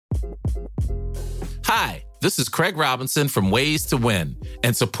Hi, this is Craig Robinson from Ways to Win,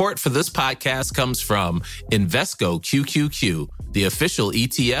 and support for this podcast comes from Invesco QQQ, the official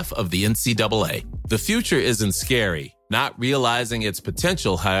ETF of the NCAA. The future isn't scary. Not realizing its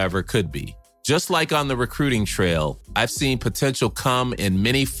potential, however, could be. Just like on the recruiting trail, I've seen potential come in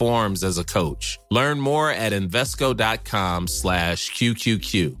many forms as a coach. Learn more at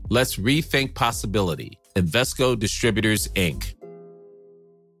Invesco.com/QQQ. Let's rethink possibility. Invesco Distributors, Inc.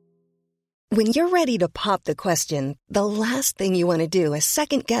 When you're ready to pop the question, the last thing you want to do is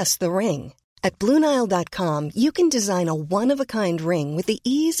second-guess the ring. At BlueNile.com, you can design a one-of-a-kind ring with the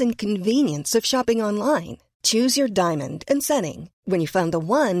ease and convenience of shopping online. Choose your diamond and setting. When you find the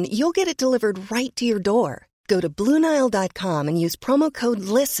one, you'll get it delivered right to your door. Go to BlueNile.com and use promo code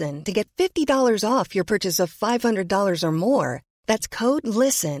LISTEN to get $50 off your purchase of $500 or more. That's code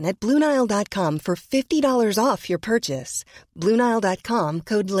LISTEN at BlueNile.com for $50 off your purchase. BlueNile.com,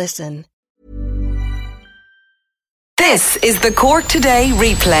 code LISTEN. This is the Cork Today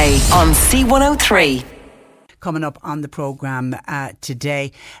replay on C103. Coming up on the programme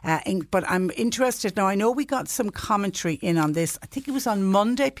today. But I'm interested now. I know we got some commentary in on this. I think it was on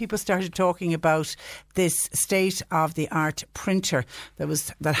Monday people started talking about this state-of-the-art printer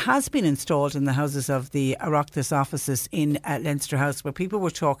that has been installed in the houses of the Oireachtas offices in Leinster House, where people were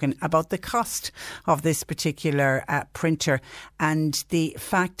talking about the cost of this particular printer and the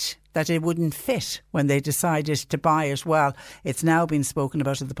fact that it wouldn't fit when they decided to buy it. Well, it's now been spoken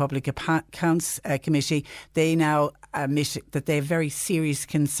about at the Public Accounts Committee. They now admit that they have very serious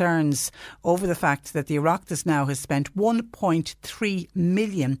concerns over the fact that the Oireachtas now has spent 1.3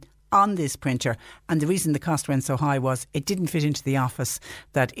 million on this printer, and the reason the cost went so high was it didn't fit into the office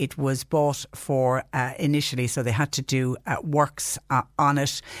that it was bought for initially, so they had to do works on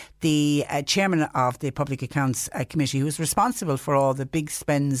it. The chairman of the Public Accounts Committee, who is responsible for all the big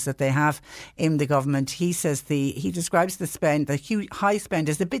spends that they have in the government, he says he describes the spend, the high spend,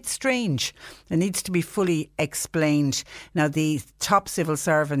 as a bit strange. It needs to be fully explained. Now, the top civil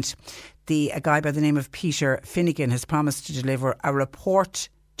servant, a guy by the name of Peter Finnegan, has promised to deliver a report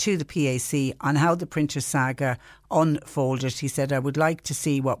to the PAC on how the printer saga unfolded. He said, I would like to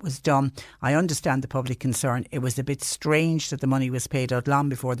see what was done. I understand the public concern. It was a bit strange that the money was paid out long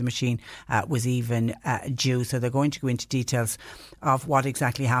before the machine was even due. So they're going to go into details of what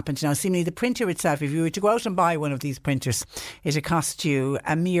exactly happened. Now, seemingly the printer itself, if you were to go out and buy one of these printers, it'd cost you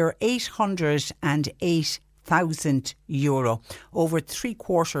a mere €808,000, over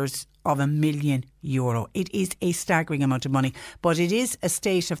 €750,000. It is a staggering amount of money, but it is a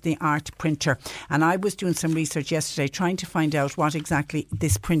state-of-the-art printer. And I was doing some research yesterday trying to find out what exactly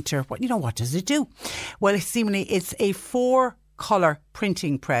this printer, what does it do? Well, seemingly it's a 4-colour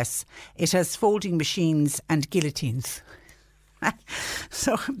printing press. It has folding machines and guillotines.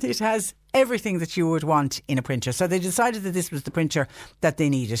 So it has everything that you would want in a printer. So they decided that this was the printer that they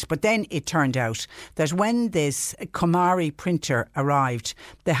needed. But then it turned out that when this Komari printer arrived,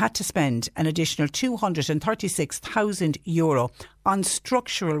 they had to spend an additional €236,000 on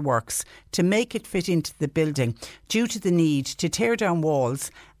structural works to make it fit into the building, due to the need to tear down walls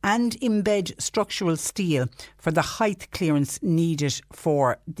and embed structural steel for the height clearance needed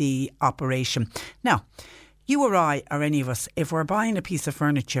for the operation. Now, you or I, or any of us, if we're buying a piece of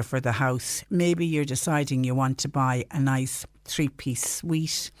furniture for the house, maybe you're deciding you want to buy a nice 3-piece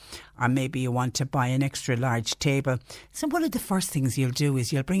suite, or maybe you want to buy an extra large table. So one of the first things you'll do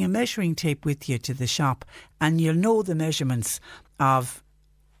is you'll bring a measuring tape with you to the shop, and you'll know the measurements of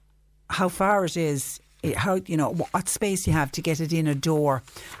how far it is, what space you have to get it in a door,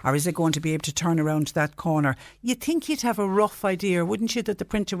 or is it going to be able to turn around to that corner. You'd think you'd have a rough idea, wouldn't you, that the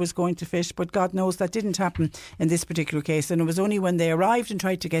printer was going to fit, but God knows that didn't happen in this particular case. And it was only when they arrived and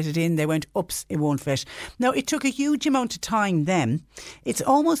tried to get it in, they went, oops, it won't fit. Now, it took a huge amount of time then. It's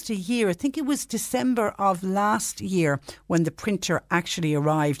almost a year. I think it was December of last year when the printer actually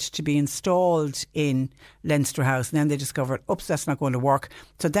arrived to be installed in Leinster House. And then they discovered, oops, that's not going to work.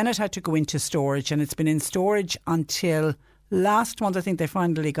 So then it had to go into storage, and it's been in storage until last month. I think they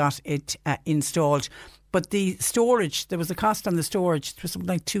finally got it installed. But the storage, there was a cost on the storage. It was something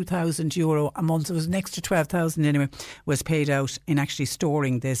like €2,000 a month. It was an extra 12,000 anyway, was paid out in actually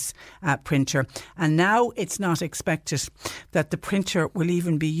storing this printer. And now it's not expected that the printer will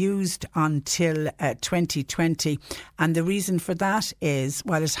even be used until 2020. And the reason for that is,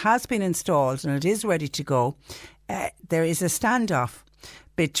 while it has been installed and it is ready to go, there is a standoff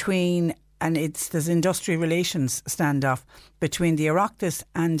between, and there's industrial relations standoff between the Oireachtas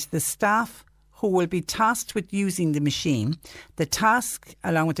and the staff who will be tasked with using the machine. The task,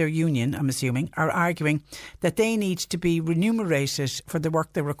 along with their union, I'm assuming, are arguing that they need to be remunerated for the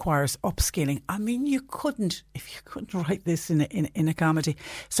work that requires upskilling. I mean, you couldn't write this in a comedy.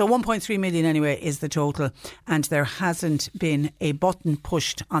 So 1.3 million anyway is the total, and there hasn't been a button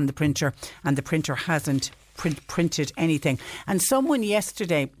pushed on the printer, and the printer hasn't printed anything. And someone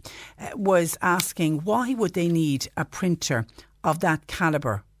yesterday was asking, why would they need a printer of that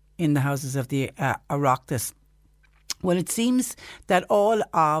calibre in the houses of the Oireachtas? Well, it seems that all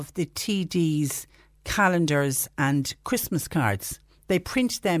of the TD's calendars and Christmas cards, they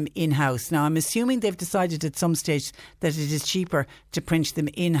print them in-house. Now, I'm assuming they've decided at some stage that it is cheaper to print them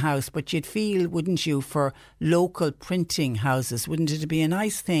in-house, but you'd feel, wouldn't you, for local printing houses, wouldn't it be a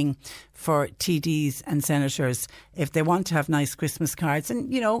nice thing for TDs and senators if they want to have nice Christmas cards?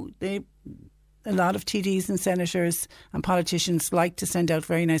 And, you know, a lot of TDs and senators and politicians like to send out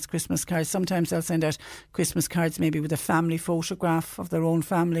very nice Christmas cards. Sometimes they'll send out Christmas cards maybe with a family photograph of their own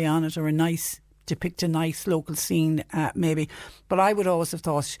family on it, or depict a nice local scene maybe. But I would always have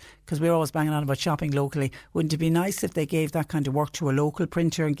thought, because we're always banging on about shopping locally, wouldn't it be nice if they gave that kind of work to a local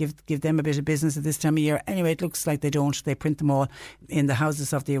printer and give them a bit of business at this time of year? Anyway, it looks like they don't. They print them all in the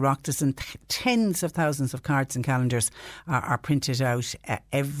houses of the Oireachtas, and tens of thousands of cards and calendars are printed out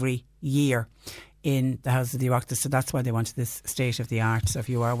every year in the House of the Oireachtas. So that's why they wanted this state of the art. So if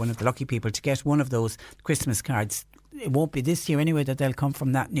you are one of the lucky people to get one of those Christmas cards, it won't be this year anyway that they'll come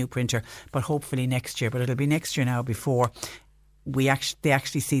from that new printer, but hopefully next year. But it'll be next year now before they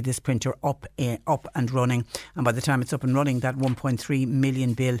actually see this printer up and running. And by the time it's up and running, that 1.3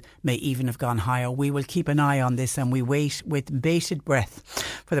 million bill may even have gone higher. We will keep an eye on this, and we wait with bated breath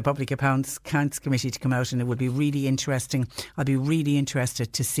for the Public Accounts Committee to come out, and it will be really interesting. I'll be really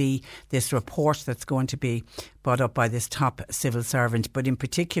interested to see this report that's going to be brought up by this top civil servant. But in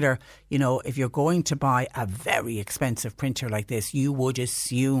particular, you know, if you're going to buy a very expensive printer like this, you would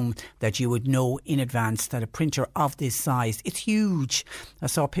assume that you would know in advance that a printer of this size, it's huge. I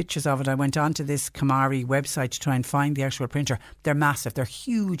saw pictures of it. I went onto this Kamari website to try and find the actual printer. They're massive. They're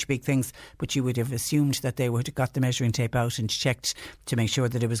huge, big things. But you would have assumed that they would have got the measuring tape out and checked to make sure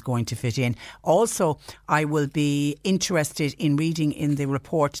that it was going to fit in. Also, I will be interested in reading in the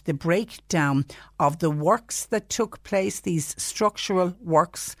report the breakdown of the works that took place, these structural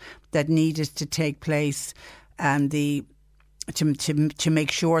works that needed to take place, and to make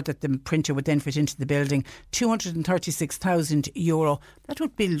sure that the printer would then fit into the building. €236,000. That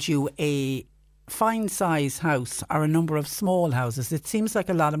would build you a fine size house or a number of small houses. It seems like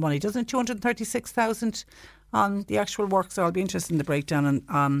a lot of money, doesn't it? 236,000 on the actual work. So I'll be interested in the breakdown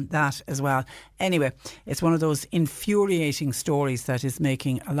on that as well. Anyway, it's one of those infuriating stories that is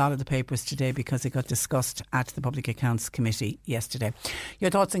making a lot of the papers today because it got discussed at the Public Accounts Committee yesterday. Your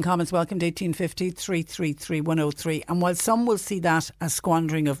thoughts and comments welcomed, 1850 333 103. And while some will see that as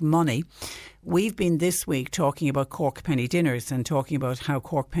squandering of money, we've been this week talking about Cork Penny Dinners and talking about how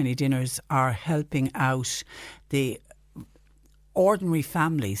Cork Penny Dinners are helping out the ordinary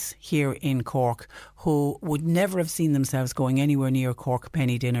families here in Cork who would never have seen themselves going anywhere near Cork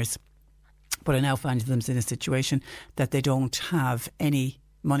Penny Dinners, but are now finding themselves in a situation that they don't have any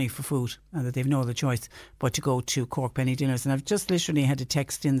money for food and that they've no other choice but to go to Cork Penny Dinners. And I've just literally had a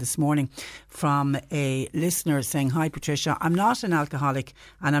text in this morning from a listener saying, "Hi Patricia, I'm not an alcoholic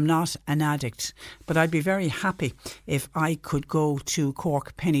and I'm not an addict, but I'd be very happy if I could go to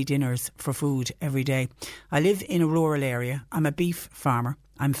Cork Penny Dinners for food every day. I live in a rural area. I'm a beef farmer.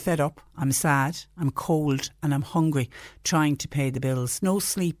 I'm fed up, I'm sad, I'm cold and I'm hungry, trying to pay the bills. No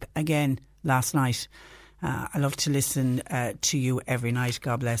sleep again last night. I love to listen to you every night.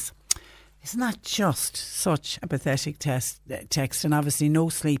 God bless." Isn't that just such a pathetic text? And obviously no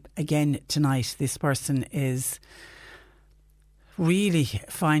sleep again tonight. This person is really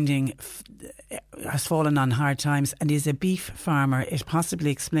has fallen on hard times and is a beef farmer. It possibly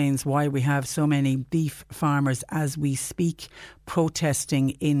explains why we have so many beef farmers as we speak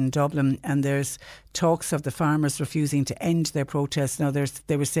protesting in Dublin, and there's talks of the farmers refusing to end their protests. Now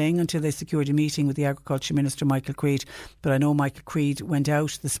they were saying until they secured a meeting with the Agriculture Minister Michael Creed, but I know Michael Creed went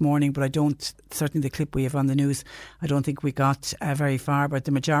out this morning, but certainly the clip we have on the news, I don't think we got very far. But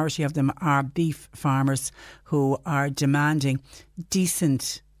the majority of them are beef farmers who are demanding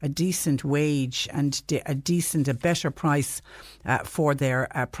a decent wage and a better price for their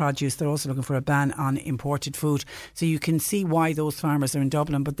produce. They're also looking for a ban on imported food. So you can see why those farmers are in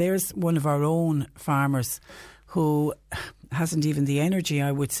Dublin. But there's one of our own farmers who hasn't even the energy,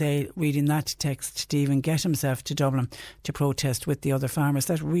 I would say, reading that text, to even get himself to Dublin to protest with the other farmers.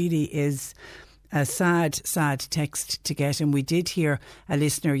 That really is a sad text to get. And we did hear a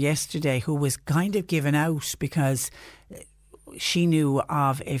listener yesterday who was kind of given out because she knew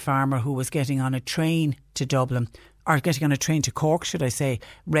of a farmer who was getting on a train to Dublin, or getting on a train to Cork, should I say,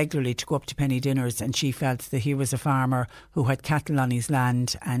 regularly to go up to penny dinners, and she felt that he was a farmer who had cattle on his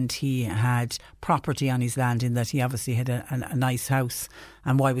land and he had property on his land, in that he obviously had a nice house,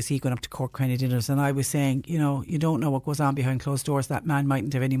 and why was he going up to Cork penny dinners? And I was saying, you know, you don't know what goes on behind closed doors. That man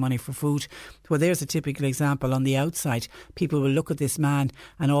mightn't have any money for food. Well, there's a typical example. On the outside, people will look at this man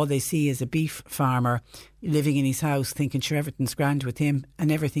and all they see is a beef farmer living in his house, thinking sure everything's grand with him,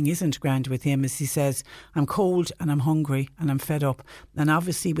 and everything isn't grand with him. As he says, I'm cold and I'm hungry and I'm fed up, and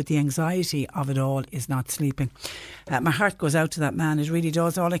obviously with the anxiety of it all is not sleeping. My heart goes out to that man, it really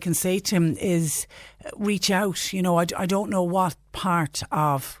does. All I can say to him is reach out. You know, I don't know what part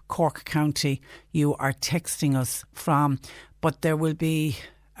of Cork County you are texting us from, but there will be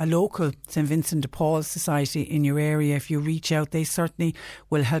a local St Vincent de Paul Society in your area. If you reach out, they certainly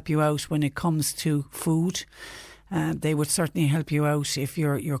will help you out when it comes to food. They would certainly help you out if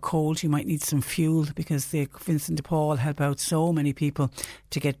you're cold. You might need some fuel, because the Vincent de Paul help out so many people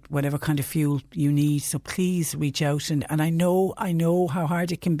to get whatever kind of fuel you need. So please reach out. And I know how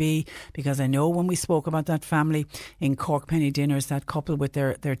hard it can be, because I know when we spoke about that family in Cork penny dinners, that couple with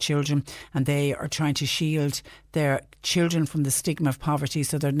their children, and they are trying to shield their children from the stigma of poverty,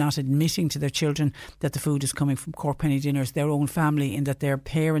 so they're not admitting to their children that the food is coming from Cork penny dinners, their own family, in that their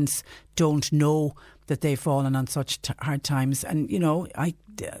parents don't know that they've fallen on such hard times. And you know,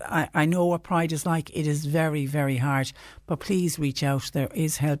 I know what pride is like. It is very, very hard, but please reach out. There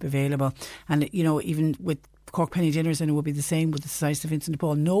is help available. And you know, even with Cork penny dinners, and it will be the same with the Society of Vincent de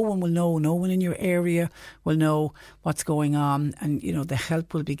Paul, no one will know, no one in your area will know what's going on, and you know, the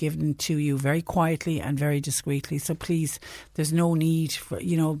help will be given to you very quietly and very discreetly. So please, there's no need for,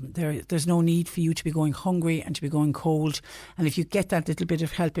 you know, there's no need for you to be going hungry and to be going cold. And if you get that little bit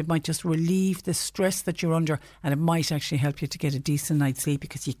of help, it might just relieve the stress that you're under, and it might actually help you to get a decent night's sleep,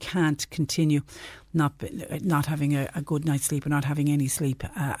 because you can't continue not having a good night's sleep, or not having any sleep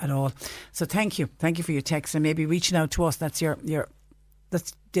at all. So thank you for your text, and maybe reaching out to us. That's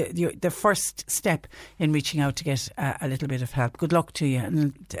that's the first step in reaching out to get a little bit of help. Good luck to you,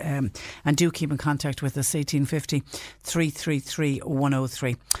 and do keep in contact with us. 1850 333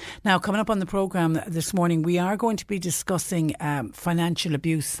 103. Now, coming up on the programme this morning, we are going to be discussing financial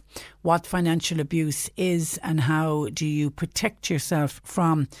abuse, what financial abuse is, and how do you protect yourself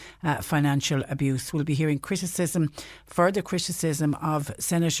from financial abuse. We'll be hearing further criticism of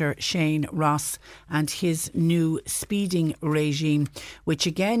Senator Shane Ross and his new speeding regime, which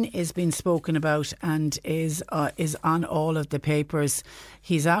again is being spoken about and is on all of the papers.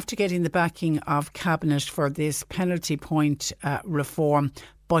 He's after getting the backing of Cabinet for this penalty point reform,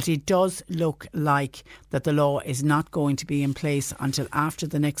 but it does look like that the law is not going to be in place until after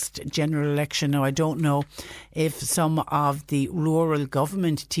the next general election. Now, I don't know if some of the rural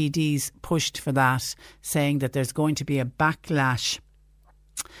government TDs pushed for that, saying that there's going to be a backlash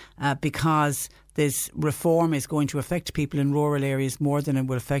because this reform is going to affect people in rural areas more than it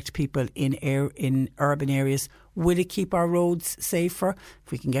will affect people in urban areas. Will it keep our roads safer?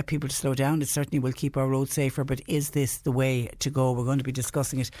 If we can get people to slow down, it certainly will keep our roads safer. But is this the way to go? We're going to be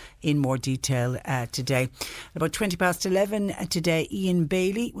discussing it in more detail today. About 11:20 today, Ian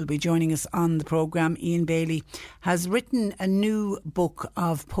Bailey will be joining us on the programme. Ian Bailey has written a new book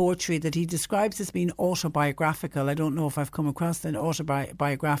of poetry that he describes as being autobiographical. I don't know if I've come across an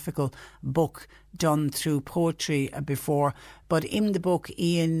autobiographical book done through poetry before, but in the book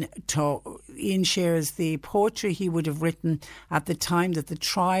Ian shares the poetry he would have written at the time that the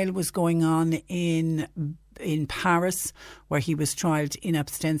trial was going on in Paris, where he was tried in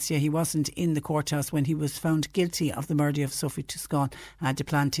absentia. He wasn't in the courthouse when he was found guilty of the murder of Sophie Toscan de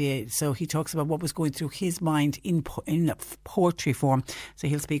Plantier. So he talks about what was going through his mind in poetry form. So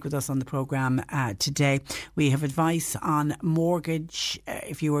he'll speak with us on the programme today. We have advice on mortgage,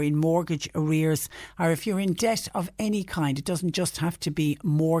 if you are in mortgage arrears, or if you're in debt of any kind. It doesn't just have to be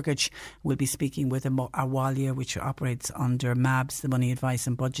mortgage. We'll be speaking with Awalia, which operates under MABS, the Money Advice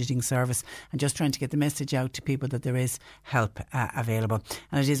and Budgeting Service, and just trying to get the message out to people that there is help available.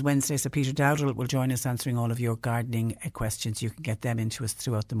 And it is Wednesday, so Peter Dowdall will join us answering all of your gardening questions. You can get them into us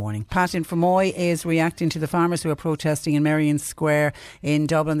throughout the morning. Pat in Fermoy is reacting to the farmers who are protesting in Merrion Square in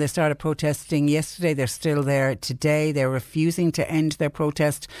Dublin. They started protesting yesterday. They're still there today. They're refusing to end their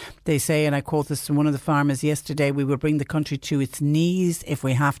protest. They say, and I quote this from one of the farmers yesterday, "We will bring the country to its knees if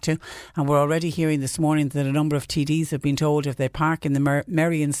we have to." And we're already hearing this morning that a number of TDs have been told if they park in the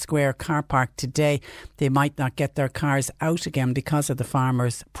Merrion Square car park today, they might not get their cars out again because of the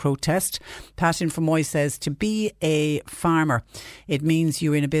farmers' protest. Pat in Fermoy says, to be a farmer, it means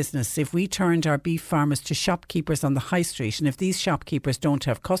you're in a business. If we turned our beef farmers to shopkeepers on the high street, and if these shopkeepers don't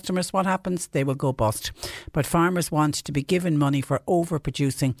have customers, what happens? They will go bust. But farmers want to be given money for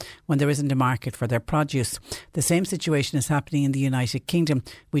overproducing when there isn't a market for their produce. The same situation is happening in the United Kingdom.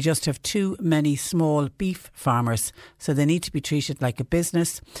 We just have too many small beef farmers, so they need to be treated like a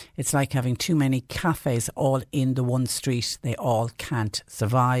business. It's like having too many cafes all in the one street. They all can't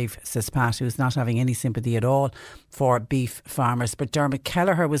survive, says Pat, who's not having any sympathy at all for beef farmers. But Dermot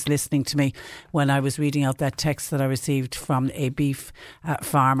Kelleher was listening to me when I was reading out that text that I received from a beef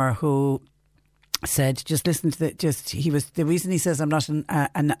farmer who said, just listen to the reason he says I'm not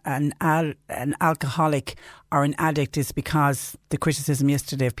an alcoholic or an addict is because the criticism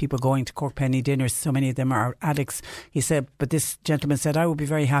yesterday of people going to Cork Penny dinners, so many of them are addicts. He said, but this gentleman said, I would be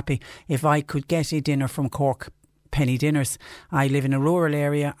very happy if I could get a dinner from Cork Penny dinners. I live in a rural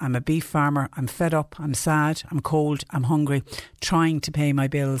area. I'm a beef farmer. I'm fed up. I'm sad. I'm cold. I'm hungry. Trying to pay my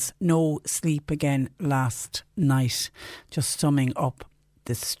bills. No sleep again last night. Just summing up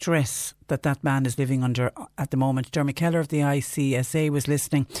the stress that man is living under at the moment. Dermot Kelleher of the ICSA was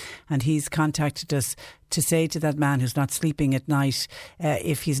listening, and he's contacted us to say to that man who's not sleeping at night,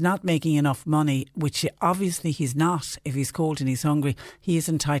 if he's not making enough money, which obviously he's not, if he's cold and he's hungry, he is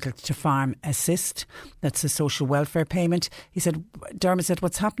entitled to Farm Assist. That's a social welfare payment. He said, Dermot said,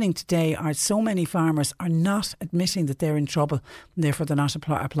 what's happening today are so many farmers are not admitting that they're in trouble, and therefore they're not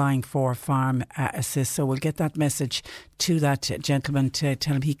applying for Farm Assist. So we'll get that message to that gentleman to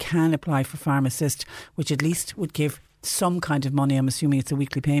tell him he can apply for Farm Assist, which at least would give some kind of money. I'm assuming it's a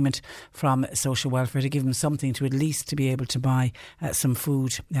weekly payment from social welfare to give them something to at least to be able to buy some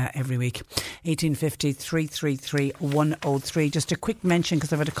food every week. 1850 333 103. Just a quick mention,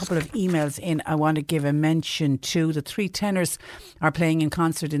 because I've had a couple of emails in. I want to give a mention to the Three Tenors are playing in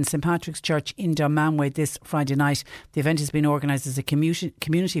concert in St Patrick's Church in Dunmanway this Friday night. The event has been organised as a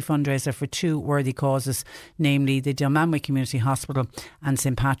community fundraiser for two worthy causes, namely the Dunmanway Community Hospital and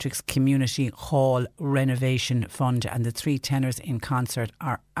St Patrick's Community Hall Renovation Fund. And the Three Tenors in concert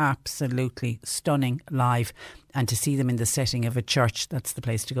are absolutely stunning live. And to see them in the setting of a church, that's the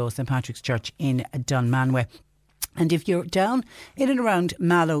place to go. St Patrick's Church in Dunmanway. And if you're down in and around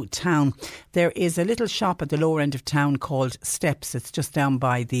Mallow Town, there is a little shop at the lower end of town called Steps. It's just down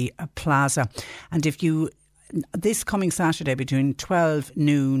by the plaza. And if you this coming Saturday between 12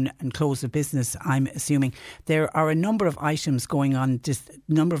 noon and close of business, I'm assuming, there are a number of items going on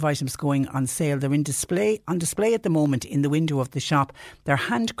sale. They're on display at the moment in the window of the shop. They're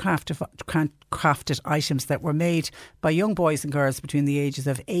handcrafted items that were made by young boys and girls between the ages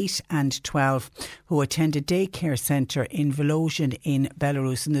of 8 and 12 who attend a daycare centre in Volosian in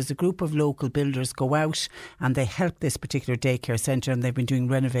Belarus. And there's a group of local builders go out and they help this particular daycare centre, and they've been doing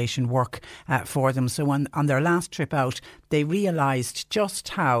renovation work for them. So on their last trip out, they realised just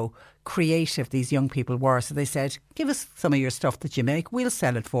how creative these young people were. So they said, give us some of your stuff that you make, we'll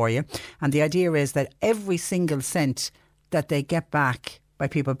sell it for you. And the idea is that every single cent that they get back by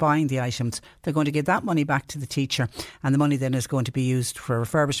people buying the items, they're going to give that money back to the teacher, and the money then is going to be used for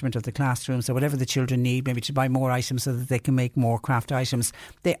refurbishment of the classrooms or whatever the children need, maybe to buy more items so that they can make more craft items.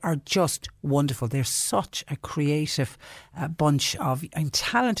 They are just wonderful. They're such a creative bunch of and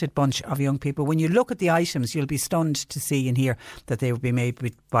talented bunch of young people. When you look at the items, you'll be stunned to see and hear that they will be made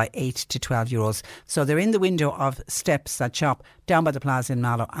by 8 to 12 year olds. So they're in the window of Steps, that shop down by the plaza in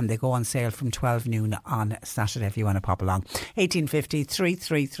Mallow, and they go on sale from 12 noon on Saturday if you want to pop along. 1850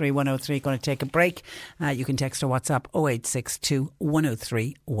 333 103. Going to take a break. You can text or WhatsApp 0862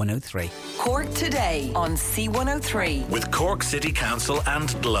 103 103. Cork Today on C103. With Cork City Council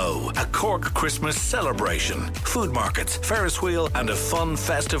and Glow, a Cork Christmas celebration. Food markets, Ferris wheel and a fun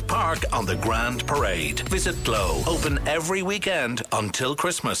festive park on the Grand Parade. Visit Glow. Open every weekend until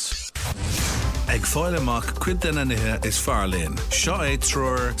Christmas. Ag Foyle Amach Cuid Dena Nithe is Farlane. Shaw 8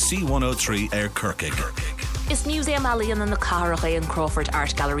 Thrower C103 Air Kirkig. Is Museum Allian in the Carraghay and Crawford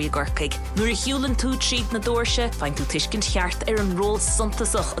Art Gallery Gorkig. Nuair hiúlann tú tríd na dúirse, fain tú tuiscint cheart an ról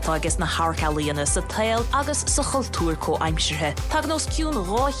suntasach atá agus na Harc Alliana sa tail agus sa chultúr có aimsirthe. Tag nos ciún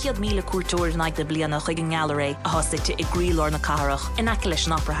 200,000 cuairteoir naig de bliana chuig an gallery a hosaite i grílór na Carragh in Acklish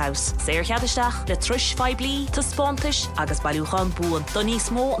an Opera House. Séir cheadisteach le tris 5 bliain ta spántais agus bailúchan buan do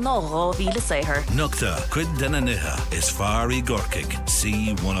níos mó ná 2,000 séhir. Nukta Cuid Dena Nithe is Fari Gorkig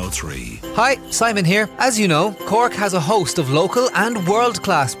C103. Hi, Simon here. As you know, Cork has a host of local and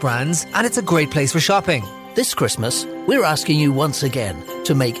world-class brands, and it's a great place for shopping. This Christmas, we're asking you once again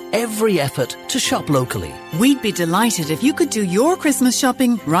to make every effort to shop locally. We'd be delighted if you could do your Christmas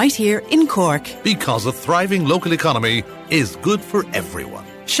shopping right here in Cork. Because a thriving local economy is good for everyone.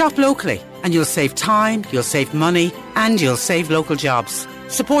 Shop locally and you'll save time, you'll save money and you'll save local jobs.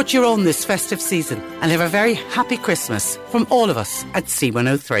 Support your own this festive season and have a very happy Christmas from all of us at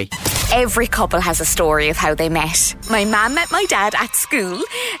C103. Every couple has a story of how they met. My mum met my dad at school,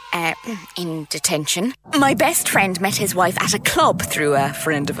 in detention. My best friend met his wife at a club through a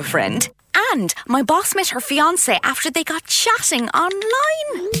friend of a friend. And my boss met her fiancé after they got chatting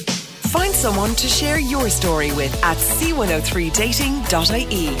online. Find someone to share your story with at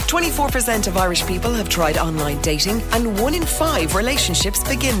c103dating.ie. 24% of Irish people have tried online dating and 1 in 5 relationships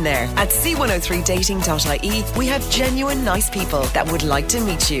begin there. At c103dating.ie, we have genuine nice people that would like to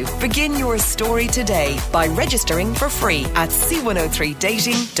meet you. Begin your story today by registering for free at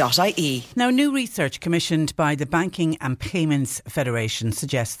c103dating.ie. Now, new research commissioned by the Banking and Payments Federation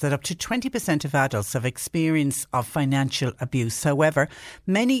suggests that up to 20% of adults have experience of financial abuse. However,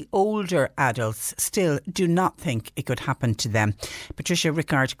 many older adults still do not think it could happen to them. Patricia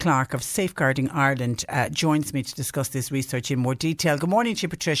Rickard-Clark of Safeguarding Ireland joins me to discuss this research in more detail. Good morning to you,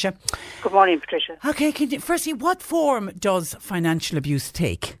 Patricia. Good morning, Patricia. Okay, firstly, what form does financial abuse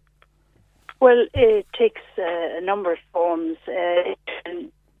take? Well, it takes a number of forms. It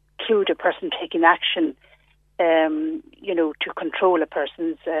can include a person taking action, to control a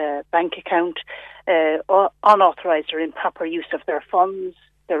person's bank account, unauthorised or improper use of their funds,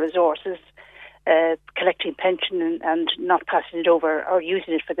 their resources, collecting pension and not passing it over or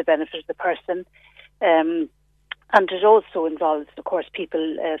using it for the benefit of the person. And it also involves, of course,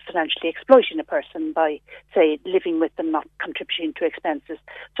 people financially exploiting a person by, say, living with them, not contributing to expenses.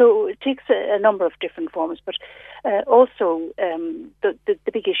 So it takes a number of different forms. But also the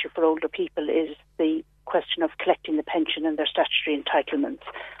big issue for older people is the question of collecting the pension and their statutory entitlements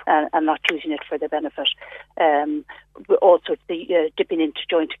and not using it for their benefit. Also, the dipping into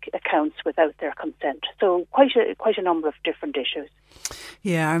joint accounts without their consent. So quite a number of different issues.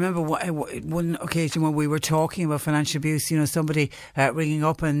 Yeah, I remember one occasion when we were talking about financial abuse, somebody ringing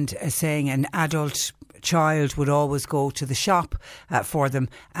up and saying an adult child would always go to the shop for them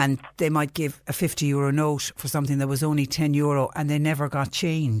and they might give a €50 note for something that was only €10 and they never got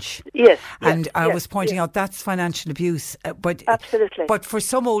change. Yes. And I was pointing out that's financial abuse. But absolutely. But for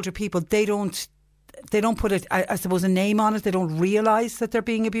some older people, they don't put it, I suppose, a name on it. They don't realise that they're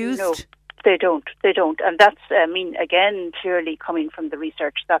being abused. No. They don't. And that's, again, clearly coming from the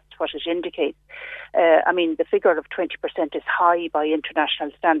research, that's what it indicates. The figure of 20% is high by international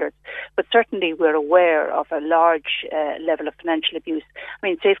standards, but certainly we're aware of a large level of financial abuse.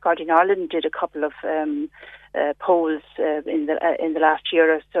 Safeguarding Ireland did a couple of polls in the last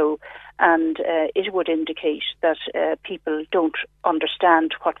year or so, and it would indicate that people don't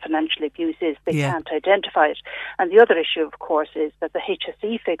understand what financial abuse is. They can't identify it. And the other issue, of course, is that the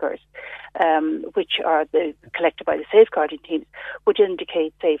HSE figures, which are collected by the safeguarding teams, would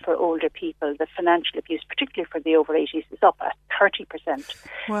indicate, say, for older people, that financial abuse, particularly for the over 80s, is up at 30%.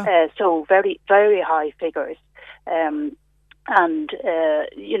 Wow. So very, very high figures.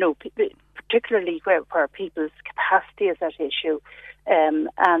 Particularly where people's capacity is at issue,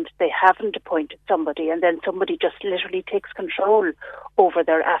 and they haven't appointed somebody, and then somebody just literally takes control over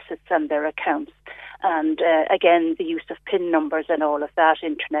their assets and their accounts. And again, the use of PIN numbers and all of that,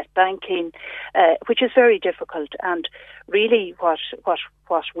 internet banking, which is very difficult. And really what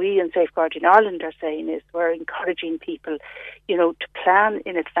we in Safeguarding Ireland are saying is we're encouraging people, to plan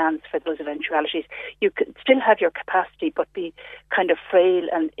in advance for those eventualities. You can still have your capacity, but be kind of frail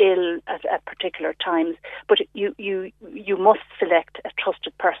and ill at particular times. But you must select a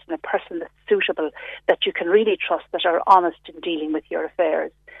trusted person, a person that's suitable, that you can really trust, that are honest in dealing with your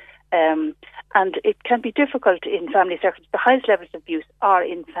affairs. And it can be difficult in family circles. The highest levels of abuse are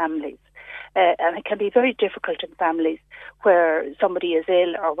in families. And it can be very difficult in families where somebody is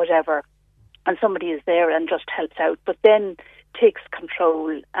ill or whatever, and somebody is there and just helps out, but then takes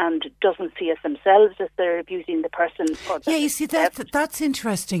control and doesn't see as themselves as they're abusing the person. Yeah, you see, that's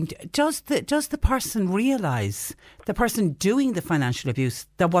interesting. Does the person realise, the person doing the financial abuse,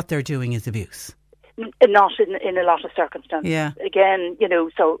 that what they're doing is abuse? Not in a lot of circumstances. Yeah. Again,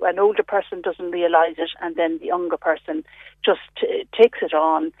 so an older person doesn't realise it, and then the younger person just takes it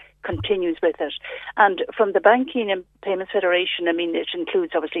on, continues with it. And from the Banking and Payments Federation, it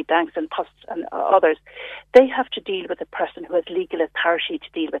includes obviously banks and posts and others, they have to deal with a person who has legal authority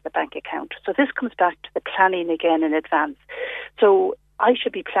to deal with a bank account. So this comes back to the planning again in advance. So I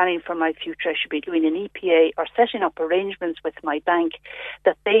should be planning for my future. I should be doing an EPA or setting up arrangements with my bank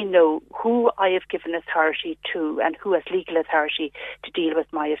that they know who I have given authority to and who has legal authority to deal with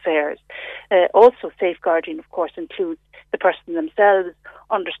my affairs. Also, safeguarding, of course, includes the person themselves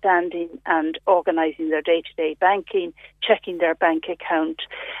understanding and organising their day-to-day banking, checking their bank account,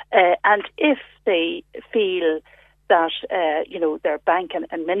 and if they feel that, their bank, and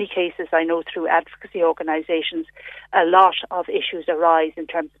in many cases, I know through advocacy organisations, a lot of issues arise in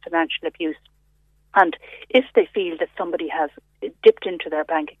terms of financial abuse. And if they feel that somebody has dipped into their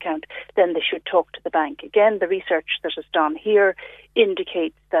bank account, then they should talk to the bank. Again, the research that is done here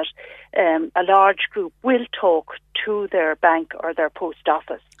indicates that a large group will talk to their bank or their post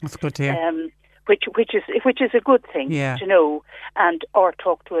office. That's good to hear. Which is a good thing to know, or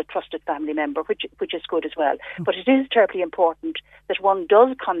talk to a trusted family member, which is good as well. But it is terribly important that one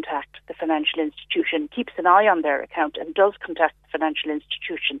does contact the financial institution, keeps an eye on their account, and does contact the financial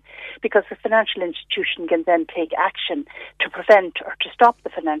institution, because the financial institution can then take action to prevent or to stop the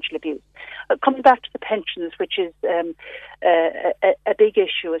financial abuse. Coming back to the pensions, which is a big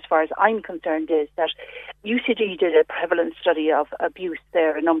issue as far as I'm concerned, is that UCD did a prevalence study of abuse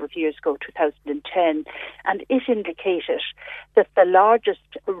there a number of years ago, 2010, and it indicated that the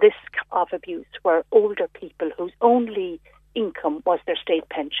largest risk of abuse were older people whose only income was their state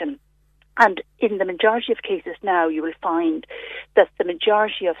pension. And in the majority of cases now, you will find that the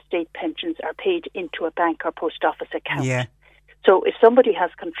majority of state pensions are paid into a bank or post office account. Yeah. So if somebody has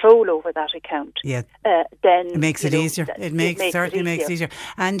control over that account, then it makes it easier. It certainly makes it easier.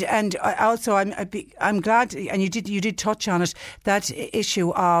 And also, I'm glad, and you did touch on it, that issue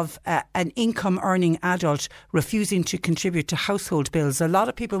of an income earning adult refusing to contribute to household bills. A lot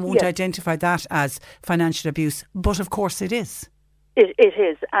of people won't identify that as financial abuse, but of course it is. It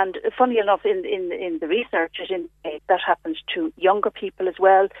is, and funny enough, in the research, it indicates that happens to younger people as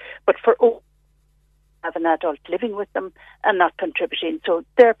well. But for all, have an adult living with them and not contributing, so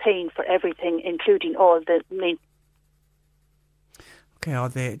they're paying for everything, including all the main.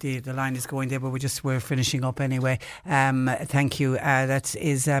 Okay, the line is going there, but we're finishing up anyway. Thank you. That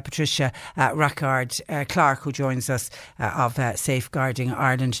is Patricia Rackard Clark, who joins us of Safeguarding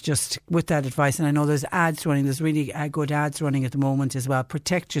Ireland, just with that advice. And I know there's ads running. There's really good ads running at the moment as well.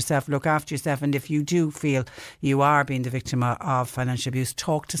 Protect yourself, look after yourself, and if you do feel you are being the victim of financial abuse,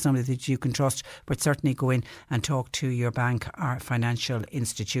 talk to somebody that you can trust. But certainly go in and talk to your bank or financial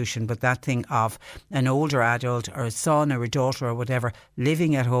institution. But that thing of an older adult or a son or a daughter or whatever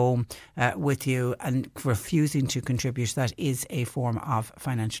living at home with you and refusing to contribute, that is a form of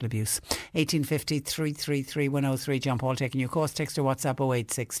financial abuse. 1850 333 103. John Paul taking your calls. Text or WhatsApp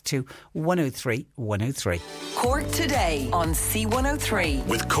 0862 103 103. Cork Today on C103.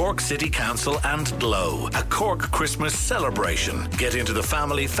 With Cork City Council and Glow, a Cork Christmas celebration. Get into the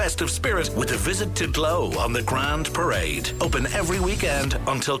family festive spirit with a visit to Glow on the Grand Parade. Open every weekend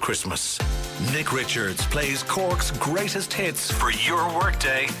until Christmas. Nick Richards plays Cork's greatest hits for your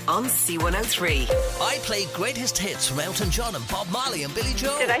workday on C103. I play greatest hits from Elton John and Bob Marley and Billy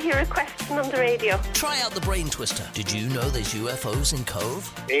Joel. Did I hear a question on the radio? Try out the Brain Twister. Did you know there's UFOs in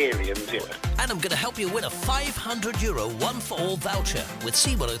Cove? Aliens, yeah. And I'm going to help you win a €500 one-for-all voucher with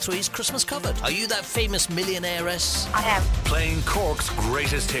C103's Christmas Covered. Are you that famous millionairess? I am. Playing Cork's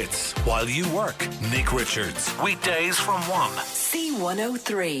greatest hits while you work. Nick Richards. Weekdays from 1.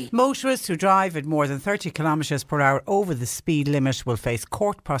 C103. Motorists who drive at more than 30 kilometres per hour over the speed limit will face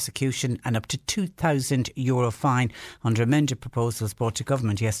court prosecution and up to €2,000 fine under amended proposals brought to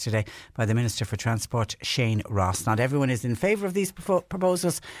government yesterday by the Minister for Transport, Shane Ross. Not everyone is in favour of these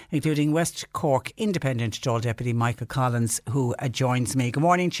proposals, including West Cork Independent Dáil Deputy Michael Collins, who joins me. Good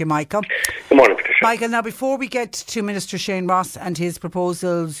morning to you, Michael. Good morning, Patricia. Michael, now before we get to Minister Shane Ross and his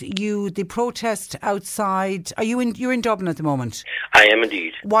proposals, the protest outside, you're in Dublin at the moment? I am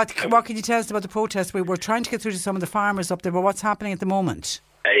indeed. What can you tell us about the protest? We were trying to get through to some of the farmers up there, but what's happening at the moment?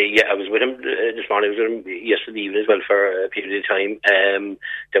 I was with him this morning. I was with him yesterday evening as well for a period of time.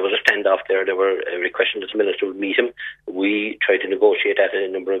 There was a standoff there. They were requesting that the Minister would meet him. We tried to negotiate that. A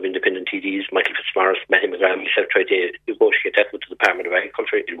number of independent TDs, Michael Fitzmaurice, Matthew McGrath, myself, tried to negotiate that with the Department of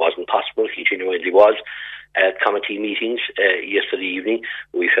Agriculture. It wasn't possible. He genuinely was. At committee meetings yesterday evening,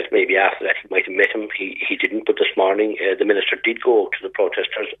 we felt maybe after that he might have met him. He didn't, but this morning the Minister did go to the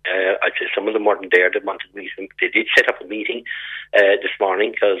protesters. I'd say some of them weren't there that wanted to meet him. They did set up a meeting this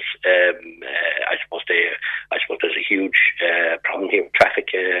morning because I suppose there's a huge problem here with traffic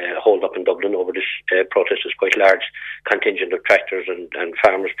hold up in Dublin over this protest. There's quite a large contingent of tractors and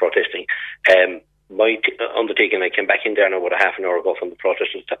farmers protesting. my undertaking, I came back in there now about a half an hour ago from the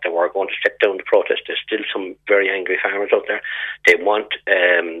protesters that they were going to step down the protest. There's still some very angry farmers out there. They want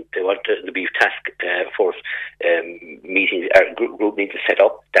the beef task force meeting group need to set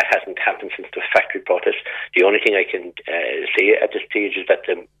up. That hasn't happened since the factory protest. The only thing I can say at this stage is that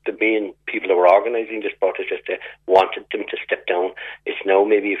the main people that were organising this protest, they wanted them to step down. It's now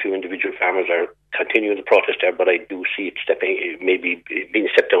maybe a few individual farmers are continuing the protest there, but I do see it maybe being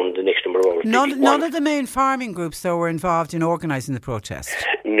stepped down in the next number of hours. None of the main farming groups, though, were involved in organising the protest.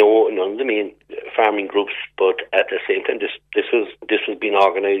 No, none of the main farming groups, but at the same time, this was being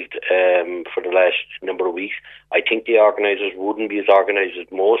organised for the last number of weeks. I think the organisers wouldn't be as organised as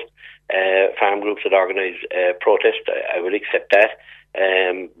most farm groups that organise protest. I would accept that,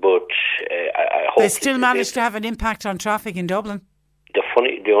 but I hope they still managed to have an impact on traffic in Dublin.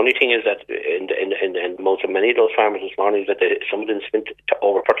 The only thing is that in most of many of those farmers this morning is that some of them spent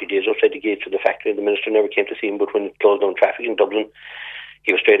over 30 days outside the gates of the factory, and the minister never came to see him. But when it closed down traffic in Dublin,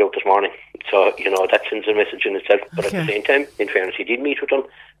 he was straight out this morning. So that sends a message in itself. But at the same time, in fairness, he did meet with them,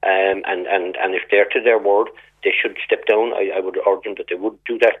 and if they're to their word, they should step down. I would urge them that they would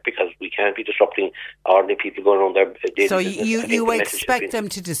do that, because we can't be disrupting ordinary people going around their daily So business. you expect them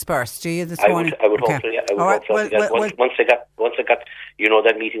to disperse, do you, this morning? I would hope so, yeah. I would hope so. Once they got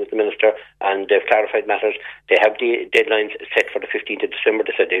that meeting with the minister and they've clarified matters, they have the deadlines set for the 15th of December.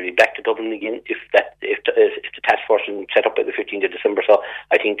 They said they'll be back to Dublin again if the task force is set up by the 15th of December. So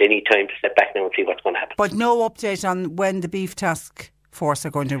I think they need time to step back now and see what's going to happen. But no update on when the beef task force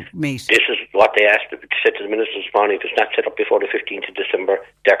are going to meet? This is what they said to the minister this morning. If it's not set up before the 15th of December,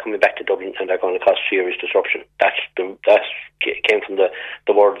 they're coming back to Dublin and they're going to cause serious disruption. That came from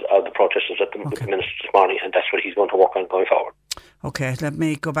the words of the protesters at the minister this morning, and that's what he's going to work on going forward. OK, let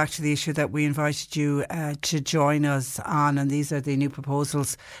me go back to the issue that we invited you to join us on, and these are the new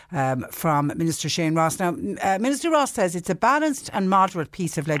proposals from Minister Shane Ross. Now, Minister Ross says it's a balanced and moderate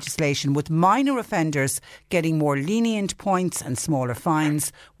piece of legislation, with minor offenders getting more lenient points and smaller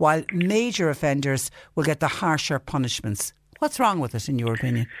fines, while major offenders will get the harsher punishments. What's wrong with it, in your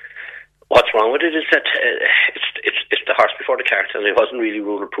opinion? What's wrong with it is that it's the horse before the cart, and it wasn't really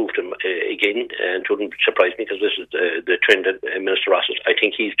rule-proof again, and it wouldn't surprise me, because this is the trend that Minister Ross is. I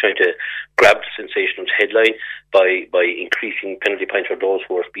think he's trying to grab the sensational headline by increasing penalty points for those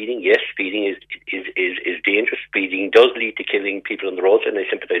who are speeding. Yes, speeding is dangerous. Speeding does lead to killing people on the roads, and I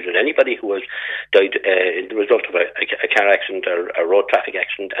sympathise with anybody who has died in the result of a car accident or a road traffic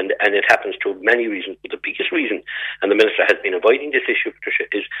accident, and it happens to many reasons. But the biggest reason, and the Minister has been avoiding this issue, Patricia,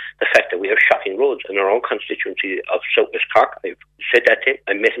 is the fact that we have shocking roads in our own constituency of South West Cork. I've said that to him.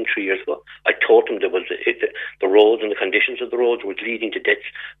 I met him 3 years ago. I told him there was the roads and the conditions of the roads was leading to deaths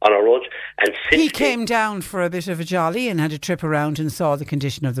on our roads. And since he came down for a bit of a jolly and had a trip around and saw the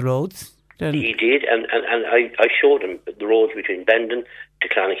condition of the roads. He did, and I showed him the roads between Bandon to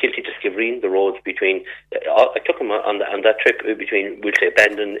Clonakilty to Skibbereen, the roads between. I took him on that trip between, we'll say,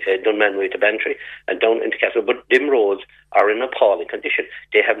 Bandon, Dunmanway to Bantry, and down into Castle. But them roads are in appalling condition.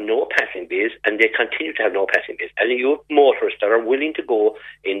 They have no passing bays, and they continue to have no passing bays. And you have motorists that are willing to go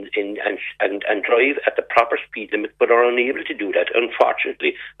in and drive at the proper speed limit, but are unable to do that.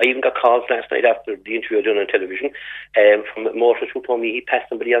 Unfortunately, I even got calls last night after the interview I done on television from motorists who told me he passed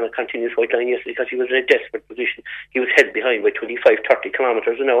somebody on a continuous white line yesterday because he was in a desperate position. He was held behind by 25-30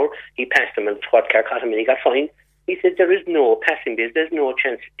 kilometres an hour. He passed him, and the squad car caught him, and he got fined. He said there is no passing bays, there's no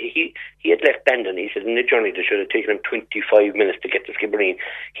chance. He had left Bandon. He said in the journey that should have taken him 25 minutes to get to Skibbereen.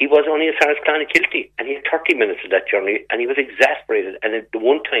 He was only as far as Clonakilty, and he had 30 minutes of that journey, and he was exasperated. And at the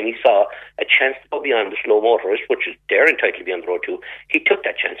one time he saw a chance to go beyond the slow motorist, which is they're entitled to be on the road too, he took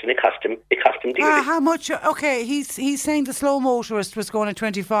that chance, and it cost him dearly. How much? Okay, he's saying the slow motorist was going at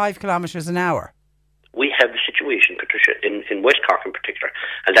 25 kilometres an hour. We have the situation, Patricia, in West Cork in particular,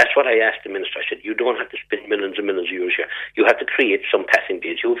 and that's what I asked the Minister. I said, you don't have to spend millions and millions of euros here. You have to create some passing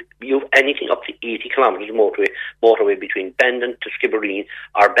bays. You have anything up to 80 kilometres of motorway between Bandon to Skibbereen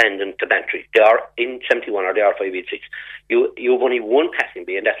or Bandon to Bantry. They are in 71 or they are 586. You have only one passing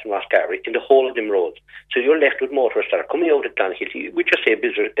bay, and that's in Rosscarry, in the whole of them roads. So you're left with motorists that are coming out of Clonakilty, we just say a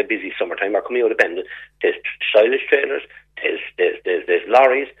busy summertime, or coming out of Bandon. There's silage trailers, there's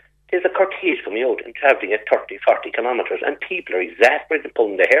lorries. There's a cortege coming out and travelling at 30-40 kilometres, and people are exasperated,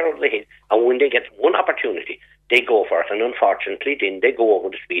 pulling their hair out of their head, and when they get one opportunity they go for it, and unfortunately then they go over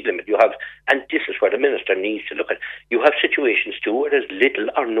the speed limit. And this is where the Minister needs to look at. You have situations too where there's little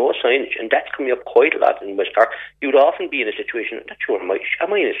or no signage, and that's coming up quite a lot in West Cork. You'd often be in a situation, I'm not sure,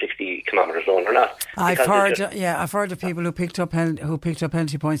 am I in a 60 kilometre zone or not? I've heard of people who picked up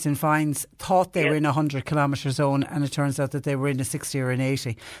penalty points and fines, thought they were in a 100 kilometre zone, and it turns out that they were in a 60 or an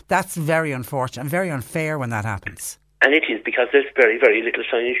 80. That's very unfortunate and very unfair when that happens. And it is, because there's very, very little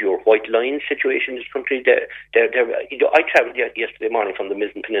signage. Your white line situation in this country, I travelled yesterday morning from the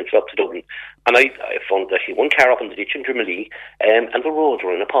Mizen Peninsula up to Dublin, and I found actually one car up in the ditch in Drumalee, and the roads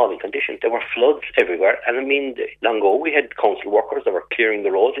were in appalling condition. There were floods everywhere, and I mean, long ago we had council workers that were clearing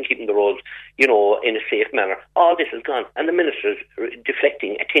the roads and keeping the roads, in a safe manner. All this is gone, and the Minister's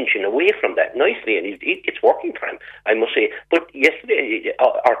deflecting attention away from that nicely, and it's working for him, I must say. But yesterday,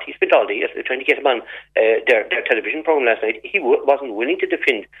 RT spent all day yesterday trying to get him on their television program last night. He wasn't willing to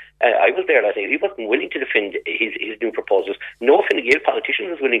defend. I was there last night. He wasn't willing to defend his new proposals. No Fine Gael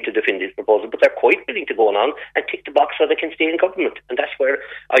politician was willing to defend his proposal, but they're quite willing to go on and tick the box so they can stay in government. And that's where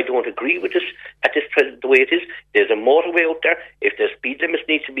I don't agree with this at this present, the way it is. There's a motorway out there. If the speed limits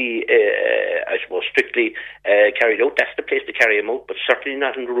need to be, I suppose, strictly carried out, that's the place to carry them out, but certainly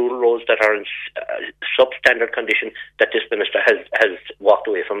not in the rural roads that are in substandard condition that this Minister has walked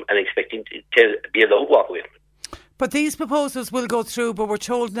away from and expecting to be allowed to walk away from. But these proposals will go through, but we're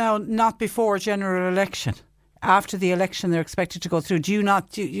told now not before a general election. After the election, they're expected to go through. Do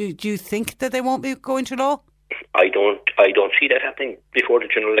you think that they won't be going to law? I don't see that happening before the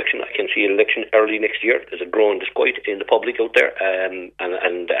general election. I can see an election early next year. There's a growing disquiet in the public out there, and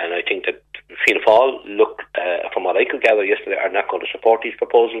I think that Fianna Fáil, from what I could gather yesterday, are not going to support these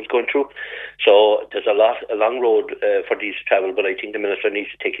proposals going through. So there's a long road for these to travel, but I think the Minister needs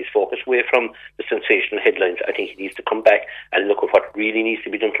to take his focus away from the sensational headlines. I think he needs to come back and look at what really needs to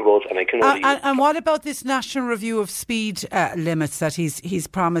be done to roads. And what about this national review of speed limits that he's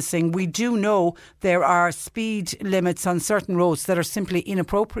promising? We do know there are speed limits on certain roads that are simply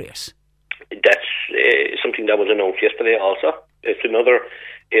inappropriate. That's something that was announced yesterday also. It's another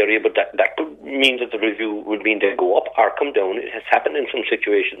area, but that could mean that the review would mean they go up or come down. It has happened in some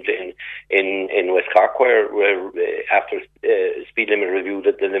situations in West Cork where after speed limit review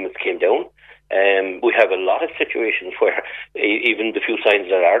that the limits came down. We have a lot of situations where even the few signs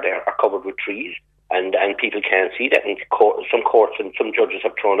that are there are covered with trees. And people can't see that. And some courts and some judges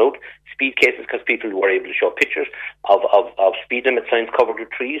have thrown out speed cases because people were able to show pictures of speed limit signs covered with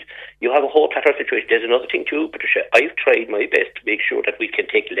trees. You have a whole plethora of situations. There's another thing too, Patricia. I've tried my best to make sure that we can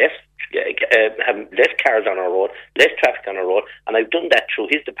take have less cars on our road, less traffic on our road, and I've done that through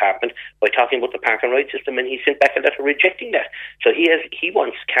his department by talking about the park and ride system, and he sent back a letter rejecting that. So he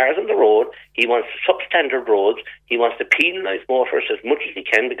wants cars on the road, he wants substandard roads, he wants to penalise motorists as much as he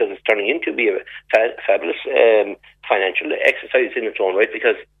can, because it's turning into be a fabulous financial exercise in its own right,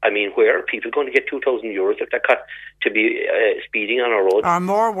 because, I mean, where are people going to get €2,000 if they're cut to be speeding on our road? Are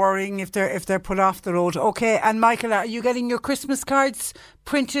more worrying if they're put off the road. Okay, and Michael, are you getting your Christmas cards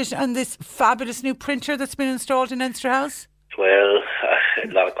printed on this fabulous new printer that's been installed in Leinster House? Well, a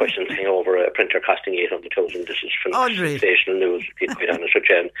lot of questions hang over a printer costing 800,000. This is sensational news, to be quite honest with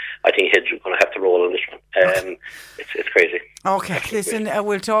you. I think heads are going to have to roll on this one. It's crazy. Okay, listen,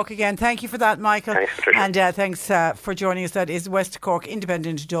 we'll talk again. Thank you for that, Michael. Thanks, Patricia. And thanks for joining us. That is West Cork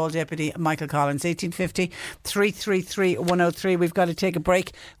Independent Dáil Deputy Michael Collins, 1850 333 103. We've got to take a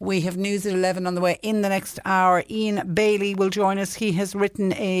break. We have news at 11 on the way. In the next hour, Ian Bailey will join us. He has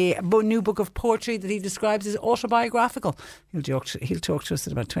written a new book of poetry that he describes as autobiographical. He'll talk to us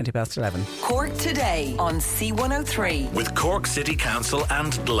at about 20 past 11. Cork Today on C103. With Cork City Council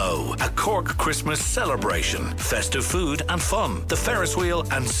and Glow. A Cork Christmas celebration. Festive food and fun. The Ferris wheel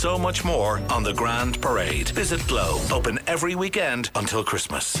and so much more on the Grand Parade. Visit Glow. Open every weekend until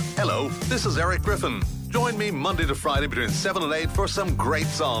Christmas. Hello, this is Eric Griffin. Join me Monday to Friday between 7 and 8 for some great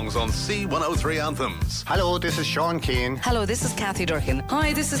songs on C103 Anthems. Hello, this is Sean Keane. Hello, this is Kathy Durkin.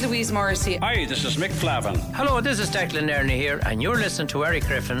 Hi, this is Louise Morrissey. Hi, this is Mick Flavin. Hello, this is Declan Nerney here, and you're listening to Eric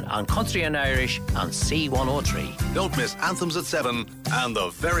Griffin on Country and Irish on C103. Don't miss Anthems at 7 and the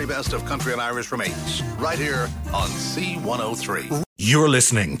very best of Country and Irish from 8, right here on C103. You're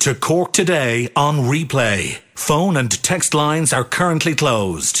listening to Cork Today on replay. Phone and text lines are currently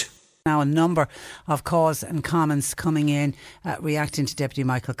closed. Now a number of calls and comments coming in reacting to Deputy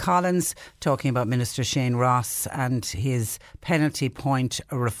Michael Collins, talking about Minister Shane Ross and his penalty point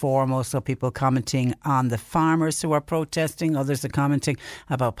reform. Also people commenting on the farmers who are protesting. Others are commenting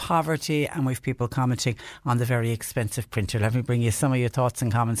about poverty, and we've people commenting on the very expensive printer. Let me bring you some of your thoughts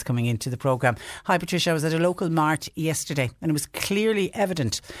and comments coming into the programme. Hi Patricia, I was at a local mart yesterday and it was clearly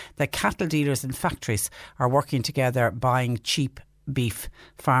evident that cattle dealers and factories are working together buying cheap beef.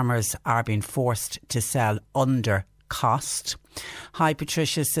 Farmers are being forced to sell under cost. Hi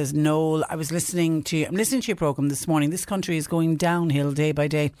Patricia, says Noel, I'm listening to your programme this morning. This country is going downhill day by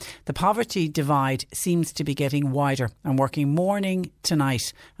day. The poverty divide seems to be getting wider. I'm working morning to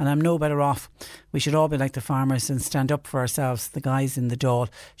night and I'm no better off. We should all be like the farmers and stand up for ourselves. The guys in the Dáil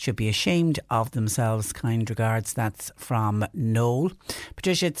should be ashamed of themselves. Kind regards. That's from Noel.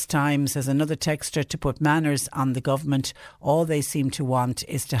 Patricia, it's time, says another texter, to put manners on the government. All they seem to want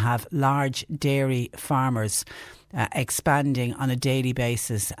is to have large dairy farmers expanding on a daily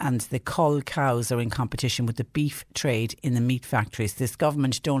basis, and the cull cows are in competition with the beef trade in the meat factories. This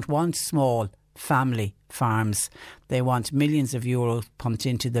government don't want small family farms. They want millions of euros pumped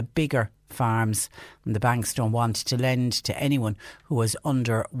into the bigger farms, and the banks don't want to lend to anyone who has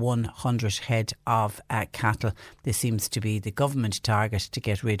under 100 head of cattle. This seems to be the government target to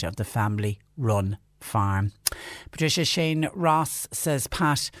get rid of the family run farm. Patricia, Shane Ross, says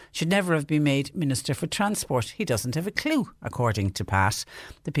Pat should never have been made Minister for Transport. He doesn't have a clue, according to Pat.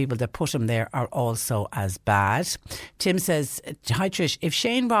 The people that put him there are also as bad. Tim says, hi Trish, if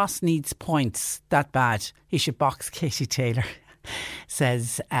Shane Ross needs points that bad, he should box Katie Taylor.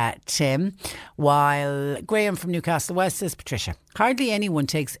 Says Tim. While Graham from Newcastle West says, Patricia, hardly anyone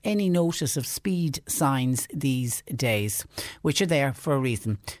takes any notice of speed signs these days, which are there for a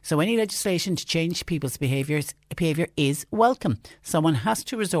reason. So any legislation to change people's behaviour is welcome. Someone has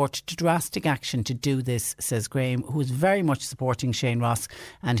to resort to drastic action to do this, says Graham, who is very much supporting Shane Ross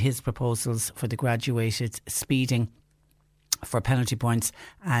and his proposals for the graduated speeding for penalty points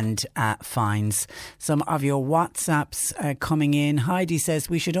and fines. Some of your WhatsApps coming in. Heidi says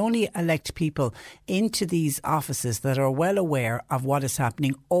we should only elect people into these offices that are well aware of what is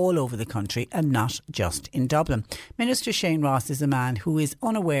happening all over the country and not just in Dublin. Minister Shane Ross is a man who is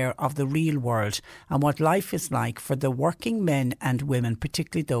unaware of the real world and what life is like for the working men and women,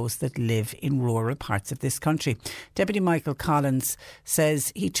 particularly those that live in rural parts of this country. Deputy Michael Collins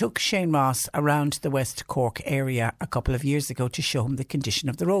says he took Shane Ross around the West Cork area a couple of years ago to show him the condition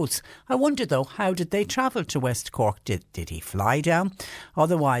of the roads. I wonder though, how did they travel to West Cork? Did he fly down?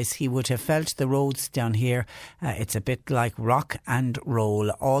 Otherwise he would have felt the roads down here. It's a bit like rock and roll.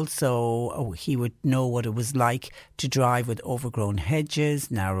 Also he would know what it was like to drive with overgrown hedges,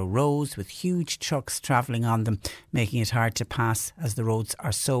 narrow roads with huge trucks travelling on them, making it hard to pass as the roads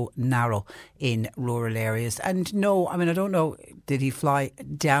are so narrow in rural areas. And no, I mean, I don't know, did he fly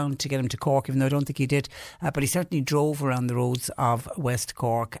down to get him to Cork, even though I don't think he did, but he certainly drove around the roads of West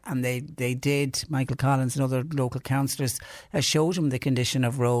Cork, and they did. Michael Collins and other local councillors showed him the condition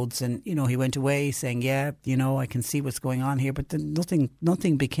of roads, and you know, he went away saying, yeah, you know, I can see what's going on here, but then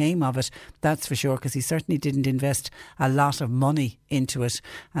nothing became of it, that's for sure, because he certainly didn't invest a lot of money into it.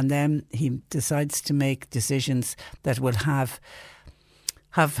 And then he decides to make decisions that will have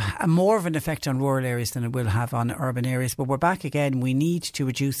a more of an effect on rural areas than it will have on urban areas. But we're back again. We need to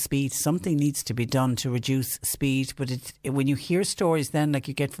reduce speed. Something needs to be done to reduce speed. But when you hear stories then, like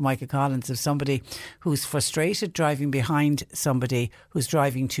you get from Michael Collins, of somebody who's frustrated driving behind somebody who's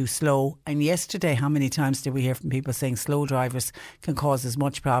driving too slow. And yesterday, how many times did we hear from people saying slow drivers can cause as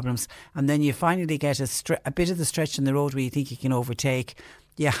much problems? And then you finally get a bit of the stretch in the road where you think you can overtake.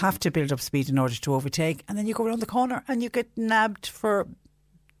 You have to build up speed in order to overtake. And then you go around the corner and you get nabbed for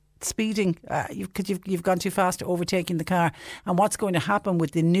speeding because you've gone too fast, overtaking the car. And what's going to happen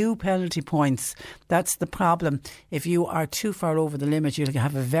with the new penalty points, that's the problem. If you are too far over the limit, you'll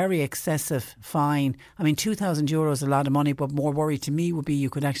have a very excessive fine. I mean, €2,000 is a lot of money, but more worry to me would be you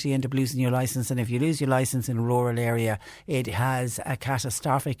could actually end up losing your licence. And if you lose your licence in a rural area, it has a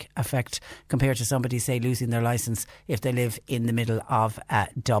catastrophic effect compared to somebody, say, losing their licence if they live in the middle of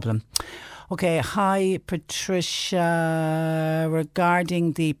Dublin. Okay, hi Patricia,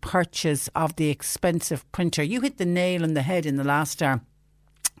 regarding the purchase of the expensive printer. You hit the nail on the head in the last hour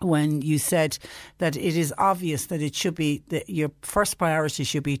when you said that it is obvious that it should be that your first priority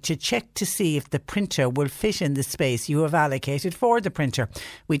should be to check to see if the printer will fit in the space you have allocated for the printer.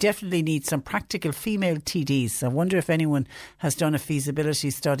 We definitely need some practical female TDs. I wonder if anyone has done a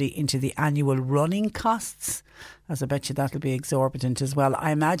feasibility study into the annual running costs, as I bet you that'll be exorbitant as well. I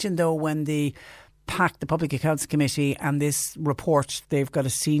imagine though when the packed the Public Accounts Committee, and this report, they've got a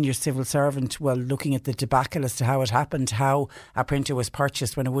senior civil servant, looking at the debacle as to how it happened, how a printer was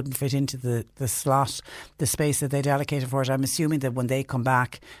purchased when it wouldn't fit into the slot, the space that they'd allocated for it. I'm assuming that when they come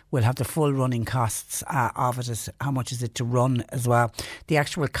back, we'll have the full running costs of it, as how much is it to run as well. The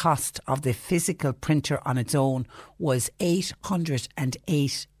actual cost of the physical printer on its own was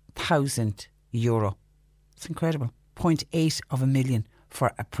 €808,000. It's incredible. 0.8 of a million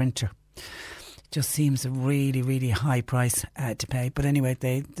for a printer. Just seems a really, really high price to pay. But anyway,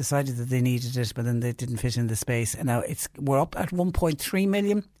 they decided that they needed it, but then they didn't fit in the space. And now we're up at 1.3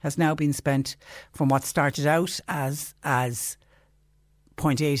 million has now been spent from what started out as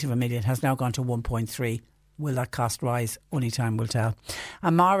 0.8 of a million, has now gone to 1.3. Will that cost rise? Only time will tell.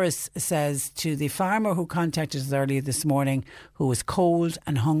 And Morris says to the farmer who contacted us earlier this morning, who was cold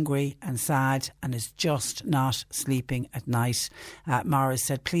and hungry and sad and is just not sleeping at night, Morris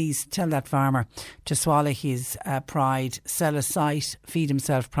said, please tell that farmer to swallow his pride, sell a site, feed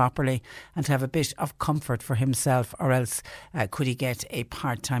himself properly, and to have a bit of comfort for himself, or else could he get a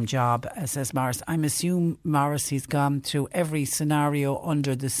part-time job, says Morris. I'm assuming, Morris, he's gone through every scenario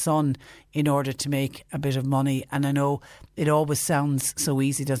under the sun in order to make a bit of money. And I know it always sounds so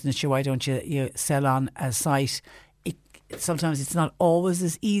easy, doesn't it? Sure, why don't you sell on a site? Sometimes it's not always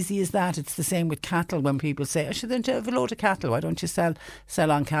as easy as that. It's the same with cattle. When people say, I should have a load of cattle, why don't you sell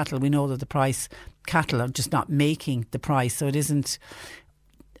on cattle? We know that the price, cattle are just not making the price. So it isn't.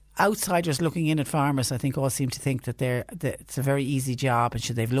 Outsiders looking in at farmers, I think, all seem to think that it's a very easy job and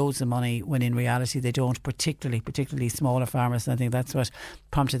should they have loads of money, when in reality they don't, particularly smaller farmers. And I think that's what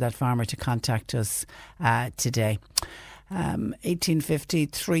prompted that farmer to contact us today. 1850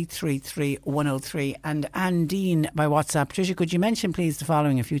 333 103. And Anne Dean by WhatsApp. Tricia, could you mention please the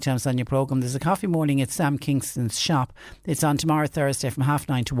following a few times on your programme? There's a coffee morning at Sam Kingston's shop. It's on tomorrow, Thursday, from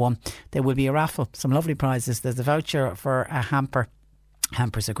 9:30 to 1. There will be a raffle, some lovely prizes. There's a voucher for a hamper.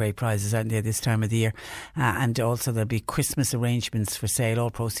 Hampers are great prizes, aren't they, this time of the year? And also there'll be Christmas arrangements for sale.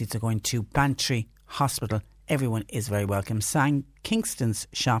 All proceeds are going to Bantry Hospital. Everyone is very welcome. Sam Kingston's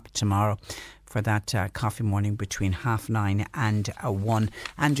shop tomorrow for that coffee morning between 9:30 and 1.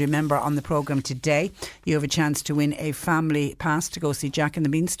 And remember, on the programme today, you have a chance to win a family pass to go see Jack and the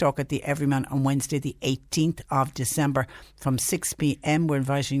Beanstalk at the Everyman on Wednesday the 18th of December from 6 p.m. We're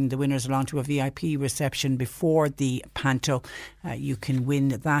inviting the winners along to a VIP reception before the panto. You can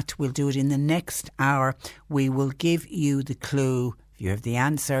win that. We'll do it in the next hour. We will give you the clue. If you have the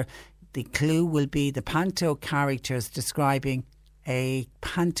answer, the clue will be the panto characters describing a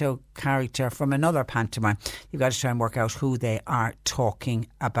panto character from another pantomime. You've got to try and work out who they are talking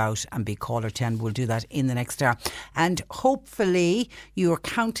about and be caller 10. We'll do that in the next hour. And hopefully you're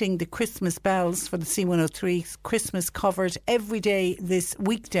counting the Christmas bells for the C103 Christmas covered every day this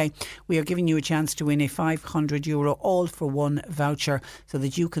weekday. We are giving you a chance to win a €500 all for one voucher so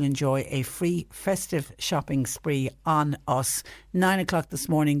that you can enjoy a free festive shopping spree on us. 9 o'clock this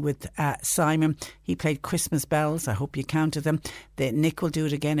morning with Simon. He played Christmas bells. I hope you counted them. Nick will do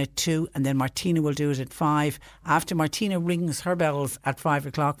it again at 2, and then Martina will do it at 5. After Martina rings her bells at 5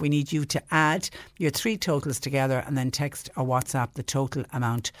 o'clock, we need you to add your 3 totals together and then text or WhatsApp the total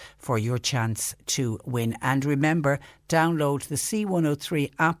amount for your chance to win. And remember, download the C103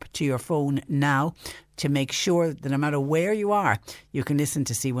 app to your phone now to make sure that no matter where you are, you can listen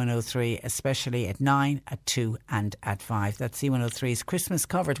to C103, especially at 9, at 2 and at 5. That's C103's Christmas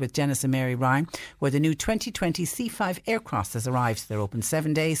Covered with Dennis and Mary Ryan, where the new 2020 C5 Aircross has arrived. They're open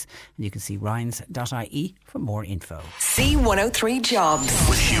 7 days, and you can see ryans.ie for more info. C103 Jobs.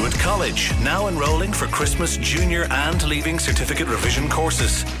 With Hewitt College, now enrolling for Christmas junior and leaving certificate revision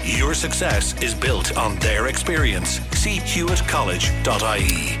courses. Your success is built on their experience. See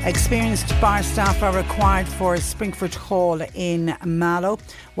hewittcollege.ie. Experienced bar staff are required for Springford Hall in Mallow,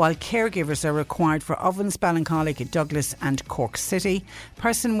 while caregivers are required for Ovens, Ballincollig, Douglas and Cork City.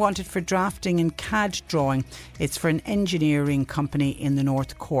 Person wanted for drafting and CAD drawing. It's for an engineering company in the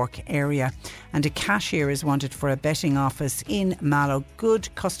North Cork area. And a cashier is wanted for a betting office in Mallow.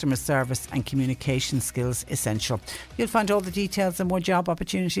 Good customer service and communication skills essential. You'll find all the details and more job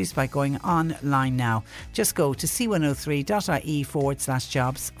opportunities by going online now. Just go to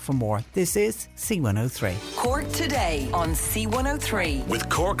c103.ie/jobs for more. This is C103. Cork Today on C103. With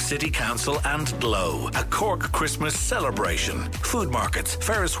Cork City Council and Glow, a Cork Christmas celebration. Food markets,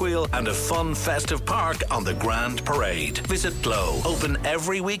 Ferris wheel and a fun festive park on the Grand Parade. Visit Glow, open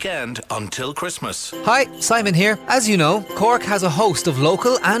every weekend until Christmas. Hi, Simon here. As you know, Cork has a host of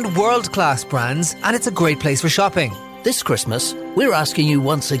local and world-class brands, and it's a great place for shopping. This Christmas, we're asking you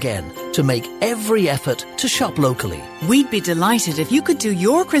once again to make every effort to shop locally. We'd be delighted if you could do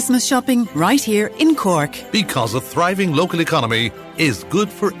your Christmas shopping right here in Cork. Because a thriving local economy is good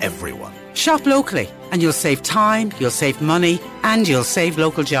for everyone. Shop locally and you'll save time, you'll save money and you'll save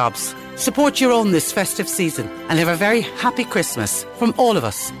local jobs. Support your own this festive season and have a very happy Christmas from all of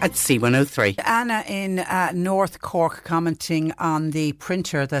us at C103. Anna in North Cork commenting on the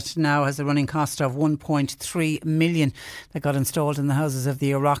printer that now has a running cost of 1.3 million that got installed in the houses of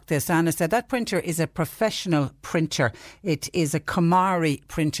the Oireachtas. Anna said that printer is a professional printer. It is a Kamari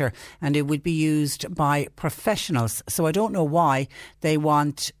printer and it would be used by professionals. So I don't know why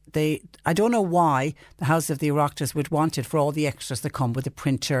I don't know why the House of the Oireachtas would want it for all the extras that come with a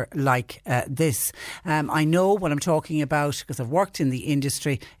printer like this. I know what I'm talking about because I've worked in the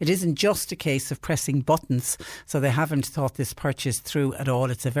industry. It isn't just a case of pressing buttons, so they haven't thought this purchase through at all.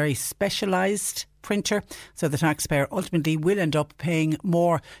 It's a very specialised printer, so the taxpayer ultimately will end up paying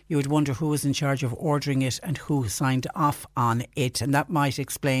more. You would wonder who was in charge of ordering it and who signed off on it, and that might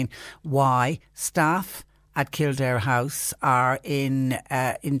explain why staff at Kildare House are in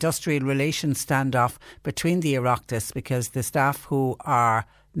industrial relations standoff between the Oireachtas, because the staff who are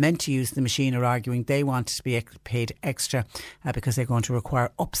meant to use the machine are arguing they want to be paid extra because they're going to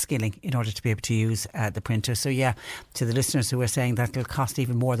require upskilling in order to be able to use the printer. So yeah, to the listeners who are saying that it'll cost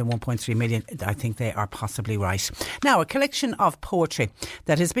even more than 1.3 million, I think they are possibly right. Now, a collection of poetry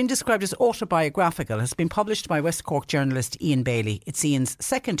that has been described as autobiographical has been published by West Cork journalist Ian Bailey. It's Ian's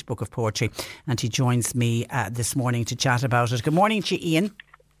second book of poetry and he joins me this morning to chat about it. Good morning to you, Ian.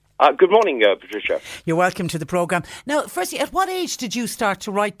 Good morning, Patricia. You're welcome to the programme. Now, firstly, at what age did you start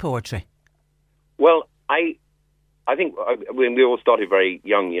to write poetry? Well, I think we all started very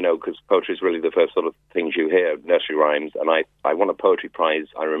young, because poetry is really the first sort of things you hear, nursery rhymes. And I won a poetry prize,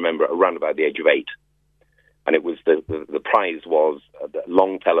 I remember, around about the age of 8. And it was the prize was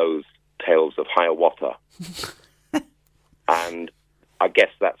Longfellow's Tales of Hiawatha. And I guess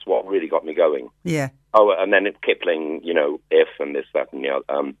that's what really got me going. Yeah. Oh, and then Kipling, If and this, that, and the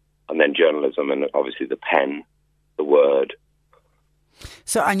other. And then journalism and obviously the pen, the word.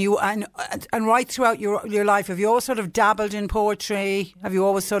 So, and right throughout your life, have you always sort of dabbled in poetry? Have you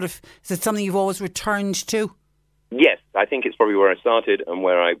always is it something you've always returned to? Yes, I think it's probably where I started and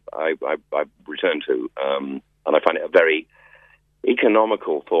where I returned to. And I find it a very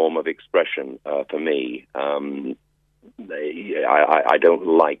economical form of expression for me. I don't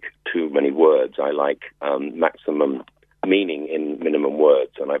like too many words. I like maximum meaning in minimum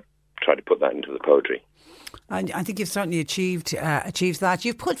words, and I try to put that into the poetry. And I think you've certainly achieved that.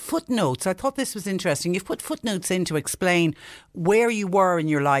 You've put footnotes. I thought this was interesting. You've put footnotes in to explain where you were in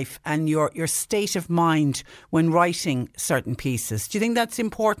your life and your state of mind when writing certain pieces. Do you think that's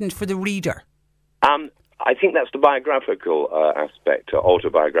important for the reader? I think that's the biographical aspect,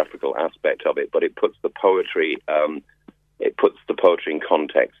 autobiographical aspect of it, but it puts the poetry in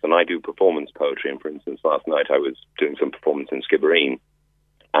context. And I do performance poetry, and for instance, last night I was doing some performance in Skibbereen.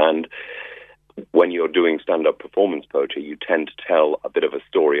 And when you're doing stand-up performance poetry, you tend to tell a bit of a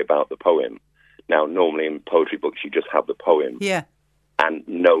story about the poem. Now, normally in poetry books, you just have the poem. Yeah. And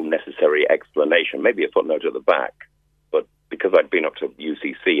no necessary explanation, maybe a footnote at the back. But because I'd been up to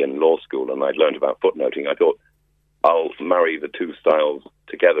UCC and law school and I'd learned about footnoting, I thought I'll marry the two styles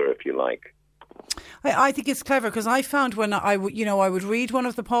together, if you like. I think it's clever because I found when I would read one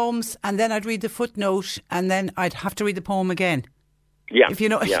of the poems and then I'd read the footnote and then I'd have to read the poem again. Yeah, if you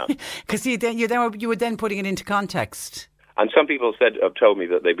know, yeah. Because you were then putting it into context. And some people have told me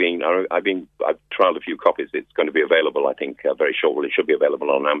that I've trialed a few copies. It's going to be available, I think, very shortly. It should be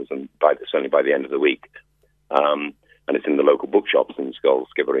available on Amazon certainly by the end of the week. And it's in the local bookshops in Skull,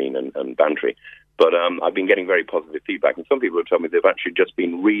 Skibbereen and Bantry. But I've been getting very positive feedback, and some people have told me they've actually just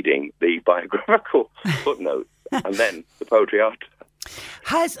been reading the biographical footnotes and then the poetry after.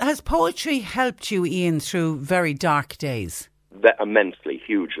 Has poetry helped you, Ian, through very dark days? That immensely,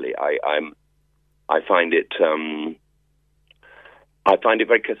 hugely. I find it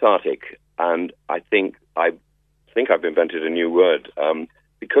very cathartic, and I think I've invented a new word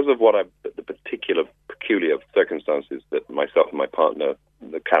because of the peculiar circumstances that myself and my partner,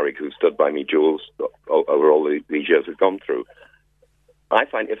 the Carrick, who stood by me, Jules, over all these years have gone through. I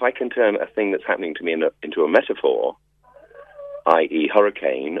find if I can turn a thing that's happening to me into a metaphor, i.e.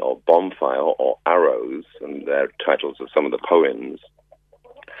 hurricane or bonfire or arrows, and they're titles of some of the poems,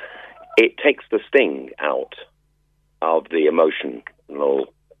 it takes the sting out of the emotional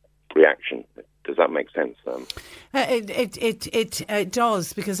reaction. Does that make sense? It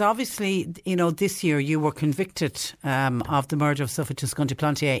does, because obviously, this year you were convicted of the murder of Sophie Toscan du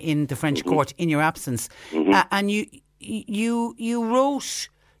Plantier in the French court in your absence. Mm-hmm. And you wrote,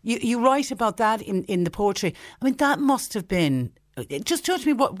 you write about that in the poetry. I mean, that must have been, just tell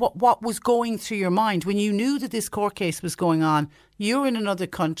me what was going through your mind when you knew that this court case was going on. You're in another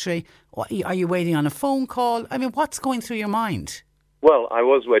country. Are you waiting on a phone call? I mean, what's going through your mind? Well, I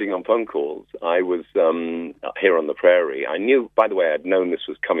was waiting on phone calls. I was here on the prairie. I knew, by the way, I'd known this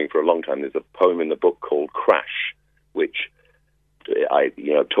was coming for a long time. There's a poem in the book called Crash, which I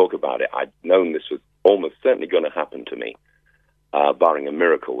talk about it. I'd known this was almost certainly going to happen to me, barring a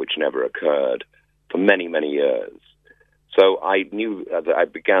miracle, which never occurred, for many, many years. So I knew as I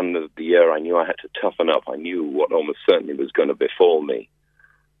began the year, I knew I had to toughen up. I knew what almost certainly was going to befall me.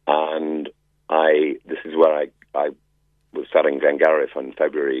 And this is where I was sat in Glengarriff in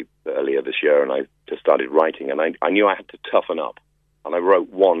February earlier this year, and I just started writing. And I knew I had to toughen up. And I wrote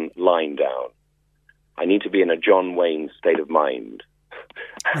one line down. I need to be in a John Wayne state of mind.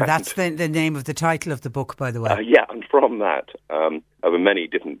 And that's the name of the title of the book, by the way. Yeah, and from that, over many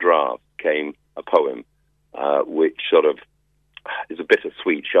different drafts, came a poem, which sort of is a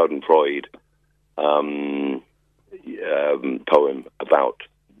bittersweet Schadenfreude poem about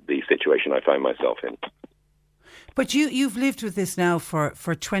the situation I find myself in. But you've lived with this now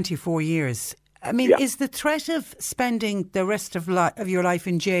for 24 years. I mean, is the threat of spending the rest of your life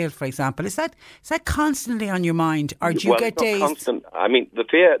in jail, for example, is that constantly on your mind, or do you get days? Constant. I mean, the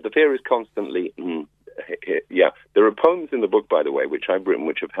fear is constantly. Yeah, there are poems in the book, by the way, which I've written,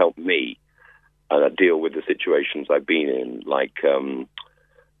 which have helped me deal with the situations I've been in, like the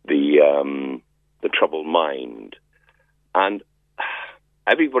troubled mind, and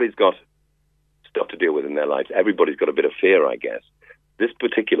everybody's got stuff to deal with in their lives. Everybody's got a bit of fear, I guess. This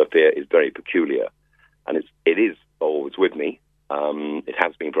particular fear is very peculiar, and it is always with me. It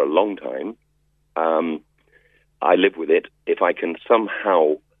has been for a long time. I live with it. If I can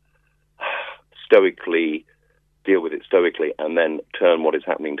somehow stoically deal with it stoically and then turn what is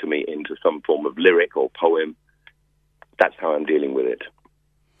happening to me into some form of lyric or poem, that's how I'm dealing with it.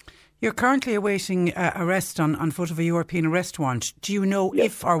 You're currently awaiting arrest on foot of a European arrest warrant. Do you know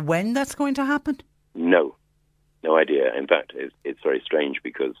if or when that's going to happen? No idea. In fact, it's very strange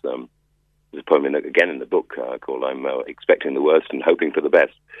because there's a poem again in the book called "I'm Expecting the Worst and Hoping for the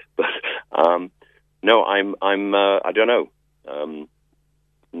Best." But no, I'm I don't know.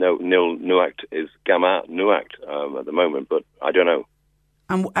 No, nil nuact is gamma nuact at the moment, but I don't know.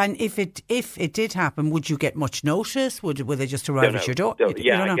 And if it did happen, would you get much notice? Would they just arrive at your door? I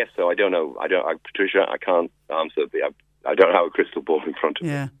guess so. I don't know. Patricia, I can't answer. I don't have a crystal ball in front of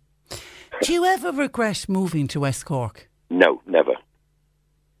me. Do you ever regret moving to West Cork? No, never.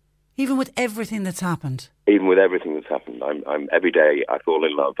 Even with everything that's happened? Even with everything that's happened. I'm every day I fall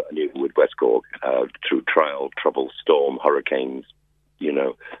in love anew with West Cork through trial, trouble, storm, hurricanes.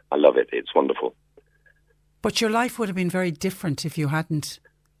 I love it. It's wonderful. But your life would have been very different if you hadn't.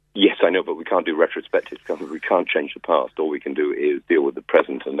 Yes, I know, but we can't do retrospectives. We can't change the past. All we can do is deal with the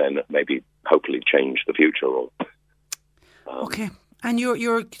present and then maybe hopefully change the future. Okay. And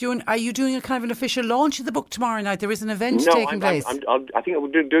are you doing a kind of an official launch of the book tomorrow night? There is an event taking place. I think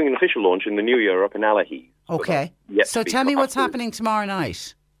we're doing an official launch in the new year up in Allahy. Okay. So tell me what's happening tomorrow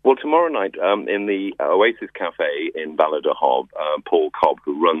night. Well, tomorrow night in the Oasis Cafe in Ballydehob, Paul Cobb,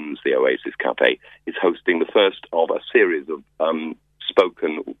 who runs the Oasis Cafe, is hosting the first of a series of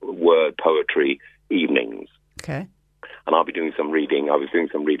spoken word poetry evenings. Okay. And I'll be doing some reading. I was doing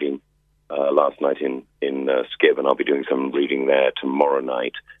some reading last night in Skib, and I'll be doing some reading there tomorrow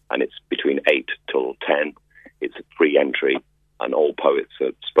night. And it's between 8 till 10. It's a free entry, and all poets,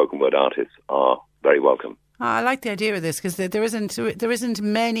 spoken word artists, are very welcome. I like the idea of this because there isn't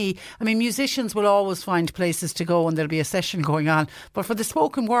many. I mean, musicians will always find places to go and there'll be a session going on. But for the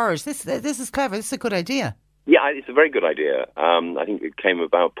spoken words, this is clever. This is a good idea. Yeah, it's a very good idea. I think it came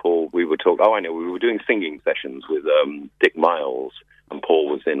about, Paul. We were talking. Oh, I know. We were doing singing sessions with Dick Miles, and Paul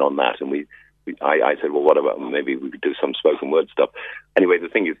was in on that. And I said, well, what about maybe we could do some spoken word stuff? Anyway, the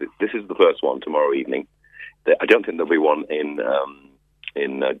thing is, this is the first one tomorrow evening. I don't think there'll be one in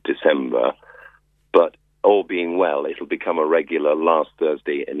December, but all being well, it'll become a regular last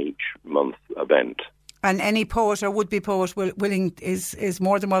Thursday in each month event. And any poet or would-be poet willing is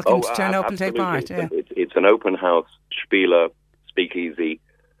more than welcome to turn up and take part. Yeah. It's an open house, Spieler, speakeasy,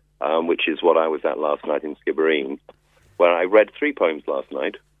 which is what I was at last night in Skibbereen, where I read 3 poems last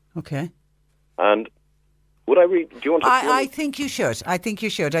night. Okay. And would I read? Do you want to? I think you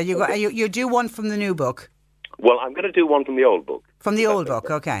should. You do one from the new book. Well, I'm going to do one from the old book. From the old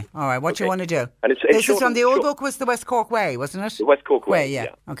book, okay. All right, what do you want to do? And this is from the old book, was the West Cork Way, wasn't it? The West Cork Way, yeah.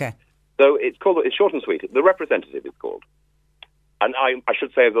 Okay. So it's short and sweet. The Representative is called. And I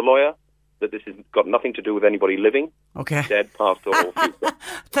should say, as a lawyer, that this has got nothing to do with anybody living, dead, past, or future.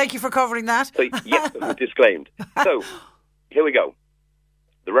 Thank you for covering that. So, yes, disclaimed. So, here we go.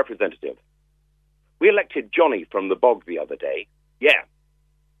 The representative. We elected Johnny from the bog the other day. Yeah.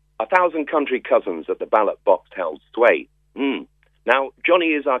 1,000 country cousins at the ballot box held sway. Now, Johnny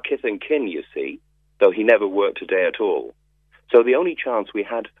is our kith and kin, you see, though he never worked a day at all. So the only chance we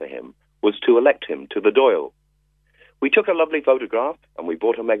had for him was to elect him to the Dáil. We took a lovely photograph and we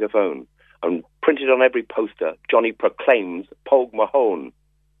bought a megaphone and printed on every poster, Johnny proclaims Pog Mahone.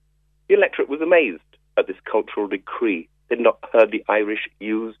 The electorate was amazed at this cultural decree. They'd not heard the Irish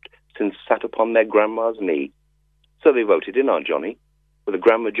used since sat upon their grandma's knee. So they voted in our Johnny with a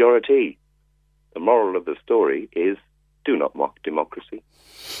grand majority. The moral of the story is, do not mock democracy.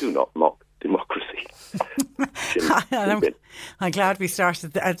 Do not mock democracy. I'm glad we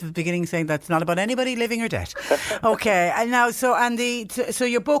started at the beginning saying that's not about anybody living or dead. Okay, and now so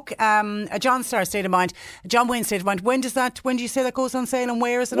your book, A John Starr State of Mind, John Wayne State of Mind. When do you say that goes on sale, and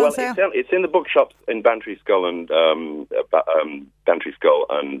where is it on sale? It's in the bookshops in Bantry Skull and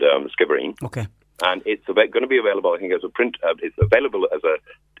Skibbereen. Okay. And it's going to be available, I think, as a print. It's available as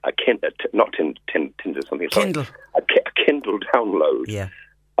a Kindle download. Yeah.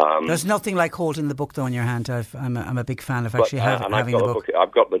 There's nothing like holding the book though in your hand. I'm a big fan of actually having the book.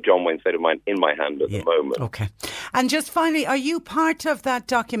 I've got the John Wayne State of Mind in my hand at the moment. Okay. And just finally, are you part of that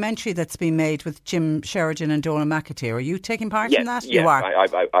documentary that's been made with Jim Sheridan and Donal McAteer? Are you taking part in that? Yes, you are.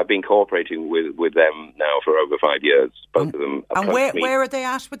 I've been cooperating with them now for over 5 years. Both of them. And where are they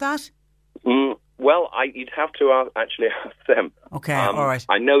at with that? Well, you'd have to ask them. Okay, all right.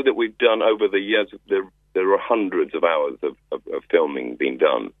 I know that we've done over the years. There are hundreds of hours of filming being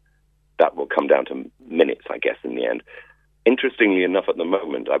done. That will come down to minutes, I guess, in the end. Interestingly enough, at the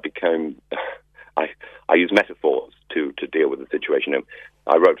moment, I use metaphors to deal with the situation.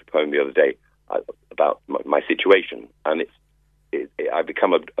 I wrote a poem the other day about my situation, and I've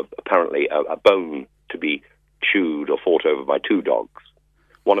become apparently a bone to be chewed or fought over by two dogs,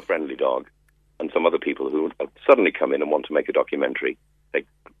 one a friendly dog, and some other people who suddenly come in and want to make a documentary. They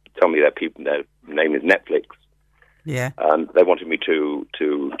tell me their name is Netflix. Yeah. And they wanted me to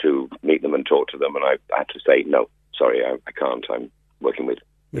meet them and talk to them, and I had to say, no, sorry, I can't. I'm working with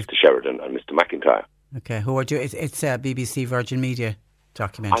Mr. Sheridan and Mr. McIntyre. Okay, who are doing it's BBC Virgin Media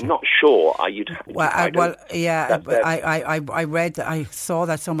documentary. I'm not sure. I read, I saw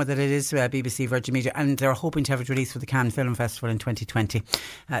that somewhere that it is BBC Virgin Media, and they're hoping to have it released for the Cannes Film Festival in 2020.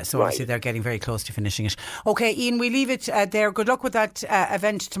 Obviously they're getting very close to finishing it. Okay, Ian, we leave it there. Good luck with that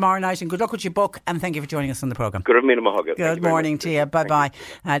event tomorrow night, and good luck with your book, and thank you for joining us on the programme. Good evening, Mahogany. Good morning to you. Bye-bye.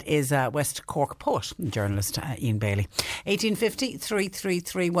 That is West Cork poet and journalist Ian Bailey. 1850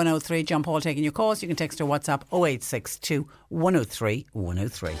 333 103. John Paul taking your calls. You can text or WhatsApp 0862 103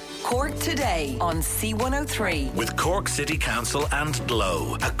 103. Cork Today on C103. With Cork City Council and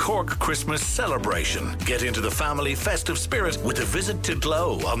Glow, a Cork Christmas celebration. Get into the family festive spirit with a visit to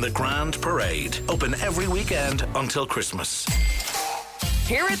Glow on the Grand Parade. Open every weekend until Christmas.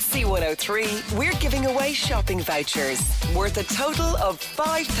 Here at C103, we're giving away shopping vouchers worth a total of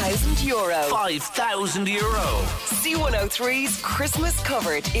 €5,000. €5,000. C103's Christmas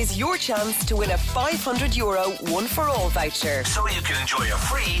Covered is your chance to win a €500 one-for-all voucher. So you can enjoy a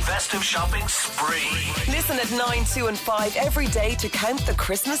free festive shopping spree. Listen at 9, 2 and 5 every day to count the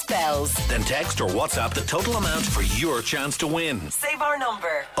Christmas bells. Then text or WhatsApp the total amount for your chance to win. Save our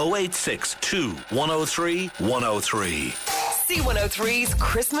number. 0862 103 103. C103's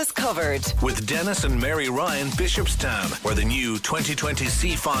Christmas Covered. With Dennis and Mary Ryan, Bishopstown, where the new 2020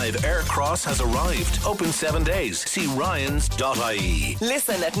 C5 Aircross has arrived. Open 7 days. See ryans.ie.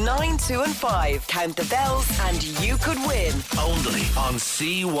 Listen at 9, 2 and 5. Count the bells and you could win. Only on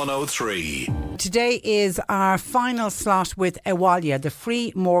C103. Today is our final slot with Ewalia, the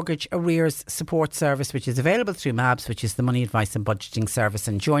free mortgage arrears support service, which is available through MABS, which is the money advice and budgeting service.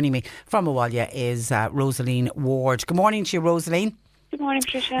 And joining me from Ewalia is Rosaleen Ward. Good morning to you, Rosaleen. Good morning,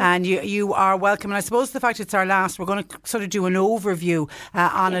 Patricia. And you are welcome. And I suppose the fact it's our last, we're going to sort of do an overview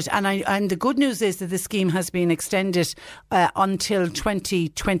on it. And the good news is that the scheme has been extended until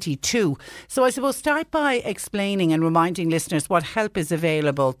 2022. So I suppose start by explaining and reminding listeners what help is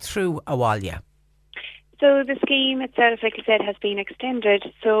available through Ewalia. So the scheme itself, like I said, has been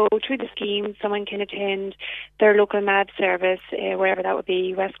extended. So through the scheme, someone can attend their local MAB service, wherever that would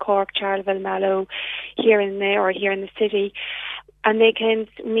be, West Cork, Charleville, Mallow, here in the city, And they can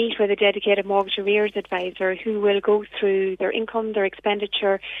meet with a dedicated mortgage arrears advisor who will go through their income, their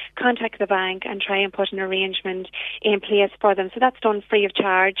expenditure, contact the bank and try and put an arrangement in place for them. So that's done free of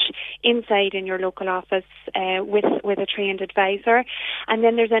charge inside in your local office with a trained advisor. And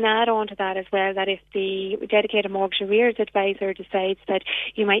then there's an add-on to that as well, that if the dedicated mortgage arrears advisor decides that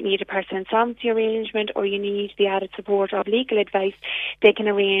you might need a personal insolvency arrangement or you need the added support of legal advice, they can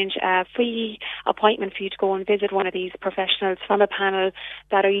arrange a free appointment for you to go and visit one of these professionals from a panel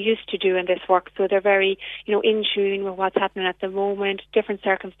that are used to doing this work. So they're very, in tune with what's happening at the moment, different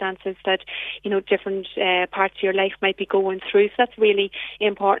circumstances that, different parts of your life might be going through. So that's really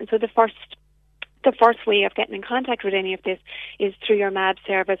important. So the first way of getting in contact with any of this is through your MAB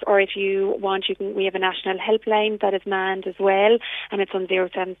service, or if you want, we have a national helpline that is manned as well, and it's on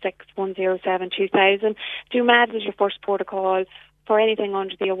 076 107 2000. Do MABs as your first protocol for anything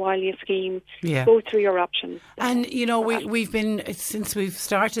under the Awalia scheme. Go through your options. And we've been, since we've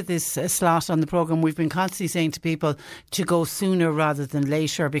started this slot on the programme, we've been constantly saying to people to go sooner rather than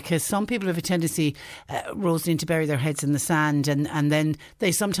later, because some people have a tendency, Rosalie, to bury their heads in the sand, and then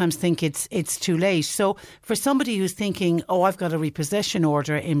they sometimes think it's too late. So for somebody who's thinking, I've got a repossession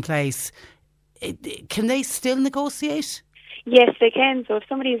order in place, can they still negotiate? Yes, they can. So if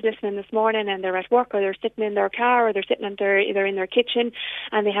somebody is listening this morning and they're at work, or they're sitting in their car, or they're sitting either in their kitchen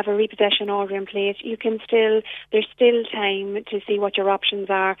and they have a repossession order in place, there's still time to see what your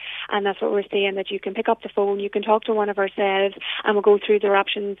options are. And that's what we're saying, that you can pick up the phone, you can talk to one of ourselves, and we'll go through their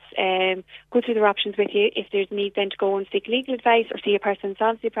options with you. If there's need then to go and seek legal advice or see a personal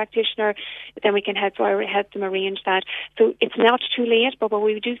insolvency practitioner, then we can help them arrange that. So it's not too late, but what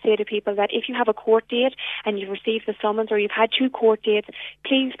we do say to people, that if you have a court date and you've received the summons, or you've had 2 court dates,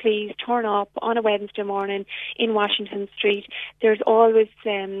 please turn up on a Wednesday morning in Washington Street. There's always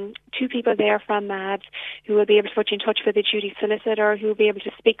 2 people there from MABS who will be able to put you in touch with a duty solicitor, who will be able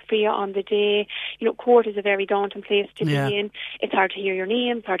to speak for you on the day. Court is a very daunting place to be in. It's hard to hear your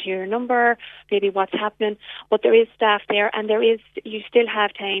name, it's hard to hear your number, maybe what's happening, but there is staff there, and you still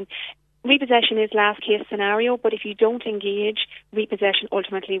have time. Repossession is last case scenario, but if you don't engage, repossession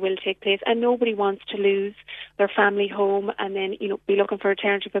ultimately will take place, and nobody wants to lose their family home and then be looking for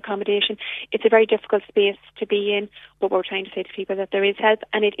alternative accommodation. It's a very difficult space to be in, but we're trying to say to people that there is help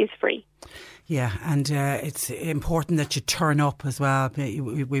and it is free. Yeah, and it's important that you turn up as well.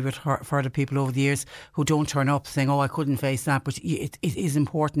 We've heard of people over the years who don't turn up, saying, I couldn't face that, but it is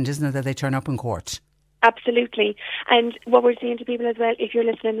important, isn't it, that they turn up in court? Absolutely. And what we're saying to people as well, if you're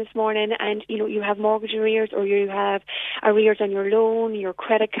listening this morning and you have mortgage arrears, or you have arrears on your loan, your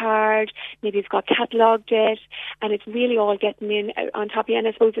credit card, maybe you've got catalogue debt, and it's really all getting in on top of you. And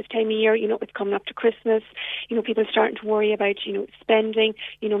I suppose this time of year, it's coming up to Christmas, people are starting to worry about spending,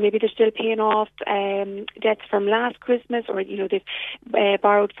 maybe they're still paying off debts from last Christmas, or they've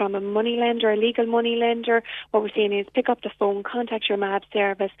borrowed from a money lender, a legal money lender. What we're saying is pick up the phone, contact your MAB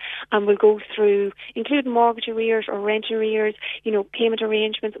service, and we'll go through, including mortgage arrears or rent arrears, payment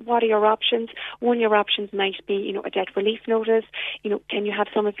arrangements. What are your options? One of your options might be, a debt relief notice. Can you have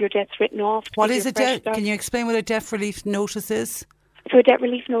some of your debts written off? What is a debt? Can you explain what a debt relief notice is? So a debt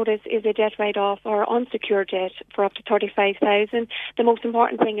relief notice is a debt write-off or unsecured debt for up to $35,000. The most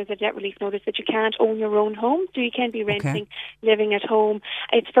important thing is a debt relief notice that you can't own your own home, so you can't be renting, living at home.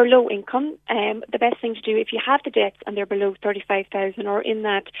 It's for low income. The best thing to do, if you have the debts and they're below $35,000 or in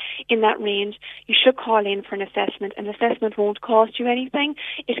that range, you should call in for an assessment. An assessment won't cost you anything.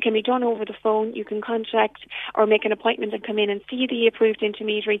 It can be done over the phone. You can contact or make an appointment and come in and see the approved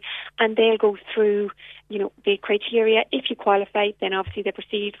intermediary, and they'll go through the criteria. If you qualify, then obviously they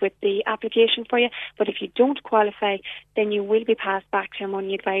proceed with the application for you. But if you don't qualify, then you will be passed back to a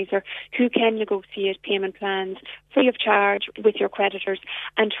money advisor who can negotiate payment plans free of charge with your creditors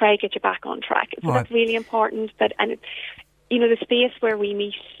and try to get you back on track. So that's really important. The space where we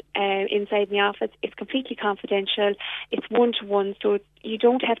meet inside the office is completely confidential. It's one-to-one, so you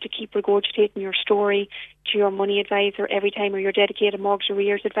don't have to keep regurgitating your story to your money advisor every time, or your dedicated mortgage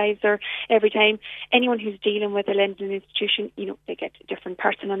arrears advisor every time. Anyone who's dealing with a lending institution, they get a different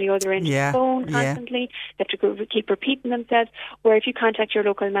person on the other end of the phone constantly. They have to keep repeating themselves. Where if you contact your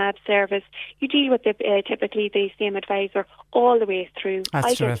local MAB service, you deal with typically the same advisor all the way through.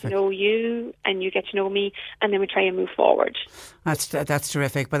 I get to know you and you get to know me, and then we try and move forward. That's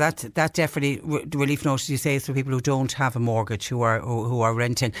terrific. But that definitely relief notice, you say, is for people who don't have a mortgage, who are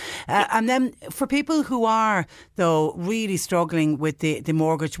renting. And then for people who are, though, really struggling with the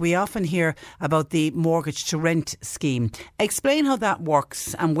mortgage, we often hear about the mortgage to rent scheme. Explain how that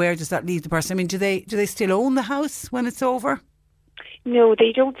works and where does that leave the person? I mean, do they still own the house when it's over? No,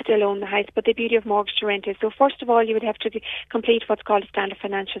 they don't still own the house, but the beauty of mortgage to rent is, so first of all, you would have to complete what's called a standard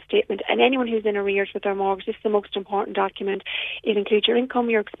financial statement, and anyone who's in arrears with their mortgage, this is the most important document. It includes your income,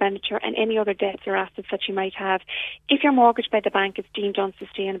 your expenditure, and any other debts or assets that you might have. If your mortgage by the bank is deemed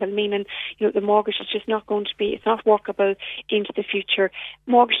unsustainable, meaning the mortgage is just not going to be, it's not workable into the future,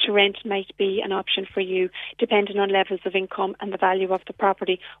 mortgage to rent might be an option for you, depending on levels of income and the value of the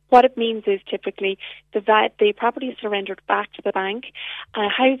property. What it means is typically the property is surrendered back to the bank. A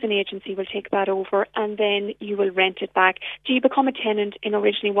housing agency will take that over, and then you will rent it back. So you become a tenant in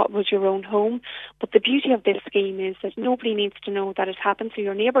originally what was your own home. But the beauty of this scheme is that nobody needs to know that it happened. So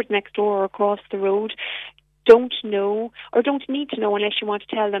your neighbours next door or across the road don't know, or don't need to know unless you want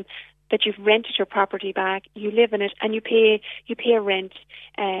to tell them that you've rented your property back, you live in it, and you pay rent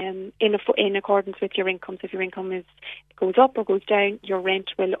in accordance with your income. So if your income goes up or goes down, your rent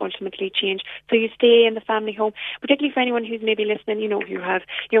will ultimately change. So you stay in the family home, particularly for anyone who's maybe listening, who have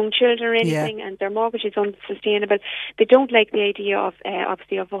young children or anything, and their mortgage is unsustainable. They don't like the idea of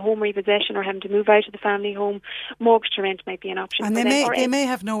obviously of a home repossession or having to move out of the family home. Mortgage to rent might be an option. And they may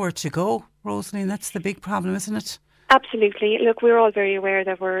have nowhere to go, Rosaleen. That's the big problem, isn't it? Absolutely. Look, we're all very aware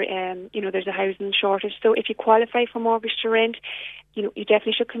that there's a housing shortage. So if you qualify for mortgage to rent, you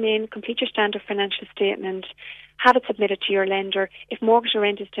definitely should come in, complete your standard financial statement, have it submitted to your lender. If mortgage to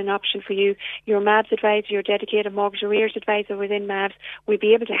rent is an option for you, your MABS advisor, your dedicated mortgage arrears advisor within MABS will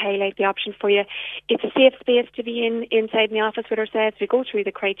be able to highlight the option for you. It's a safe space to be inside the office with ourselves. We go through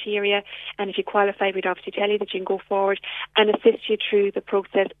the criteria, and if you qualify, we'd obviously tell you that you can go forward and assist you through the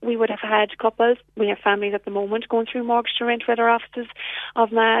process. We would have had couples, we have families at the moment going through mortgage to rent with our offices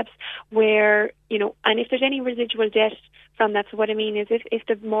of MABS where, and if there's any residual debt from that, so what I mean is if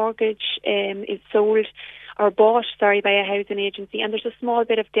the mortgage is sold or bought, by a housing agency, and there's a small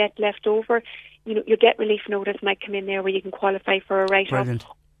bit of debt left over, your debt relief notice might come in there where you can qualify for a write-off. Brilliant.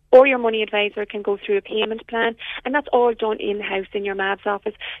 Or your money advisor can go through a payment plan, and that's all done in-house in your MABS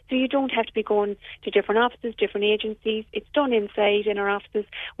office. So you don't have to be going to different offices, different agencies. It's done inside in our offices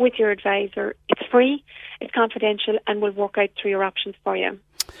with your advisor. It's free, it's confidential, and we'll work out through your options for you.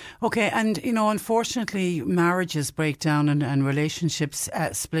 Okay, and unfortunately marriages break down and relationships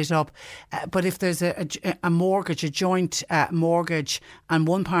split up, but if there's a mortgage, a joint mortgage, and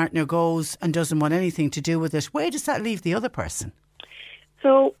one partner goes and doesn't want anything to do with it, where does that leave the other person?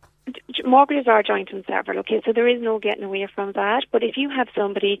 So mortgages are joint and several, okay, so there is no getting away from that. But if you have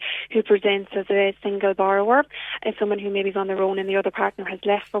somebody who presents as a single borrower, as someone who maybe is on their own and the other partner has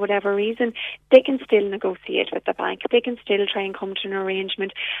left for whatever reason, they can still negotiate with the bank. They can still try and come to an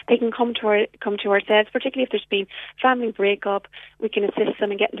arrangement. They can come to ourselves, particularly if there's been family breakup. We can assist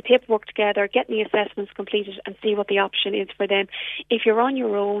them in getting the paperwork together, getting the assessments completed, and see what the option is for them. If you're on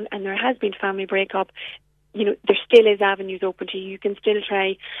your own and there has been family breakup, there still is avenues open to you. You can still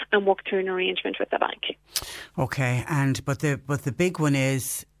try and work through an arrangement with the bank. Okay, but the big one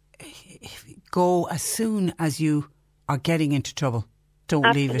is go as soon as you are getting into trouble. Don't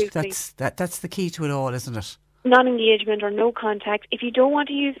Absolutely. leave it. That's the key to it all, isn't it? Non-engagement or no contact. If you don't want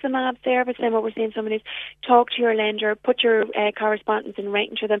to use the MAB service, then what we're saying to someone is talk to your lender, put your correspondence in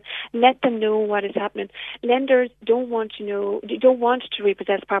writing to them, let them know what is happening. Lenders don't want to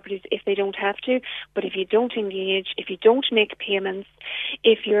repossess properties if they don't have to, but if you don't engage, if you don't make payments,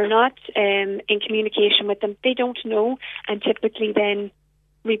 if you're not in communication with them, they don't know, and typically then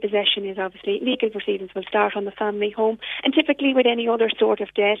repossession is obviously legal proceedings will start on the family home, and typically with any other sort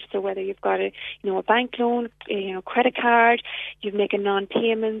of debt. So whether you've got a bank loan, credit card, you've making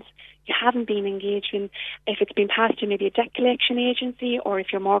non-payments, you haven't been engaged in, if it's been passed to maybe a debt collection agency, or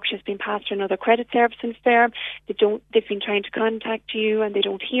if your mortgage has been passed to another credit servicing firm, they've been trying to contact you and they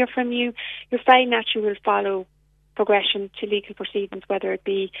don't hear from you, your file naturally will follow progression to legal proceedings, whether it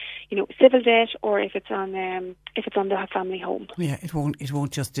be civil debt or if it's on the family home. Yeah, it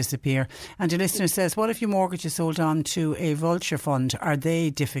won't just disappear. And a listener says, what if your mortgage is sold on to a vulture fund? Are they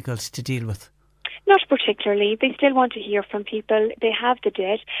difficult to deal with? Not particularly. They still want to hear from people. They have the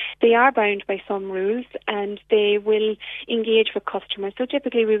debt. They are bound by some rules and they will engage with customers. So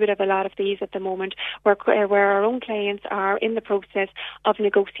typically we would have a lot of these at the moment where our own clients are in the process of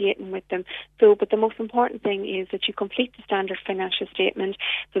negotiating with them. But the most important thing is that you complete the standard financial statement.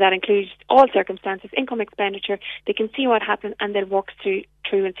 So that includes all circumstances, income, expenditure. They can see what happened and they'll work through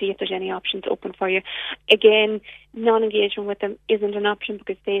and see if there's any options open for you. Again, non-engagement with them isn't an option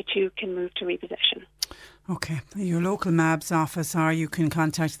because they too can move to repossession. Okay, your local MABS office, or you can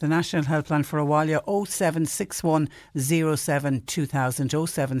contact the National Helpline for Awalia 0761 07 2000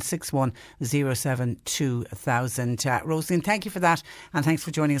 0761 07 2000. Rosaleen, thank you for that and thanks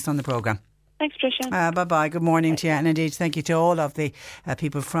for joining us on the programme. Thanks, Tricia. Bye-bye. Good morning to you. And indeed, thank you to all of the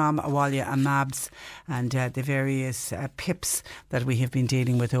people from Awalia and Mabs and the various PIPs that we have been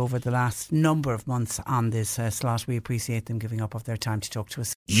dealing with over the last number of months on this slot. We appreciate them giving up of their time to talk to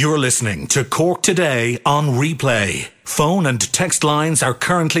us. You're listening to Cork Today on replay. Phone and text lines are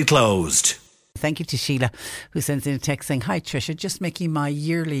currently closed. Thank you to Sheila, who sends in a text saying, "Hi Tricia, just making my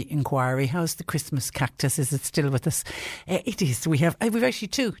yearly inquiry. How's the Christmas cactus? Is it still with us?" It is. We've actually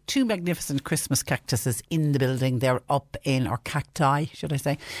two magnificent Christmas cactuses in the building. They're up in, or cacti, should I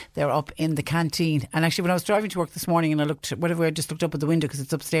say? They're up in the canteen. And actually, when I was driving to work this morning and I just looked up at the window because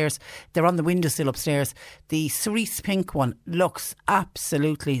it's upstairs. They're on the windowsill upstairs. The cerise pink one looks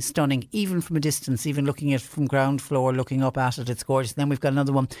absolutely stunning, even from a distance, even looking at it from ground floor, looking up at it. It's gorgeous. And then we've got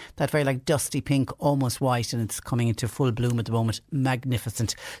another one, that very like dusty pink, almost white, and it's coming into full bloom at the moment.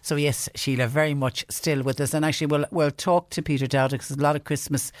 Magnificent. So yes, Sheila, very much still with us. And actually we'll talk to Peter Dowda because there's a lot of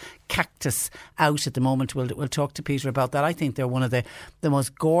Christmas cactus out at the moment. We'll talk to Peter about that. I think they're one of the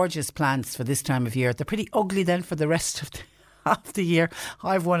most gorgeous plants for this time of year. They're pretty ugly then for the rest of the year.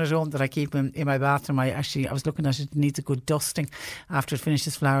 I've one at home that I keep in my bathroom. I was looking at it. It needs a good dusting after it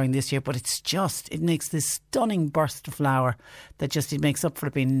finishes flowering this year, but it makes this stunning burst of flower that it makes up for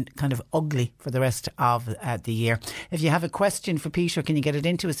it being kind of ugly for the rest of the year. If you have a question for Peter, can you get it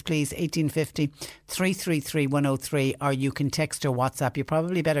into us please? 1850 333 103, or you can text or WhatsApp. You're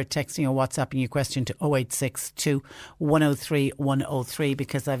probably better texting or WhatsApping your question to 0862 103 103,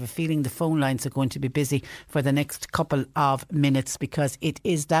 because I have a feeling the phone lines are going to be busy for the next couple of minutes, because it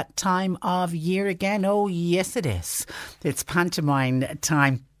is that time of year again. Oh yes, it is. It's pantomime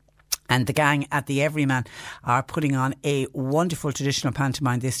time. And the gang at the Everyman are putting on a wonderful traditional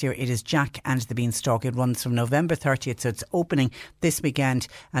pantomime this year. It is Jack and the Beanstalk. It runs from November 30th, so it's opening this weekend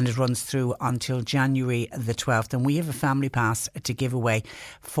and it runs through until January the 12th. And we have a family pass to give away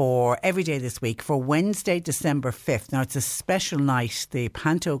for every day this week for Wednesday, December 5th. Now, it's a special night. The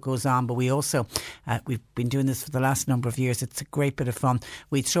panto goes on, but we also, we've been doing this for the last number of years. It's a great bit of fun.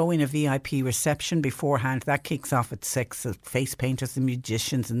 We throw in a VIP reception beforehand. That kicks off at 6. The face painters, the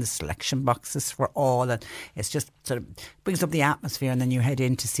musicians and the selection boxes for all, and it's just sort of brings up the atmosphere, and then you head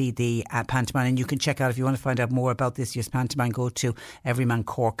in to see the pantomime. And you can check out, if you want to find out more about this year's pantomime, go to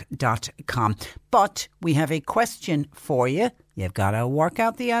everymancork.com. But we have a question for you. You've got to work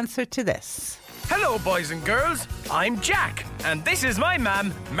out the answer to this. Hello boys and girls, I'm Jack and this is my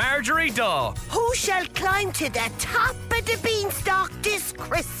mam, Marjorie Daw. Who shall climb to the top of the beanstalk this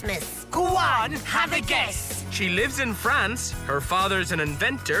Christmas? Go on, have a guess. She lives in France, her father's an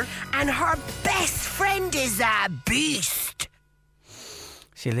inventor, and her best friend is a beast.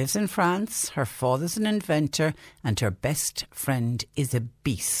 She lives in France, her father's an inventor, and her best friend is a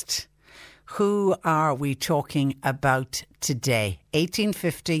beast. Who are we talking about today?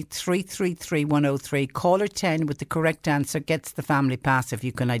 1850 333 103. Caller 10 with the correct answer gets the family pass if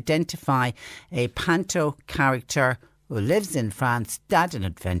you can identify a panto character who lives in France, dad an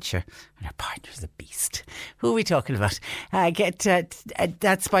adventure, and her partner's a beast. Who are we talking about?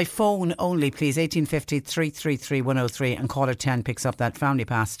 That's by phone only, please. 1850 333 103, and caller 10 picks up that family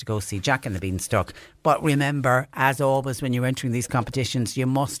pass to go see Jack and the Beanstalk. But remember, as always, when you're entering these competitions, you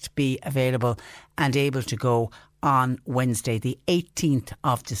must be available and able to go on Wednesday, the 18th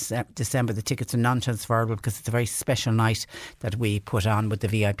of December. The tickets are non-transferable because it's a very special night that we put on with the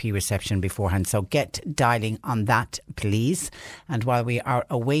VIP reception beforehand. So get dialing on that, please. And while we are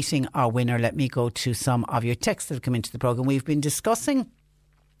awaiting our winner, let me go to some of your texts that have come into the programme. We've been discussing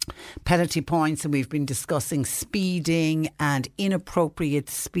penalty points, and we've been discussing speeding and inappropriate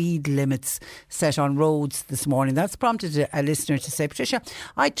speed limits set on roads this morning. That's prompted a listener to say, Patricia,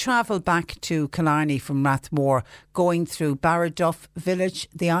 I travel back to Killarney from Rathmore going through Barraduff Village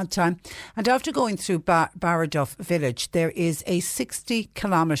the odd time, and after going through Barraduff Village there is a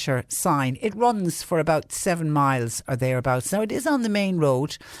 60-kilometre sign. It runs for about 7 miles or thereabouts. Now, it is on the main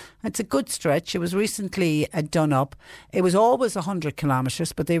road. It's a good stretch. It was recently done up. It was always 100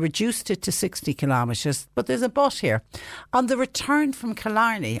 kilometres, but they reduced it to 60 kilometres. But there's a but here. On the return from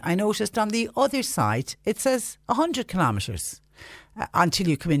Killarney, I noticed on the other side it says 100 kilometres until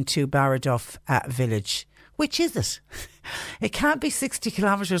you come into Barraduff Village. Which is it? It can't be 60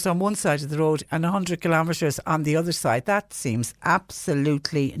 kilometres on one side of the road and 100 kilometres on the other side. That seems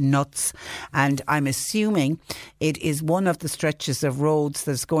absolutely nuts. And I'm assuming it is one of the stretches of roads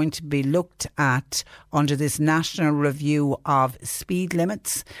that's going to be looked at under this national review of speed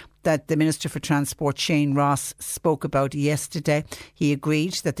limits that the Minister for Transport, Shane Ross, spoke about yesterday. He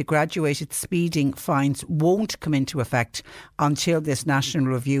agreed that the graduated speeding fines won't come into effect until this national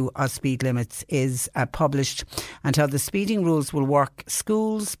review of speed limits is published, and how the speeding rules will work,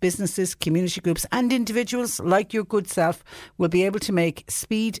 schools, businesses, community groups and individuals like your good self will be able to have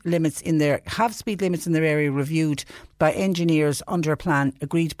speed limits in their area reviewed by engineers under a plan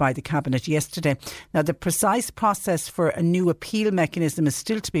agreed by the Cabinet yesterday. Now, the precise process for a new appeal mechanism is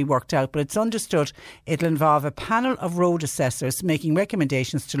still to be worked out, but it's understood it'll involve a panel of road assessors making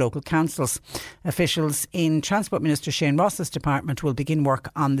recommendations to local councils. Officials in Transport Minister Shane Ross's department will begin work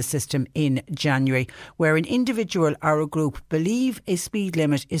on the system in January, where an individual or a group believe a speed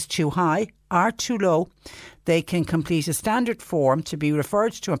limit is too high or too low. They can complete a standard form to be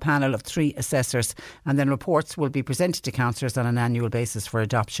referred to a panel of 3 assessors, and then reports will be presented to councillors on an annual basis for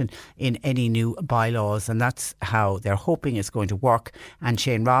adoption in any new bylaws. And that's how they're hoping it's going to work. And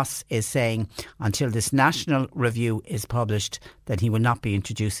Shane Ross is saying until this national review is published that he will not be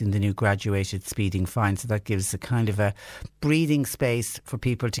introducing the new graduated speeding fine. So that gives a kind of a breathing space for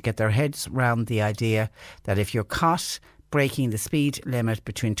people to get their heads around the idea that if you're caught breaking the speed limit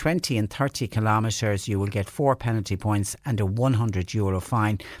between 20 and 30 kilometres, you will get 4 penalty points and a €100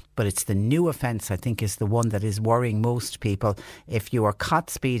 fine. But it's the new offence, I think, is the one that is worrying most people. If you are caught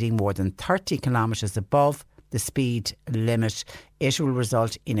speeding more than 30 kilometres above the speed limit, it will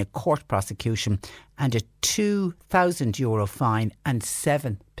result in a court prosecution and a €2,000 fine and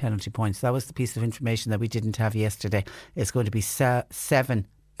 7 penalty points. That was the piece of information that we didn't have yesterday. It's going to be 7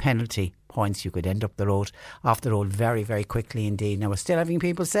 penalty points. You could end up off the road very, very quickly indeed. Now, we're still having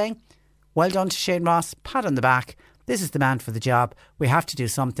people saying, well done to Shane Ross, pat on the back. This is the man for the job. We have to do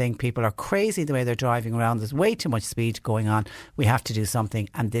something. People are crazy the way they're driving around. There's way too much speed going on. We have to do something,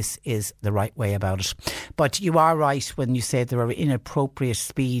 and this is the right way about it. But you are right when you say there are inappropriate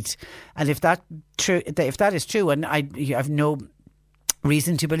speed. And if that is true, and I have no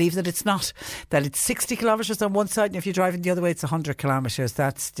reason to believe that it's not, that it's 60 kilometres on one side and if you're driving the other way it's 100 kilometres.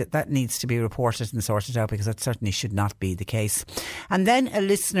 That needs to be reported and sorted out, because that certainly should not be the case. And then a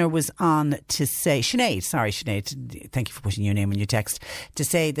listener was on to say, Sinead, thank you for putting your name in your text, to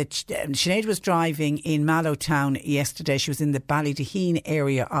say that Sinead was driving in Mallowtown yesterday. She was in the Ballydeheen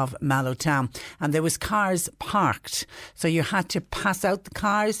area of Mallowtown and there was cars parked, so you had to pass out the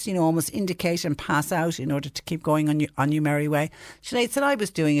cars, almost indicate and pass out in order to keep going on your merry way. Sinead said, I was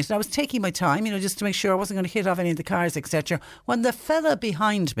doing it and I was taking my time, just to make sure I wasn't going to hit off any of the cars, etc., when the fella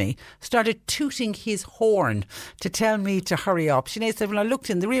behind me started tooting his horn to tell me to hurry up. Sinead said, when I looked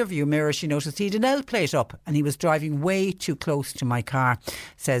in the rear view mirror, she noticed he had an L plate up and he was driving way too close to my car,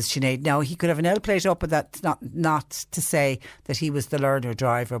 says Sinead. Now, he could have an L plate up, but that's not to say that he was the learner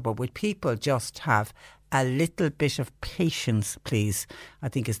driver. But would people just have a little bit of patience, please, I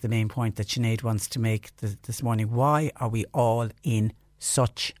think is the main point that Sinead wants to make this morning. Why are we all in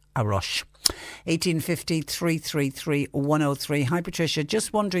such a rush? 1850 333 103. Hi Patricia,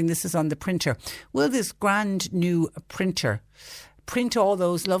 just wondering, this is on the printer. Will this grand new printer print all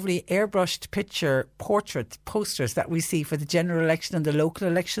those lovely airbrushed picture portrait posters that we see for the general election and the local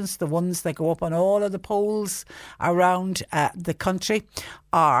elections, the ones that go up on all of the polls around the country?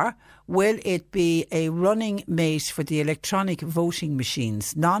 Or will it be a running mate for the electronic voting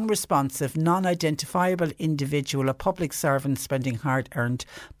machines? Non-responsive, non-identifiable individual, a public servant spending hard-earned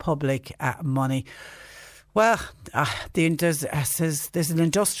public money. Well, there's an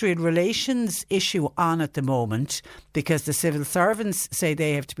industrial relations issue on at the moment, because the civil servants say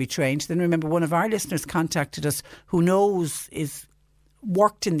they have to be trained. Then remember, one of our listeners contacted us who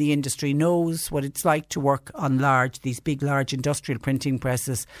worked in the industry, knows what it's like to work on these big, large industrial printing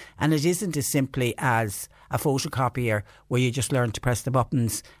presses. And it isn't as simply as a photocopier where you just learn to press the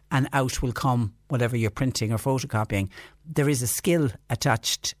buttons and out will come whatever you're printing or photocopying. There is a skill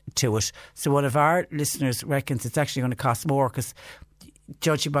attached to it. So one of our listeners reckons it's actually going to cost more, because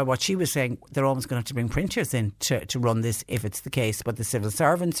judging by what she was saying, they're almost going to have to bring printers in to run this if it's the case. But the civil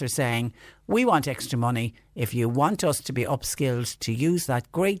servants are saying, we want extra money. If you want us to be upskilled to use that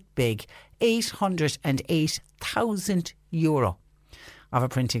great big €808,000 of a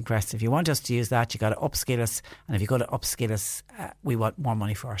printing press, if you want us to use that, you got to upskill us, and if you're going to upskill us, we want more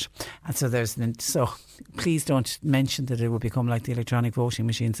money for it. And so please don't mention that it will become like the electronic voting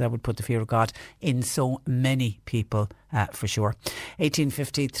machines. That would put the fear of God in so many people, for sure.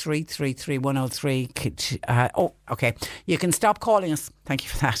 1850 333 103. Okay, you can stop calling us. Thank you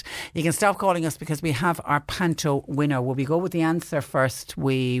for that. You can stop calling us because we have our Panto winner. Will we go with the answer first?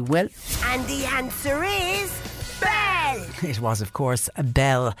 We will. And the answer is Bell. It was, of course, a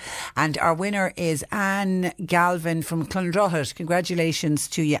Bell. And our winner is Anne Galvin from Clondrohid. Congratulations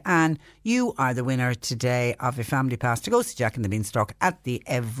to you, Anne. You are the winner today of a family pass to go see Jack and the Beanstalk at the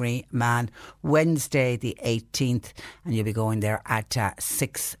Everyman, Wednesday the 18th. And you'll be going there at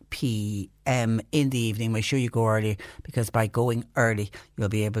 6 p.m. in the evening. Make sure you go early, because by going early you'll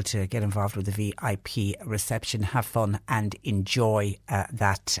be able to get involved with the VIP reception. Have fun and enjoy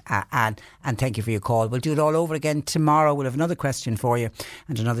that. And thank you for your call. We'll do it all over again tomorrow. We'll have another question for you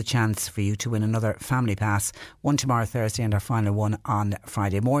and another chance for you to win another family pass. One tomorrow, Thursday, and our final one on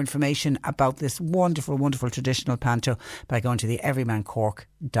Friday. More information about this wonderful, wonderful traditional panto by going to the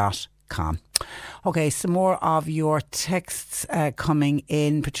everymancork.com. OK, some more of your texts coming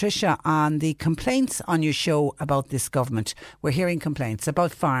in. Patricia, on the complaints on your show about this government, we're hearing complaints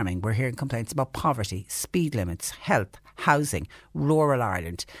about farming, we're hearing complaints about poverty, speed limits, health, housing, rural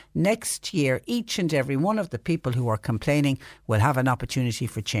Ireland. Next year, each and every one of the people who are complaining will have an opportunity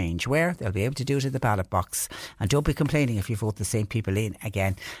for change, where they'll be able to do it at the ballot box. And don't be complaining if you vote the same people in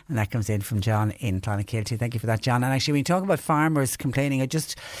again. And that comes in from John in Clonakilty. Thank you for that, John. And actually, when you talk about farmers complaining,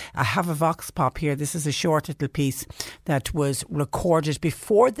 I have a vox pop here. This is a short little piece that was recorded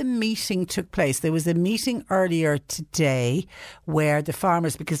before the meeting took place. There was a meeting earlier today where the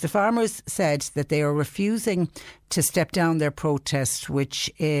farmers said that they are refusing to step down their protest,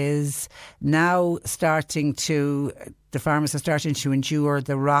 which is now the farmers are starting to endure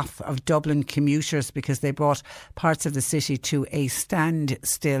the wrath of Dublin commuters, because they brought parts of the city to a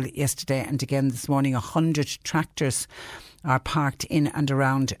standstill yesterday and again this morning. 100 tractors are parked in and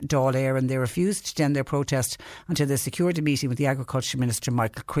around Dáil Éireann, and they refused to end their protest until they secured a meeting with the Agriculture Minister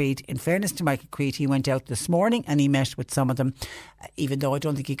Michael Creed. In fairness to Michael Creed, he went out this morning and he met with some of them, even though I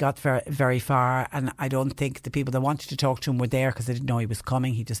don't think he got very far, and I don't think the people that wanted to talk to him were there because they didn't know he was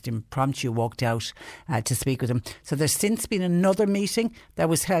coming. He just impromptu walked out to speak with him. So there's since been another meeting that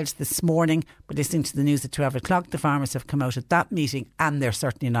was held this morning, but listening to the news at 12 o'clock, the farmers have come out at that meeting and they're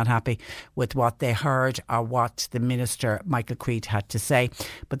certainly not happy with what they heard or what the Minister Michael Creed had to say.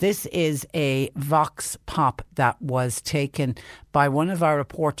 But this is a vox pop that was taken by one of our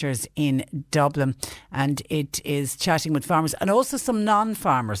reporters in Dublin, and it is chatting with farmers and also some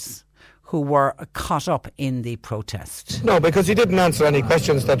non-farmers who were caught up in the protest. No, because he didn't answer any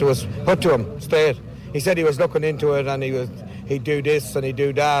questions that was put to him straight. He said he was looking into it and he'd do this and he'd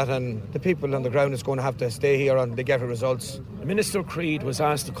do that, and the people on the ground is going to have to stay here and they get the results. Minister Creed was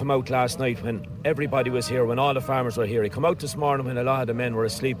asked to come out last night when everybody was here, when all the farmers were here. He came out this morning when a lot of the men were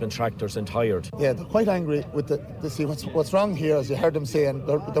asleep in tractors and tired. Yeah, they're quite angry with see what's wrong here, as you heard them saying.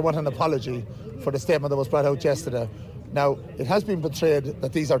 They want an apology for the statement that was brought out yesterday. Now, it has been portrayed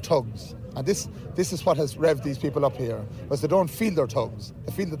that these are thugs. And this is what has revved these people up here, was they don't feel they're thugs.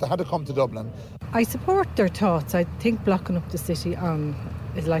 They feel that they had to come to Dublin. I support their thoughts. I think blocking up the city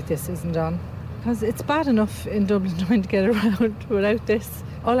is like this, isn't on? Because it's bad enough in Dublin trying to get around without this.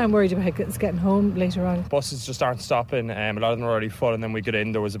 All I'm worried about is getting home later on. Buses just aren't stopping. A lot of them are already full, and then we get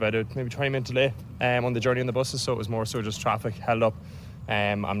in. There was about maybe 20 minutes delay on the journey on the buses, so it was more so just traffic held up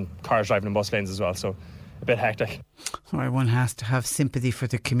and cars driving in bus lanes as well. So a bit hectic. Well, one has to have sympathy for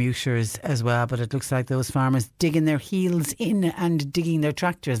the commuters as well, but it looks like those farmers digging their heels in and digging their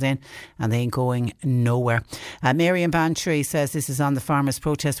tractors in, and they ain't going nowhere. Mary in Bantry says this is on the farmers'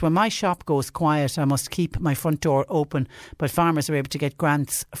 protest. When my shop goes quiet, I must keep my front door open, but farmers are able to get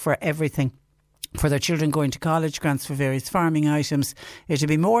grants for everything. For their children going to college, grants for various farming items. It would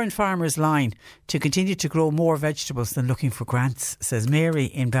be more in farmers' line to continue to grow more vegetables than looking for grants, says Mary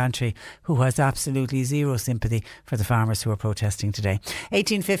in Bantry, who has absolutely zero sympathy for the farmers who are protesting today.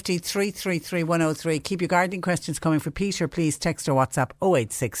 1850 333 103. Keep your gardening questions coming for Peter. Please text or WhatsApp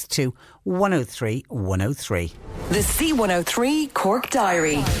 0862 103 103. The C103 Cork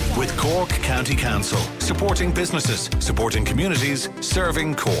Diary. With Cork County Council. Supporting businesses, supporting communities,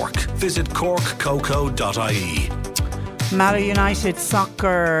 serving Cork. Visit corkcoco.ie. Mallow United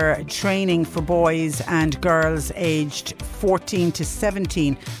soccer training for boys and girls aged 14 to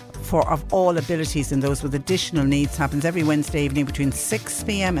 17 of all abilities and those with additional needs happens every Wednesday evening between 6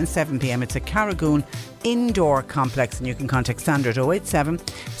 p.m. and 7 p.m. It's a Carragoon indoor complex, and you can contact Sandra at 087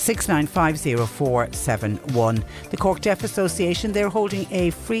 6950471. The Cork Deaf Association, they're holding a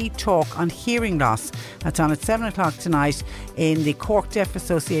free talk on hearing loss. That's on at 7 o'clock tonight in the Cork Deaf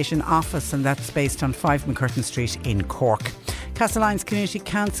Association office, and that's based on 5 McCurtain Street in Cork. Castlelyons Community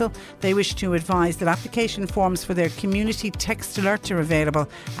Council, they wish to advise that application forms for their community text alert are available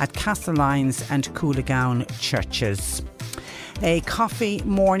at Castlelyons and Coolagown churches. A coffee,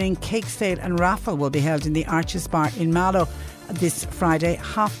 morning, cake sale and raffle will be held in the Arches Bar in Mallow this Friday,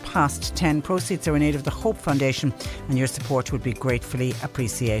 10:30. Proceeds are in aid of the Hope Foundation, and your support would be gratefully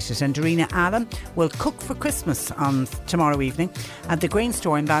appreciated. And Darina Allen will cook for Christmas on tomorrow evening at the Grain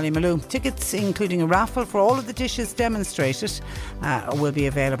Store in Ballymaloe. Tickets, including a raffle for all of the dishes demonstrated, will be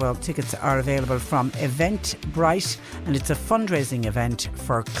available. Tickets are available from Eventbrite, and it's a fundraising event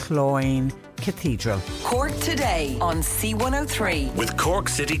for Cloyne Cathedral. Cork Today on C103. With Cork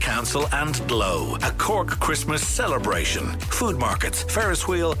City Council and Glow, a Cork Christmas celebration. Food markets, Ferris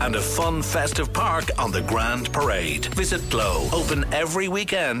wheel and a fun festive park on the Grand Parade. Visit Glow, open every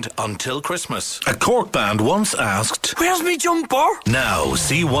weekend until Christmas. A Cork band once asked, "Where's me jumper?" Now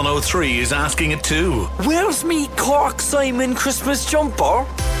C103 is asking it too. "Where's me Cork Simon Christmas jumper?"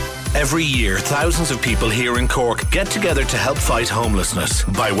 Every year, thousands of people here in Cork get together to help fight homelessness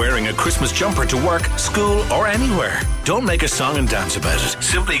by wearing a Christmas jumper to work, school or anywhere. Don't make a song and dance about it.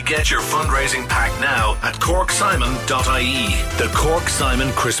 Simply get your fundraising pack now at corksimon.ie. The Cork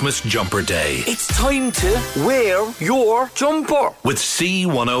Simon Christmas Jumper Day. It's time to wear your jumper. With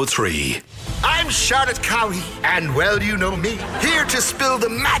C103. I'm Charlotte Cowie, and well, you know me. Here to spill the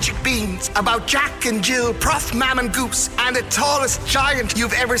magic beans about Jack and Jill, Prof, Mam and Goose, and the tallest giant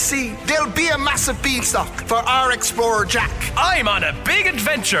you've ever seen. There'll be a massive beanstalk for our explorer Jack. I'm on a big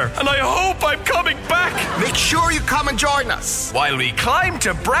adventure, and I hope I'm coming back. Make sure you come and join us while we climb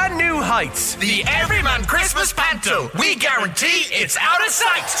to brand new heights. The Everyman Christmas Panto. We guarantee it's out of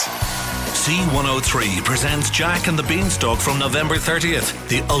sight. C103 presents Jack and the Beanstalk from November 30th.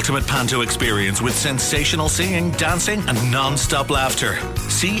 The ultimate panto experience with sensational singing, dancing and non-stop laughter.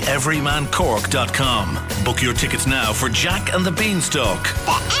 See everymancork.com. Book your tickets now for Jack and the Beanstalk.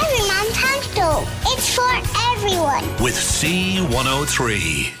 The Everyman Panto. It's for everyone. With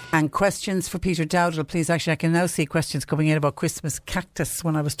C103. And questions for Peter Dowdall, please. Actually, I can now see questions coming in about Christmas cactus.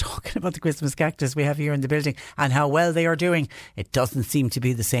 When I was talking about the Christmas cactus we have here in the building and how well they are doing, it doesn't seem to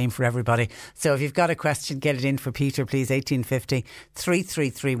be the same for everybody. So if you've got a question, get it in for Peter, please. 1850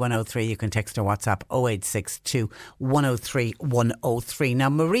 333 103. You can text or WhatsApp 0862 103 103. Now,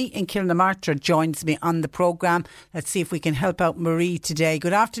 Marie in Kilnamartyr joins me on the programme. Let's see if we can help out Marie today.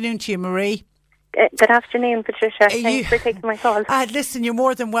 Good afternoon to you, Marie. Good afternoon, Patricia. Thanks for taking my call. Listen, you're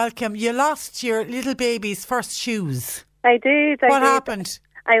more than welcome. You lost your little baby's first shoes. I did. What happened?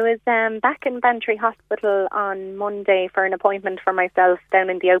 I was back in Bantry Hospital on Monday for an appointment for myself down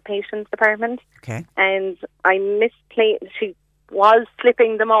in the outpatients department. Okay. And I misplaced. She was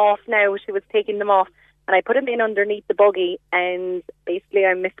slipping them off now. She was taking them off. And I put them in underneath the buggy. And basically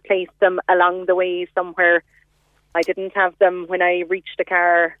I misplaced them along the way somewhere. I didn't have them when I reached the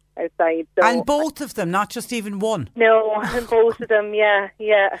car outside. So. And both of them, not just even one? No, both of them, yeah.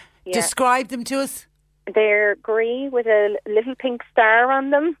 Describe them to us. They're grey with a little pink star on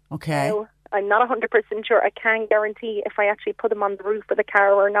them. Okay. So I'm not 100% sure. I can't guarantee if I actually put them on the roof of the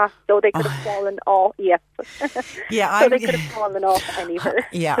car or not. So they could have fallen off. Yes. Yeah, so they could have fallen off anywhere.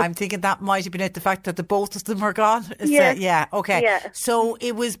 Yeah, I'm thinking that might have been it. The fact that the both of them are gone. Yeah. Okay. Yeah. So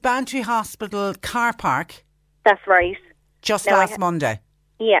it was Bantry Hospital car park. That's right. Just last Monday.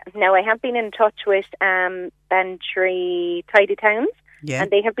 Yeah. Now, I have been in touch with Bantry Tidy Towns, and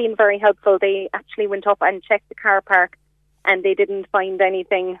they have been very helpful. They actually went up and checked the car park, and they didn't find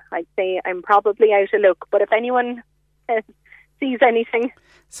anything. I'd say I'm probably out of luck, but if anyone sees anything...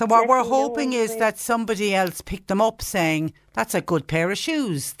 So what we're hoping is that somebody else picked them up saying, that's a good pair of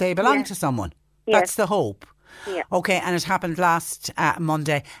shoes. They belong to someone. Yes. That's the hope. Yeah. Okay, and it happened last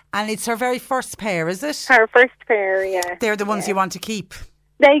Monday. And it's her very first pair, is it? Her first pair, yeah. They're the ones you want to keep.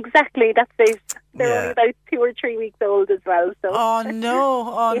 Exactly, that's it. They're only about 2 or 3 weeks old as well. So. Oh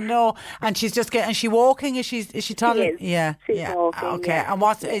no! And she's just getting. Is she walking? Is she toddling? She is. She's walking. Okay. Yeah. And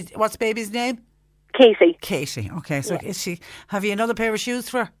what's baby's name? Katie. Katie. Okay. So is she? Have you another pair of shoes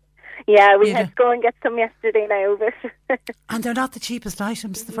for her? Yeah, we had to go and get some yesterday now. But and they're not the cheapest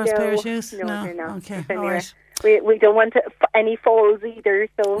items. The first pair of shoes. No, they're not. Okay. Anyway. All right. We don't want any falls either.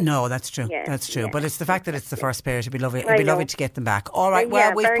 So no, that's true. Yeah, that's true. Yeah. But it's the fact that it's the first pair. It'd be lovely. It'd be lovely to get them back. All right.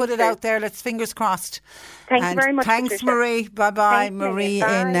 Well, we've put it out there. Let's fingers crossed. Thank you very much. Thanks, Patricia. Marie. Bye bye, Marie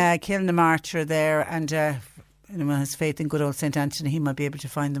Bye. in Kilnamartyr there, and. Anyone has faith in good old St Anthony, he might be able to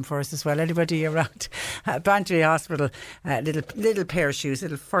find them for us as well. Anybody around Bantry Hospital, little pair of shoes,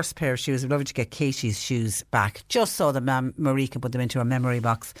 little first pair of shoes. I'd love to get Katie's shoes back, just so that Marie can put them into a memory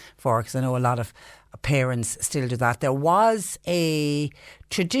box for her, because I know a lot of parents still do that. There was a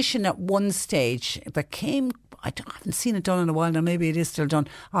tradition at one stage that came, I haven't seen it done in a while now, maybe it is still done,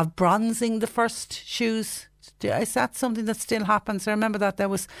 of bronzing the first shoes. Is that something that still happens? I remember that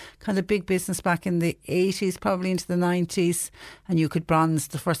was kind of big business back in the 80s, probably into the 90s, and you could bronze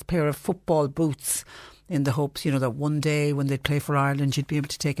the first pair of football boots in the hopes, you know, that one day when they play for Ireland, you'd be able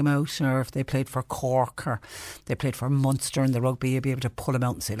to take them out, or if they played for Cork or they played for Munster in the rugby, you'd be able to pull them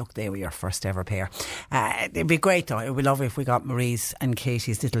out and say, look, there we are, first ever pair. It'd be great though. It would be lovely if we got Marie's and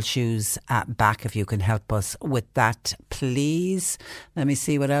Katie's little shoes back, if you can help us with that, please. Let me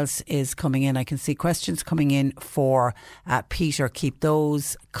see what else is coming in. I can see questions coming in for Peter. Keep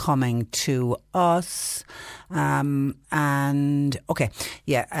those coming to us. And okay,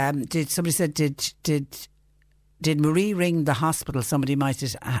 yeah. Did somebody said did Marie ring the hospital? Somebody might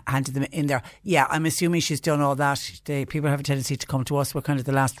have handed them in there. Yeah, I'm assuming she's done all that. People have a tendency to come to us. We're kind of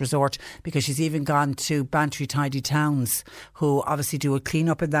the last resort, because she's even gone to Bantry Tidy Towns, who obviously do a clean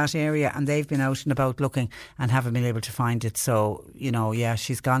up in that area, and they've been out and about looking and haven't been able to find it. So, you know, yeah,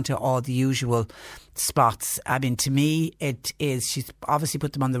 she's gone to all the usual spots. I mean, to me, it is, she's obviously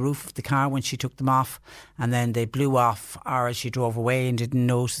put them on the roof of the car when she took them off, and then they blew off, or as she drove away and didn't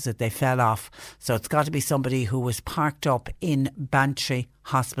notice that they fell off. So it's got to be somebody who was parked up in Bantry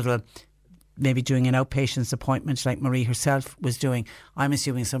Hospital, maybe doing an outpatient's appointment like Marie herself was doing. I'm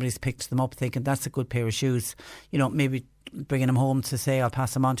assuming somebody's picked them up thinking that's a good pair of shoes, you know, maybe bringing them home to say I'll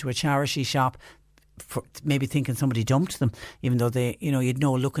pass them on to a charity shop, maybe thinking somebody dumped them, even though they, you know, you'd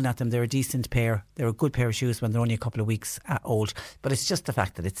know looking at them they're a decent pair, they're a good pair of shoes when they're only a couple of weeks old. But it's just the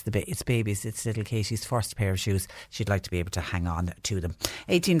fact that it's baby's, it's little Katie's first pair of shoes. She'd like to be able to hang on to them.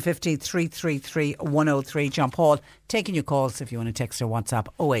 1850 333 103. John Paul taking your calls if you want to text or WhatsApp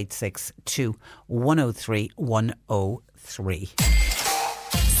 0862 103 103.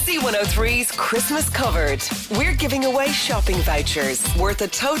 C103's Christmas Covered. We're giving away shopping vouchers worth a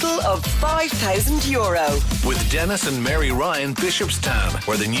total of €5,000. With Dennis and Mary Ryan, Bishopstown,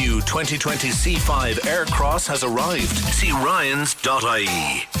 where the new 2020 C5 Aircross has arrived. See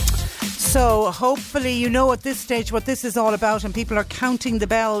ryans.ie. So hopefully you know at this stage what this is all about, and people are counting the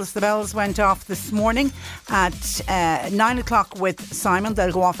bells. The bells went off this morning at 9 o'clock with Simon.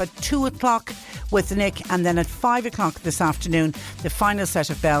 They'll go off at 2 o'clock with Nick, and then at 5 o'clock this afternoon, the final set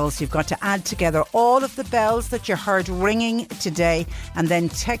of bells. You've got to add together all of the bells that you heard ringing today, and then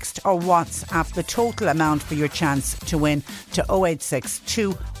text or WhatsApp the total amount for your chance to win to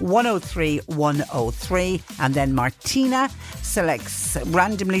 0862 103 103. And then Martina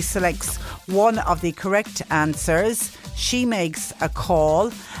randomly selects one of the correct answers. She makes a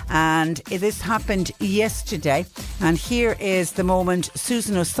call, and this happened yesterday. And here is the moment.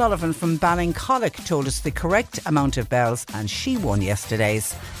 Susan O'Sullivan from Ballincollig told us the correct amount of bells, and she won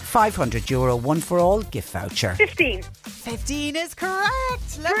yesterday's €500 one for all gift voucher. 15. 15 is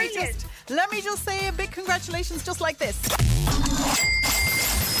correct. Let me just say a big congratulations, just like this.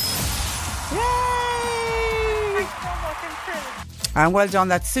 Yay! And well done.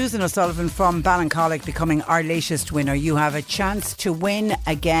 That's Susan O'Sullivan from Ballincollig becoming our latest winner. You have a chance to win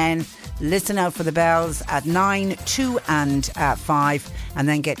again. Listen out for the bells at 9, 2 and 5, and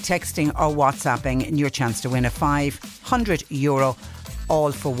then get texting or WhatsApping in your chance to win a €500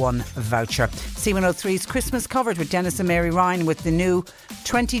 all for one voucher. C103's Christmas Covered with Dennis and Mary Ryan, with the new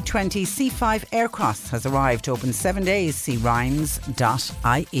 2020 C5 Aircross has arrived. Open 7 days. See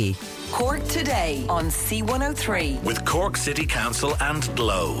ryans.ie. Cork Today on C103. With Cork City Council and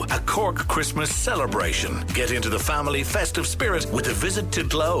Glow, a Cork Christmas celebration. Get into the family festive spirit with a visit to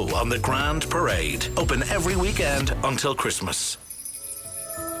Glow on the Grand Parade. Open every weekend until Christmas.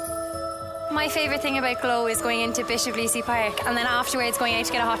 My favourite thing about Glow is going into Bishop Lucy Park and then afterwards going out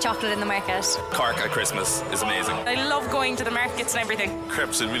to get a hot chocolate in the market. Cork at Christmas is amazing. I love going to the markets and everything.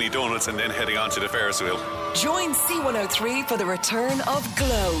 Crepes and mini donuts, and then heading on to the Ferris wheel. Join C103 for the return of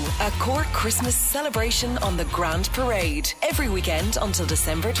Glow, a Cork Christmas celebration on the Grand Parade. Every weekend until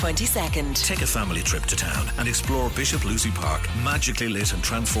December 22nd. Take a family trip to town and explore Bishop Lucy Park, magically lit and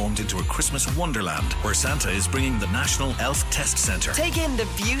transformed into a Christmas wonderland, where Santa is bringing the National Elf Test Centre. Take in the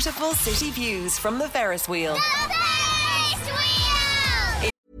beautiful city views from the Ferris wheel.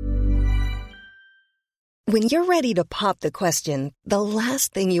 When you're ready to pop the question, the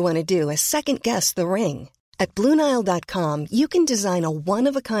last thing you want to do is second guess the ring. At BlueNile.com, you can design a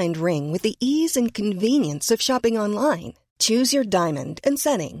one-of-a-kind ring with the ease and convenience of shopping online. Choose your diamond and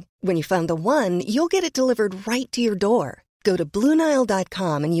setting. When you find the one, you'll get it delivered right to your door. Go to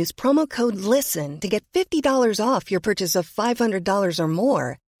BlueNile.com and use promo code LISTEN to get $50 off your purchase of $500 or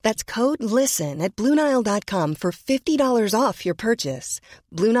more. That's code LISTEN at BlueNile.com for $50 off your purchase.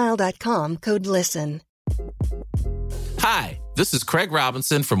 BlueNile.com, code LISTEN. Hi, this is Craig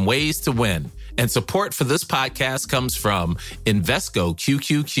Robinson from Ways to Win, and support for this podcast comes from Invesco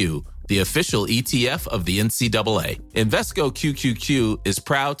QQQ, the official ETF of the NCAA. Invesco QQQ is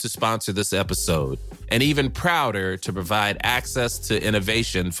proud to sponsor this episode, and even prouder to provide access to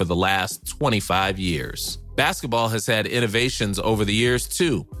innovation for the last 25 years. Basketball has had innovations over the years,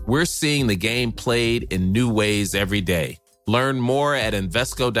 too. We're seeing the game played in new ways every day. Learn more at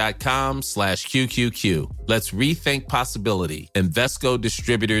Invesco.com/QQQ. Let's rethink possibility. Invesco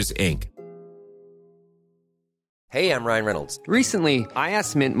Distributors, Inc. Hey, I'm Ryan Reynolds. Recently, I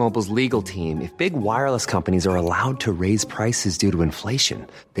asked Mint Mobile's legal team if big wireless companies are allowed to raise prices due to inflation.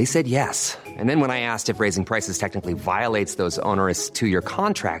 They said yes. And then when I asked if raising prices technically violates those onerous two-year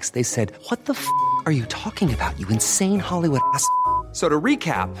contracts, they said, "What the f*** are you talking about, you insane Hollywood ass?" So to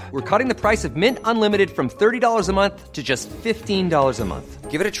recap, we're cutting the price of Mint Unlimited from $30 a month to just $15 a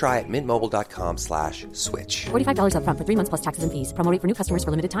month. Give it a try at mintmobile.com/switch. $45 up front for 3 months plus taxes and fees. Promo rate for new customers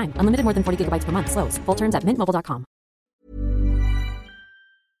for limited time. Unlimited more than 40 gigabytes per month. Slows full terms at mintmobile.com.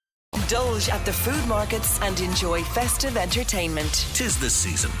 Indulge at the food markets and enjoy festive entertainment. 'Tis the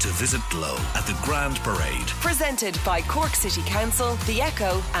season to visit Glow at the Grand Parade. Presented by Cork City Council, The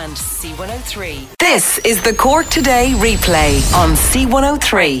Echo and C103. This is the Cork Today replay on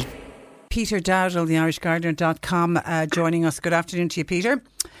C103. Peter Dowdall, theirishgardener.com, joining us. Good afternoon to you, Peter.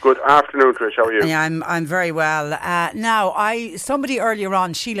 Good afternoon, Trish. How are you? Yeah, I'm very well. Now, somebody earlier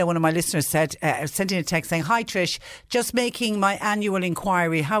on, Sheila, one of my listeners, sent in a text saying, "Hi Trish, just making my annual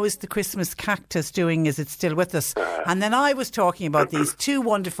inquiry. How is the Christmas cactus doing? Is it still with us?" And then I was talking about these two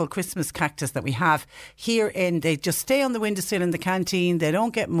wonderful Christmas cactus that we have here they just stay on the windowsill in the canteen. They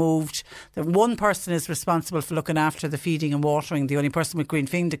don't get moved. The one person is responsible for looking after the feeding and watering, the only person with green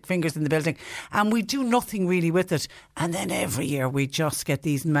fingers in the building. And we do nothing really with it. And then every year we just get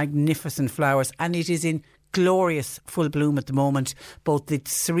these magnificent flowers, and it is in glorious full bloom at the moment, both the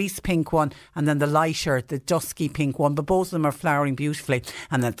cerise pink one and then the lighter, the dusky pink one, but both of them are flowering beautifully.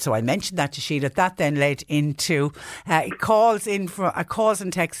 And so I mentioned that to Sheila. That then led into calls and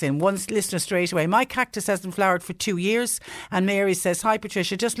texts in. One listener straight away, "My cactus hasn't flowered for 2 years." And Mary says, "Hi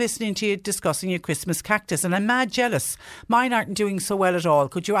Patricia, just listening to you discussing your Christmas cactus and I'm mad jealous. Mine aren't doing so well at all.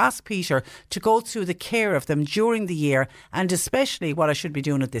 Could you ask Peter to go through the care of them during the year and especially what I should be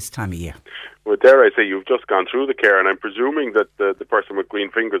doing at this time of year?" Well, dare I say you've just gone through the care, and I'm presuming that the person with green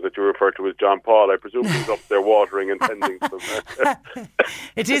fingers that you refer to as John Paul, I presume he's up there watering and tending to them.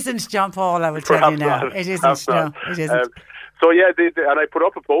 It isn't John Paul, I will tell you now. Not. It isn't. No, it isn't. So yeah, and I put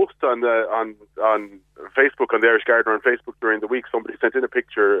up a post on Facebook, on the Irish Gardener on Facebook during the week. Somebody sent in a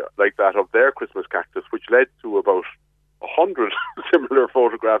picture like that of their Christmas cactus, which led to about 100 similar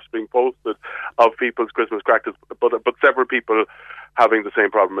photographs being posted of people's Christmas cactus, but several people having the same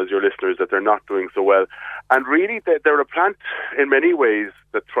problem as your listeners, that they're not doing so well. And really, they're a plant in many ways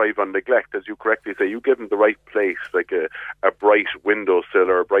that thrive on neglect. As you correctly say, you give them the right place, like a bright windowsill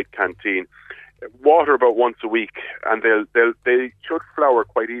or a bright canteen, water about once a week, and they should flower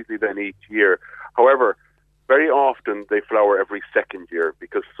quite easily then each year. However, very often they flower every second year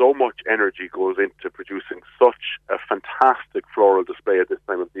because so much energy goes into producing such a fantastic floral display at this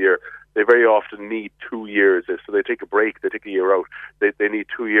time of the year. They very often need 2 years. So they take a break, they take a year out. They need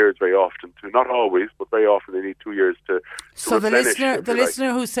 2 years very often to, not always, but very often they need 2 years to So the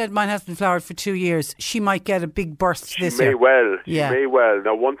listener who said mine hasn't flowered for 2 years, she might get a big burst this year. She may well.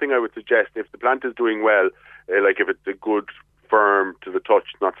 Now, one thing I would suggest, if the plant is doing well, like if it's a good firm to the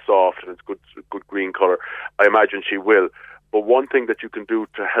touch, not soft, and it's good green colour, I imagine she will. But one thing that you can do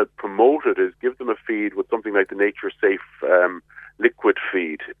to help promote it is give them a feed with something like the Nature Safe liquid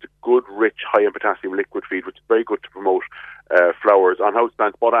feed. It's a good, rich, high in potassium liquid feed, which is very good to promote flowers on house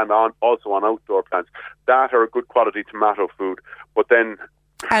plants, but also on outdoor plants. That are a good quality tomato food. But then,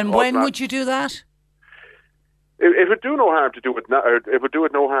 and when would you do that? It would do no harm to do it now. It would do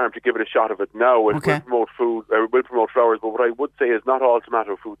it no harm to give it a shot of it now. It will promote food. It will promote flowers. But what I would say is not all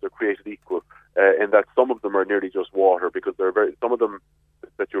tomato foods are created equal. In that some of them are nearly just water, because some of them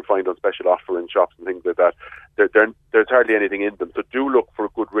that you'll find on special offer in shops and things like that, there's hardly anything in them. So do look for a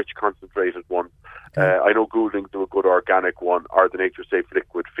good, rich, concentrated one. I know Gouldings do a good organic one, or the Nature Safe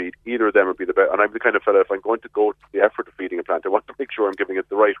liquid feed. Either of them would be the best. And I'm the kind of fella, if I'm going to go to the effort of feeding a plant, I want to make sure I'm giving it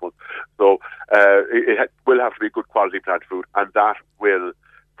the right one. So it will have to be good quality plant food, and that will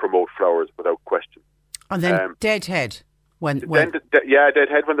promote flowers without question. And then deadhead.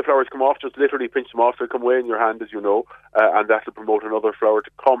 Deadhead, when the flowers come off, just literally pinch them off. They'll come away in your hand, as you know, and that will promote another flower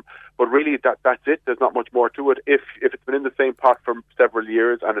to come. But really, that's it. There's not much more to it. If it's been in the same pot for several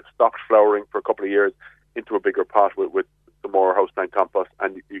years and it's stopped flowering for a couple of years, into a bigger pot with some more houseplant compost,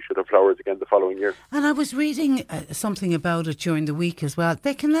 and you should have flowers again the following year. And I was reading something about it during the week as well.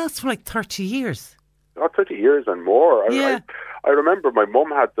 They can last for like 30 years. Not 30 years and more. Yeah. I remember my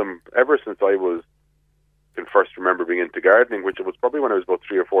mum had them ever since I can first remember being into gardening, which was probably when I was about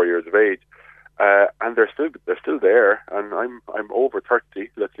 3 or 4 years of age. And they're still there, and I'm over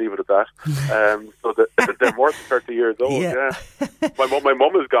 30. Let's leave it at that. So they're more than 30 years old. Yeah. My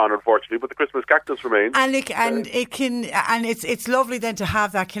mum is gone, unfortunately, but the Christmas cactus remains. And it's lovely then to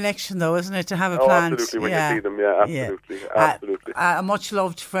have that connection, though, isn't it? To have a plant. Absolutely. When you see them, absolutely. A much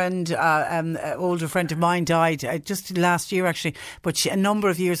loved friend, older friend of mine, died just last year actually, but a number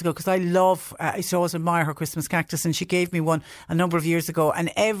of years ago. Because I used to always admire her Christmas cactus, and she gave me one a number of years ago.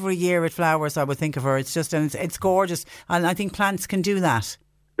 And every year it flowers, I would think of her. It's just, and it's gorgeous, and I think plants can do that.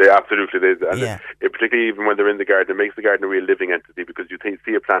 They absolutely did, and particularly even when they're in the garden, it makes the garden a real living entity, because you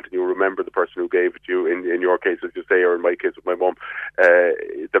see a plant and you remember the person who gave it to you. In your case, as you say, or in my case with my mum,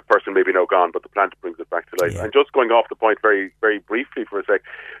 the person may be now gone, but the plant brings it back to life. And just going off the point very, very briefly for a sec,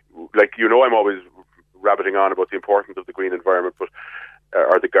 like, I'm always rabbiting on about the importance of the green environment, but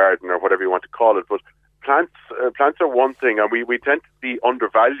or the garden, or whatever you want to call it, but plants are one thing, and we tend to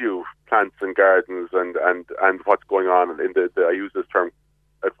undervalue plants and gardens and what's going on in the I use this term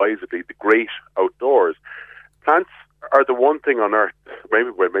advisedly, the great outdoors. Plants are the one thing on earth,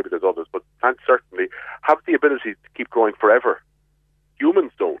 maybe there's others, but plants certainly have the ability to keep growing forever.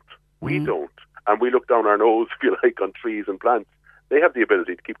 Humans don't. We don't. And we look down our nose, if you like, on trees and plants. They have the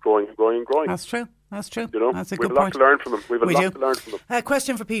ability to keep growing and growing and growing. That's true. That's a good point. We have a lot to learn from them. We have a lot to learn from them.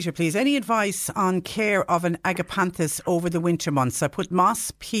 Question for Peter, please. Any advice on care of an agapanthus over the winter months? I put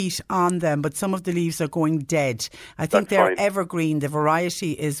moss peat on them, but some of the leaves are going dead. I think they're evergreen. The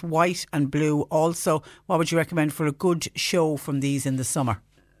variety is white and blue. Also, what would you recommend for a good show from these in the summer?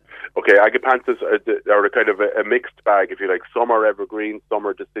 Okay, agapanthus are a kind of a mixed bag, if you like. Some are evergreen, some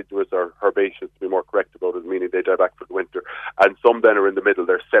are deciduous or herbaceous, to be more correct about it, meaning they die back for the winter. And some then are in the middle,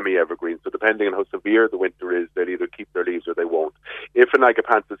 they're semi-evergreen. So depending on how severe the winter is, they'll either keep their leaves or they won't. If an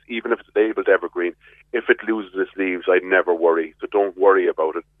agapanthus, even if it's labelled evergreen, if it loses its leaves, I'd never worry. So don't worry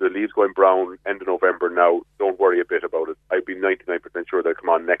about it. The leaves going brown end of November now, don't worry a bit about it. I'd be 99% sure they'll come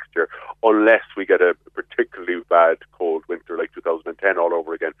on next year, unless we get a particularly bad cold winter like 2010 all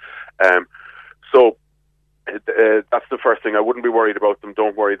over again. So that's the first thing. I wouldn't be worried about them.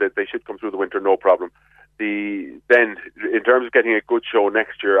 Don't worry, that they should come through the winter, no problem. Then, in terms of getting a good show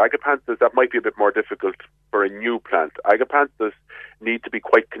next year, agapanthus, that might be a bit more difficult for a new plant. Agapanthus need to be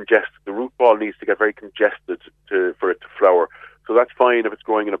quite congested. The root ball needs to get very congested for it to flower. So that's fine if it's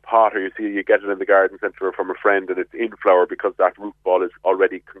growing in a pot, or you get it in the garden centre from a friend and it's in flower, because that root ball is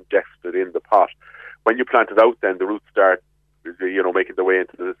already congested in the pot. When you plant it out, then the roots start making their way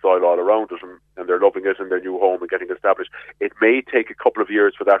into the soil all around it, and they're loving it in their new home and getting established. It may take a couple of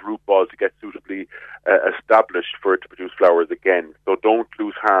years for that root ball to get suitably established for it to produce flowers again. So don't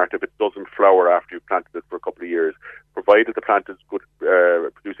lose heart if it doesn't flower after you've planted it for a couple of years. Provided the plant is good,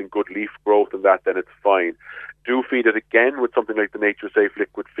 producing good leaf growth and that, then it's fine. Do feed it again with something like the Nature Safe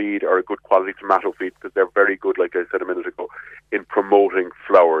liquid feed or a good quality tomato feed, because they're very good, like I said a minute ago, in promoting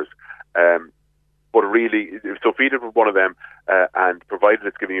flowers. But really, so feed it with one of them, and provided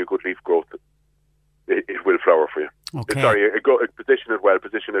it's giving you good leaf growth, it will flower for you. Okay. Position it well.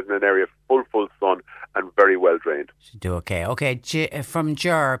 Position it in an area full sun and very well drained. Should do okay. Okay, from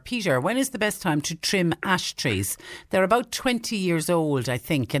Ger, Peter, when is the best time to trim ash trees? They're about 20 years old, I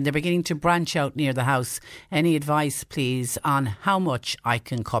think, and they're beginning to branch out near the house. Any advice, please, on how much I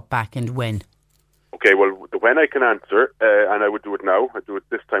can cut back and when? Okay, well, the when I can answer, and I would do it now. I do it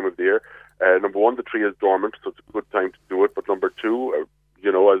this time of the year. Number one, the tree is dormant, so it's a good time to do it. But number two,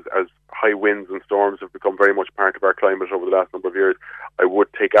 as high winds and storms have become very much part of our climate over the last number of years, I would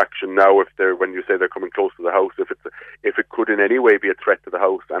take action now when you say they're coming close to the house. If it could in any way be a threat to the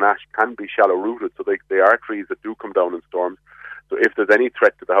house, and ash can be shallow rooted, so they are trees that do come down in storms. So if there's any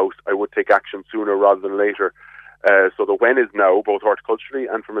threat to the house, I would take action sooner rather than later. So the when is now, both horticulturally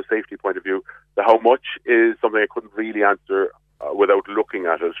and from a safety point of view. The how much is something I couldn't really answer without looking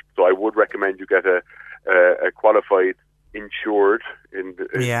at it. So I would recommend you get a qualified, insured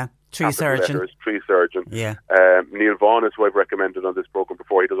tree surgeon. Yeah. Neil Vaughan is who I've recommended on this programme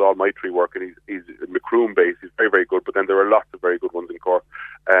before. He does all my tree work, and he's Macroom based. He's very, very good, but then there are lots of very good ones in Cork.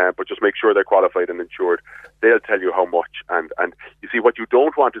 But just make sure they're qualified and insured. They'll tell you how much. And you see, what you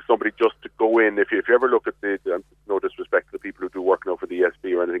don't want is somebody just to go in. If you ever look at no disrespect to the people who do work now for the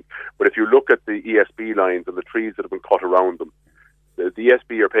ESB or anything, but if you look at the ESB lines and the trees that have been cut around them, the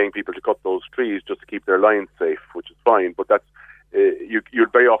ESB are paying people to cut those trees just to keep their lines safe, which is fine, but that's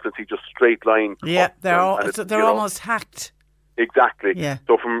you'd very often see just straight lines. Yeah, they're almost hacked. Exactly. Yeah.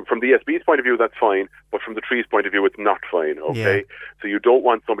 So from the ESB's point of view, that's fine, but from the tree's point of view, it's not fine, okay? Yeah. So you don't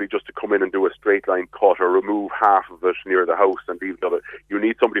want somebody just to come in and do a straight line cut or remove half of it near the house and leave the other. You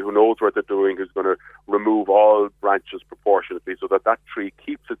need somebody who knows what they're doing, who's going to remove all branches proportionately so that tree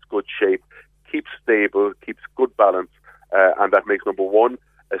keeps its good shape, keeps stable, keeps good balance, and that makes, number one,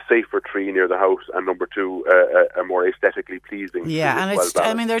 a safer tree near the house, and number two, a more aesthetically pleasing tree. Yeah, and it's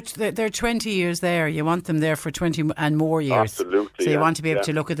I mean, they're 20 years there. You want them there for 20 and more years. Absolutely. So you want to be able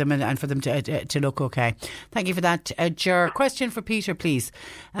to look at them and for them to look okay. Thank you for that, Ger. Question for Peter, please.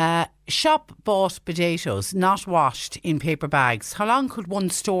 Shop bought potatoes, not washed, in paper bags. How long could one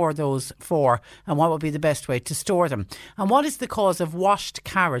store those for, and what would be the best way to store them? And what is the cause of washed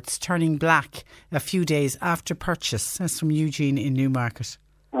carrots turning black a few days after purchase? That's from Eugene in Newmarket.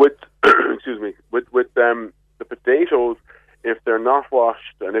 With the potatoes, if they're not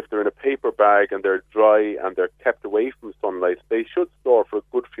washed and if they're in a paper bag and they're dry and they're kept away from sunlight, they should store for a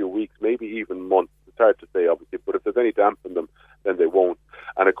good few weeks, maybe even months. It's hard to say, obviously, but if there's any damp in them, then they won't.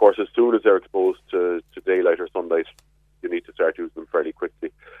 And of course, as soon as they're exposed to daylight or sunlight, you need to start using them fairly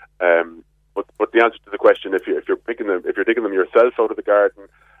quickly. But the answer to the question, if you're digging them yourself out of the garden,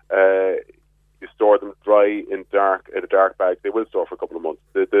 you store them dry in a dark bag. They will store for a couple of months.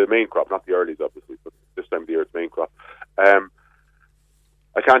 The main crop, not the earlies, obviously, but this time of the year it's main crop.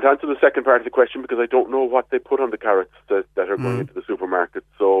 I can't answer the second part of the question because I don't know what they put on the carrots that are going into the supermarket.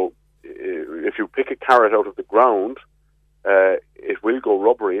 So if you pick a carrot out of the ground, it will go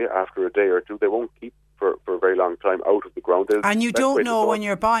rubbery after a day or two. They won't keep for a very long time out of the ground. And you don't know when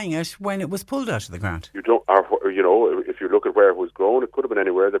you're buying it when it was pulled out of the ground. You don't, if you look at where it was grown, it could have been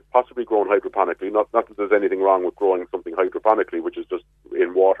anywhere. They're possibly grown hydroponically. Not that there's anything wrong with growing something hydroponically, which is just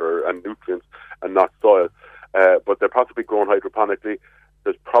in water and nutrients and not soil. But they're possibly grown hydroponically.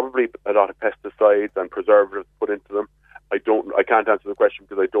 There's probably a lot of pesticides and preservatives put into them. I can't answer the question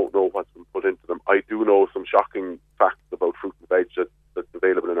because I don't know what's been put into them. I do know some shocking facts about fruit and veg that's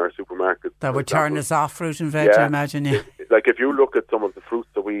available in our supermarkets. That would turn us off fruit and veg, I imagine. Yeah. Like if you look at some of the fruits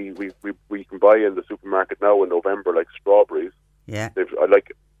that we can buy in the supermarket now in November, like strawberries. Yeah.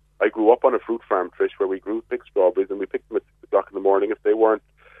 I grew up on a fruit farm, Trish, where we grew big strawberries and we picked them at 6 o'clock in the morning. If they weren't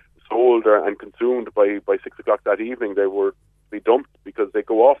sold and consumed by 6 o'clock that evening, they were be dumped because they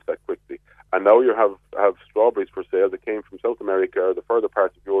go off that quickly. And now you have strawberries for sale that came from South America or the further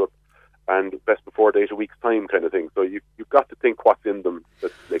parts of Europe, and best before date a week's time kind of thing. So you've got to think what's in them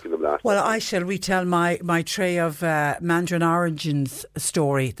that's making them last. Well, I shall retell my tray of mandarin oranges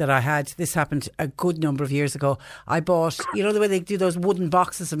story that I had. This happened a good number of years ago. I bought, you know the way they do those wooden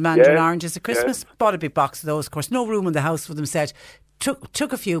boxes of mandarin oranges at Christmas? Yes. Bought a big box of those, of course. No room in the house for them, said.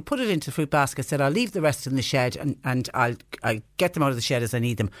 Took a few, put it into the fruit basket, said I'll leave the rest in the shed and I'll get them out of the shed as I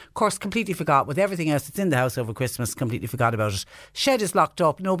need them. Of course, completely forgot. With everything else that's in the house over Christmas, completely forgot about it. Shed is locked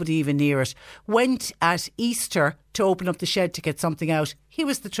up, nobody even near it. Went at Easter to open up the shed to get something out. Here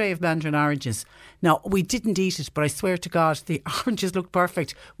was the tray of mandarin oranges. Now, we didn't eat it, but I swear to God, the oranges looked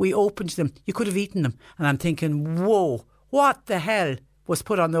perfect. We opened them. You could have eaten them. And I'm thinking, whoa, what the hell was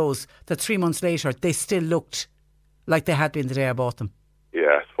put on those that 3 months later they still looked like they had been the day I bought them.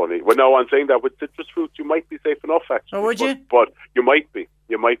 Yeah, it's funny. Well, no, I'm saying that with citrus fruits, you might be safe enough, actually. Oh, would you? But you might be.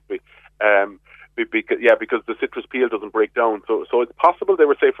 Because the citrus peel doesn't break down. So it's possible they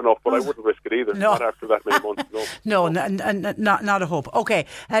were safe enough, but I wouldn't risk it either. No. Not after that many months, no. Not a hope. Okay,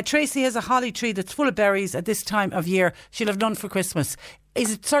 Tracy has a holly tree that's full of berries at this time of year. She'll have none for Christmas.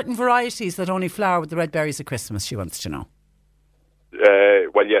 Is it certain varieties that only flower with the red berries at Christmas, she wants to know?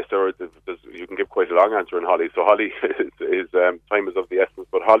 Well, yes, you can give quite a long answer on holly. So holly is time is of the essence,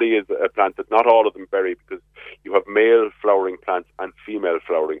 but holly is a plant that not all of them berry because you have male flowering plants and female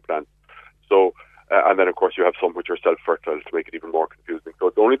flowering plants. So, and then of course you have some which are self-fertile to make it even more confusing. So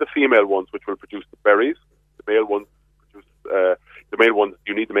it's only the female ones which will produce the berries. The male ones produce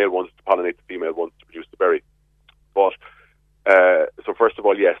you need the male ones to pollinate the female ones to produce the berry. But so first of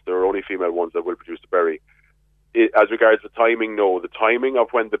all, yes, there are only female ones that will produce the berry. As regards the timing, no. The timing of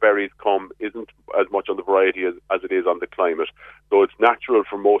when the berries come isn't as much on the variety as it is on the climate. So it's natural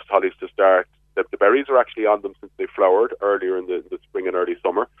for most hollies to start. The berries are actually on them since they flowered earlier in the spring and early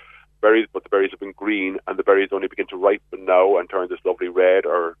summer. But the berries have been green, and the berries only begin to ripen now and turn this lovely red,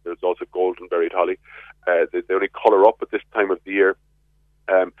 or there's also golden berried holly. They only colour up at this time of the year.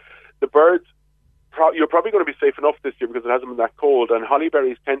 The birds, you're probably going to be safe enough this year because it hasn't been that cold, and holly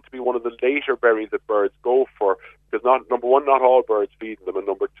berries tend to be one of the later berries that birds go for because number one, not all birds feed them, and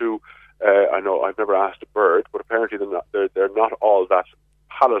number two, I know I've never asked a bird, but apparently they're not all that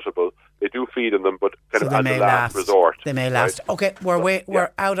palatable. They do feed in them, but kind of as a last resort. They may last. Right? Okay,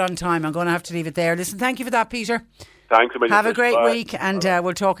 we're out on time. I'm going to have to leave it there. Listen, thank you for that, Peter. Thanks a million. Have a great Bye. week, and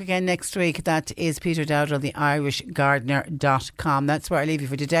we'll talk again next week. That is Peter Dowdall, the IrishGardener.com. That's where I leave you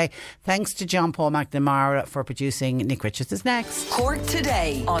for today. Thanks to John Paul McNamara for producing. Nick Richards is next. Cork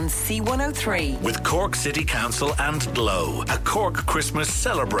Today on C103. With Cork City Council and Glow, a Cork Christmas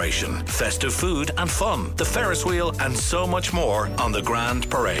celebration, festive food and fun, the Ferris wheel and so much more on the Grand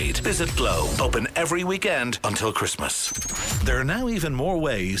Parade. Visit Glow, open every weekend until Christmas. There are now even more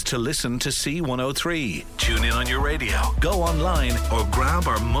ways to listen to C103. Tune in on your radio, go online or grab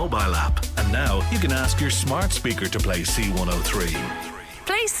our mobile app. And now you can ask your smart speaker to play C103.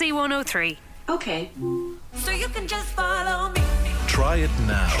 Play C103. Okay. So you can just follow me. Try it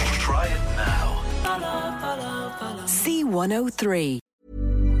now. Try it now. Follow. C103.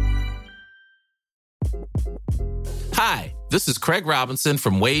 Hi, this is Craig Robinson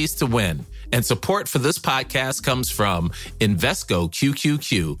from Ways to Win, and support for this podcast comes from Invesco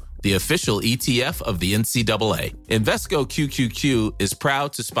QQQ, the official ETF of the NCAA. Invesco QQQ is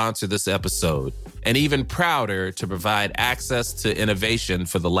proud to sponsor this episode, and even prouder to provide access to innovation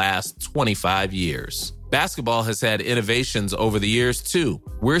for the last 25 years. Basketball has had innovations over the years, too.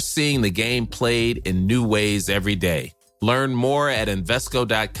 We're seeing the game played in new ways every day. Learn more at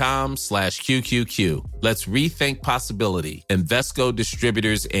Invesco.com/QQQ. Let's rethink possibility. Invesco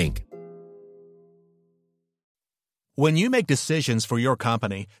Distributors, Inc. When you make decisions for your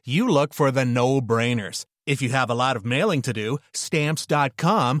company, you look for the no-brainers. If you have a lot of mailing to do,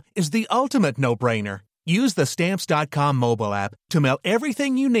 Stamps.com is the ultimate no-brainer. Use the Stamps.com mobile app to mail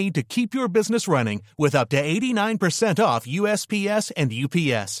everything you need to keep your business running with up to 89% off USPS and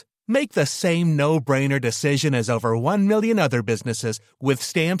UPS. Make the same no-brainer decision as over 1 million other businesses with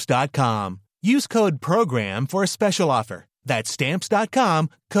Stamps.com. Use code PROGRAM for a special offer. That's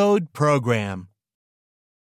Stamps.com, code PROGRAM.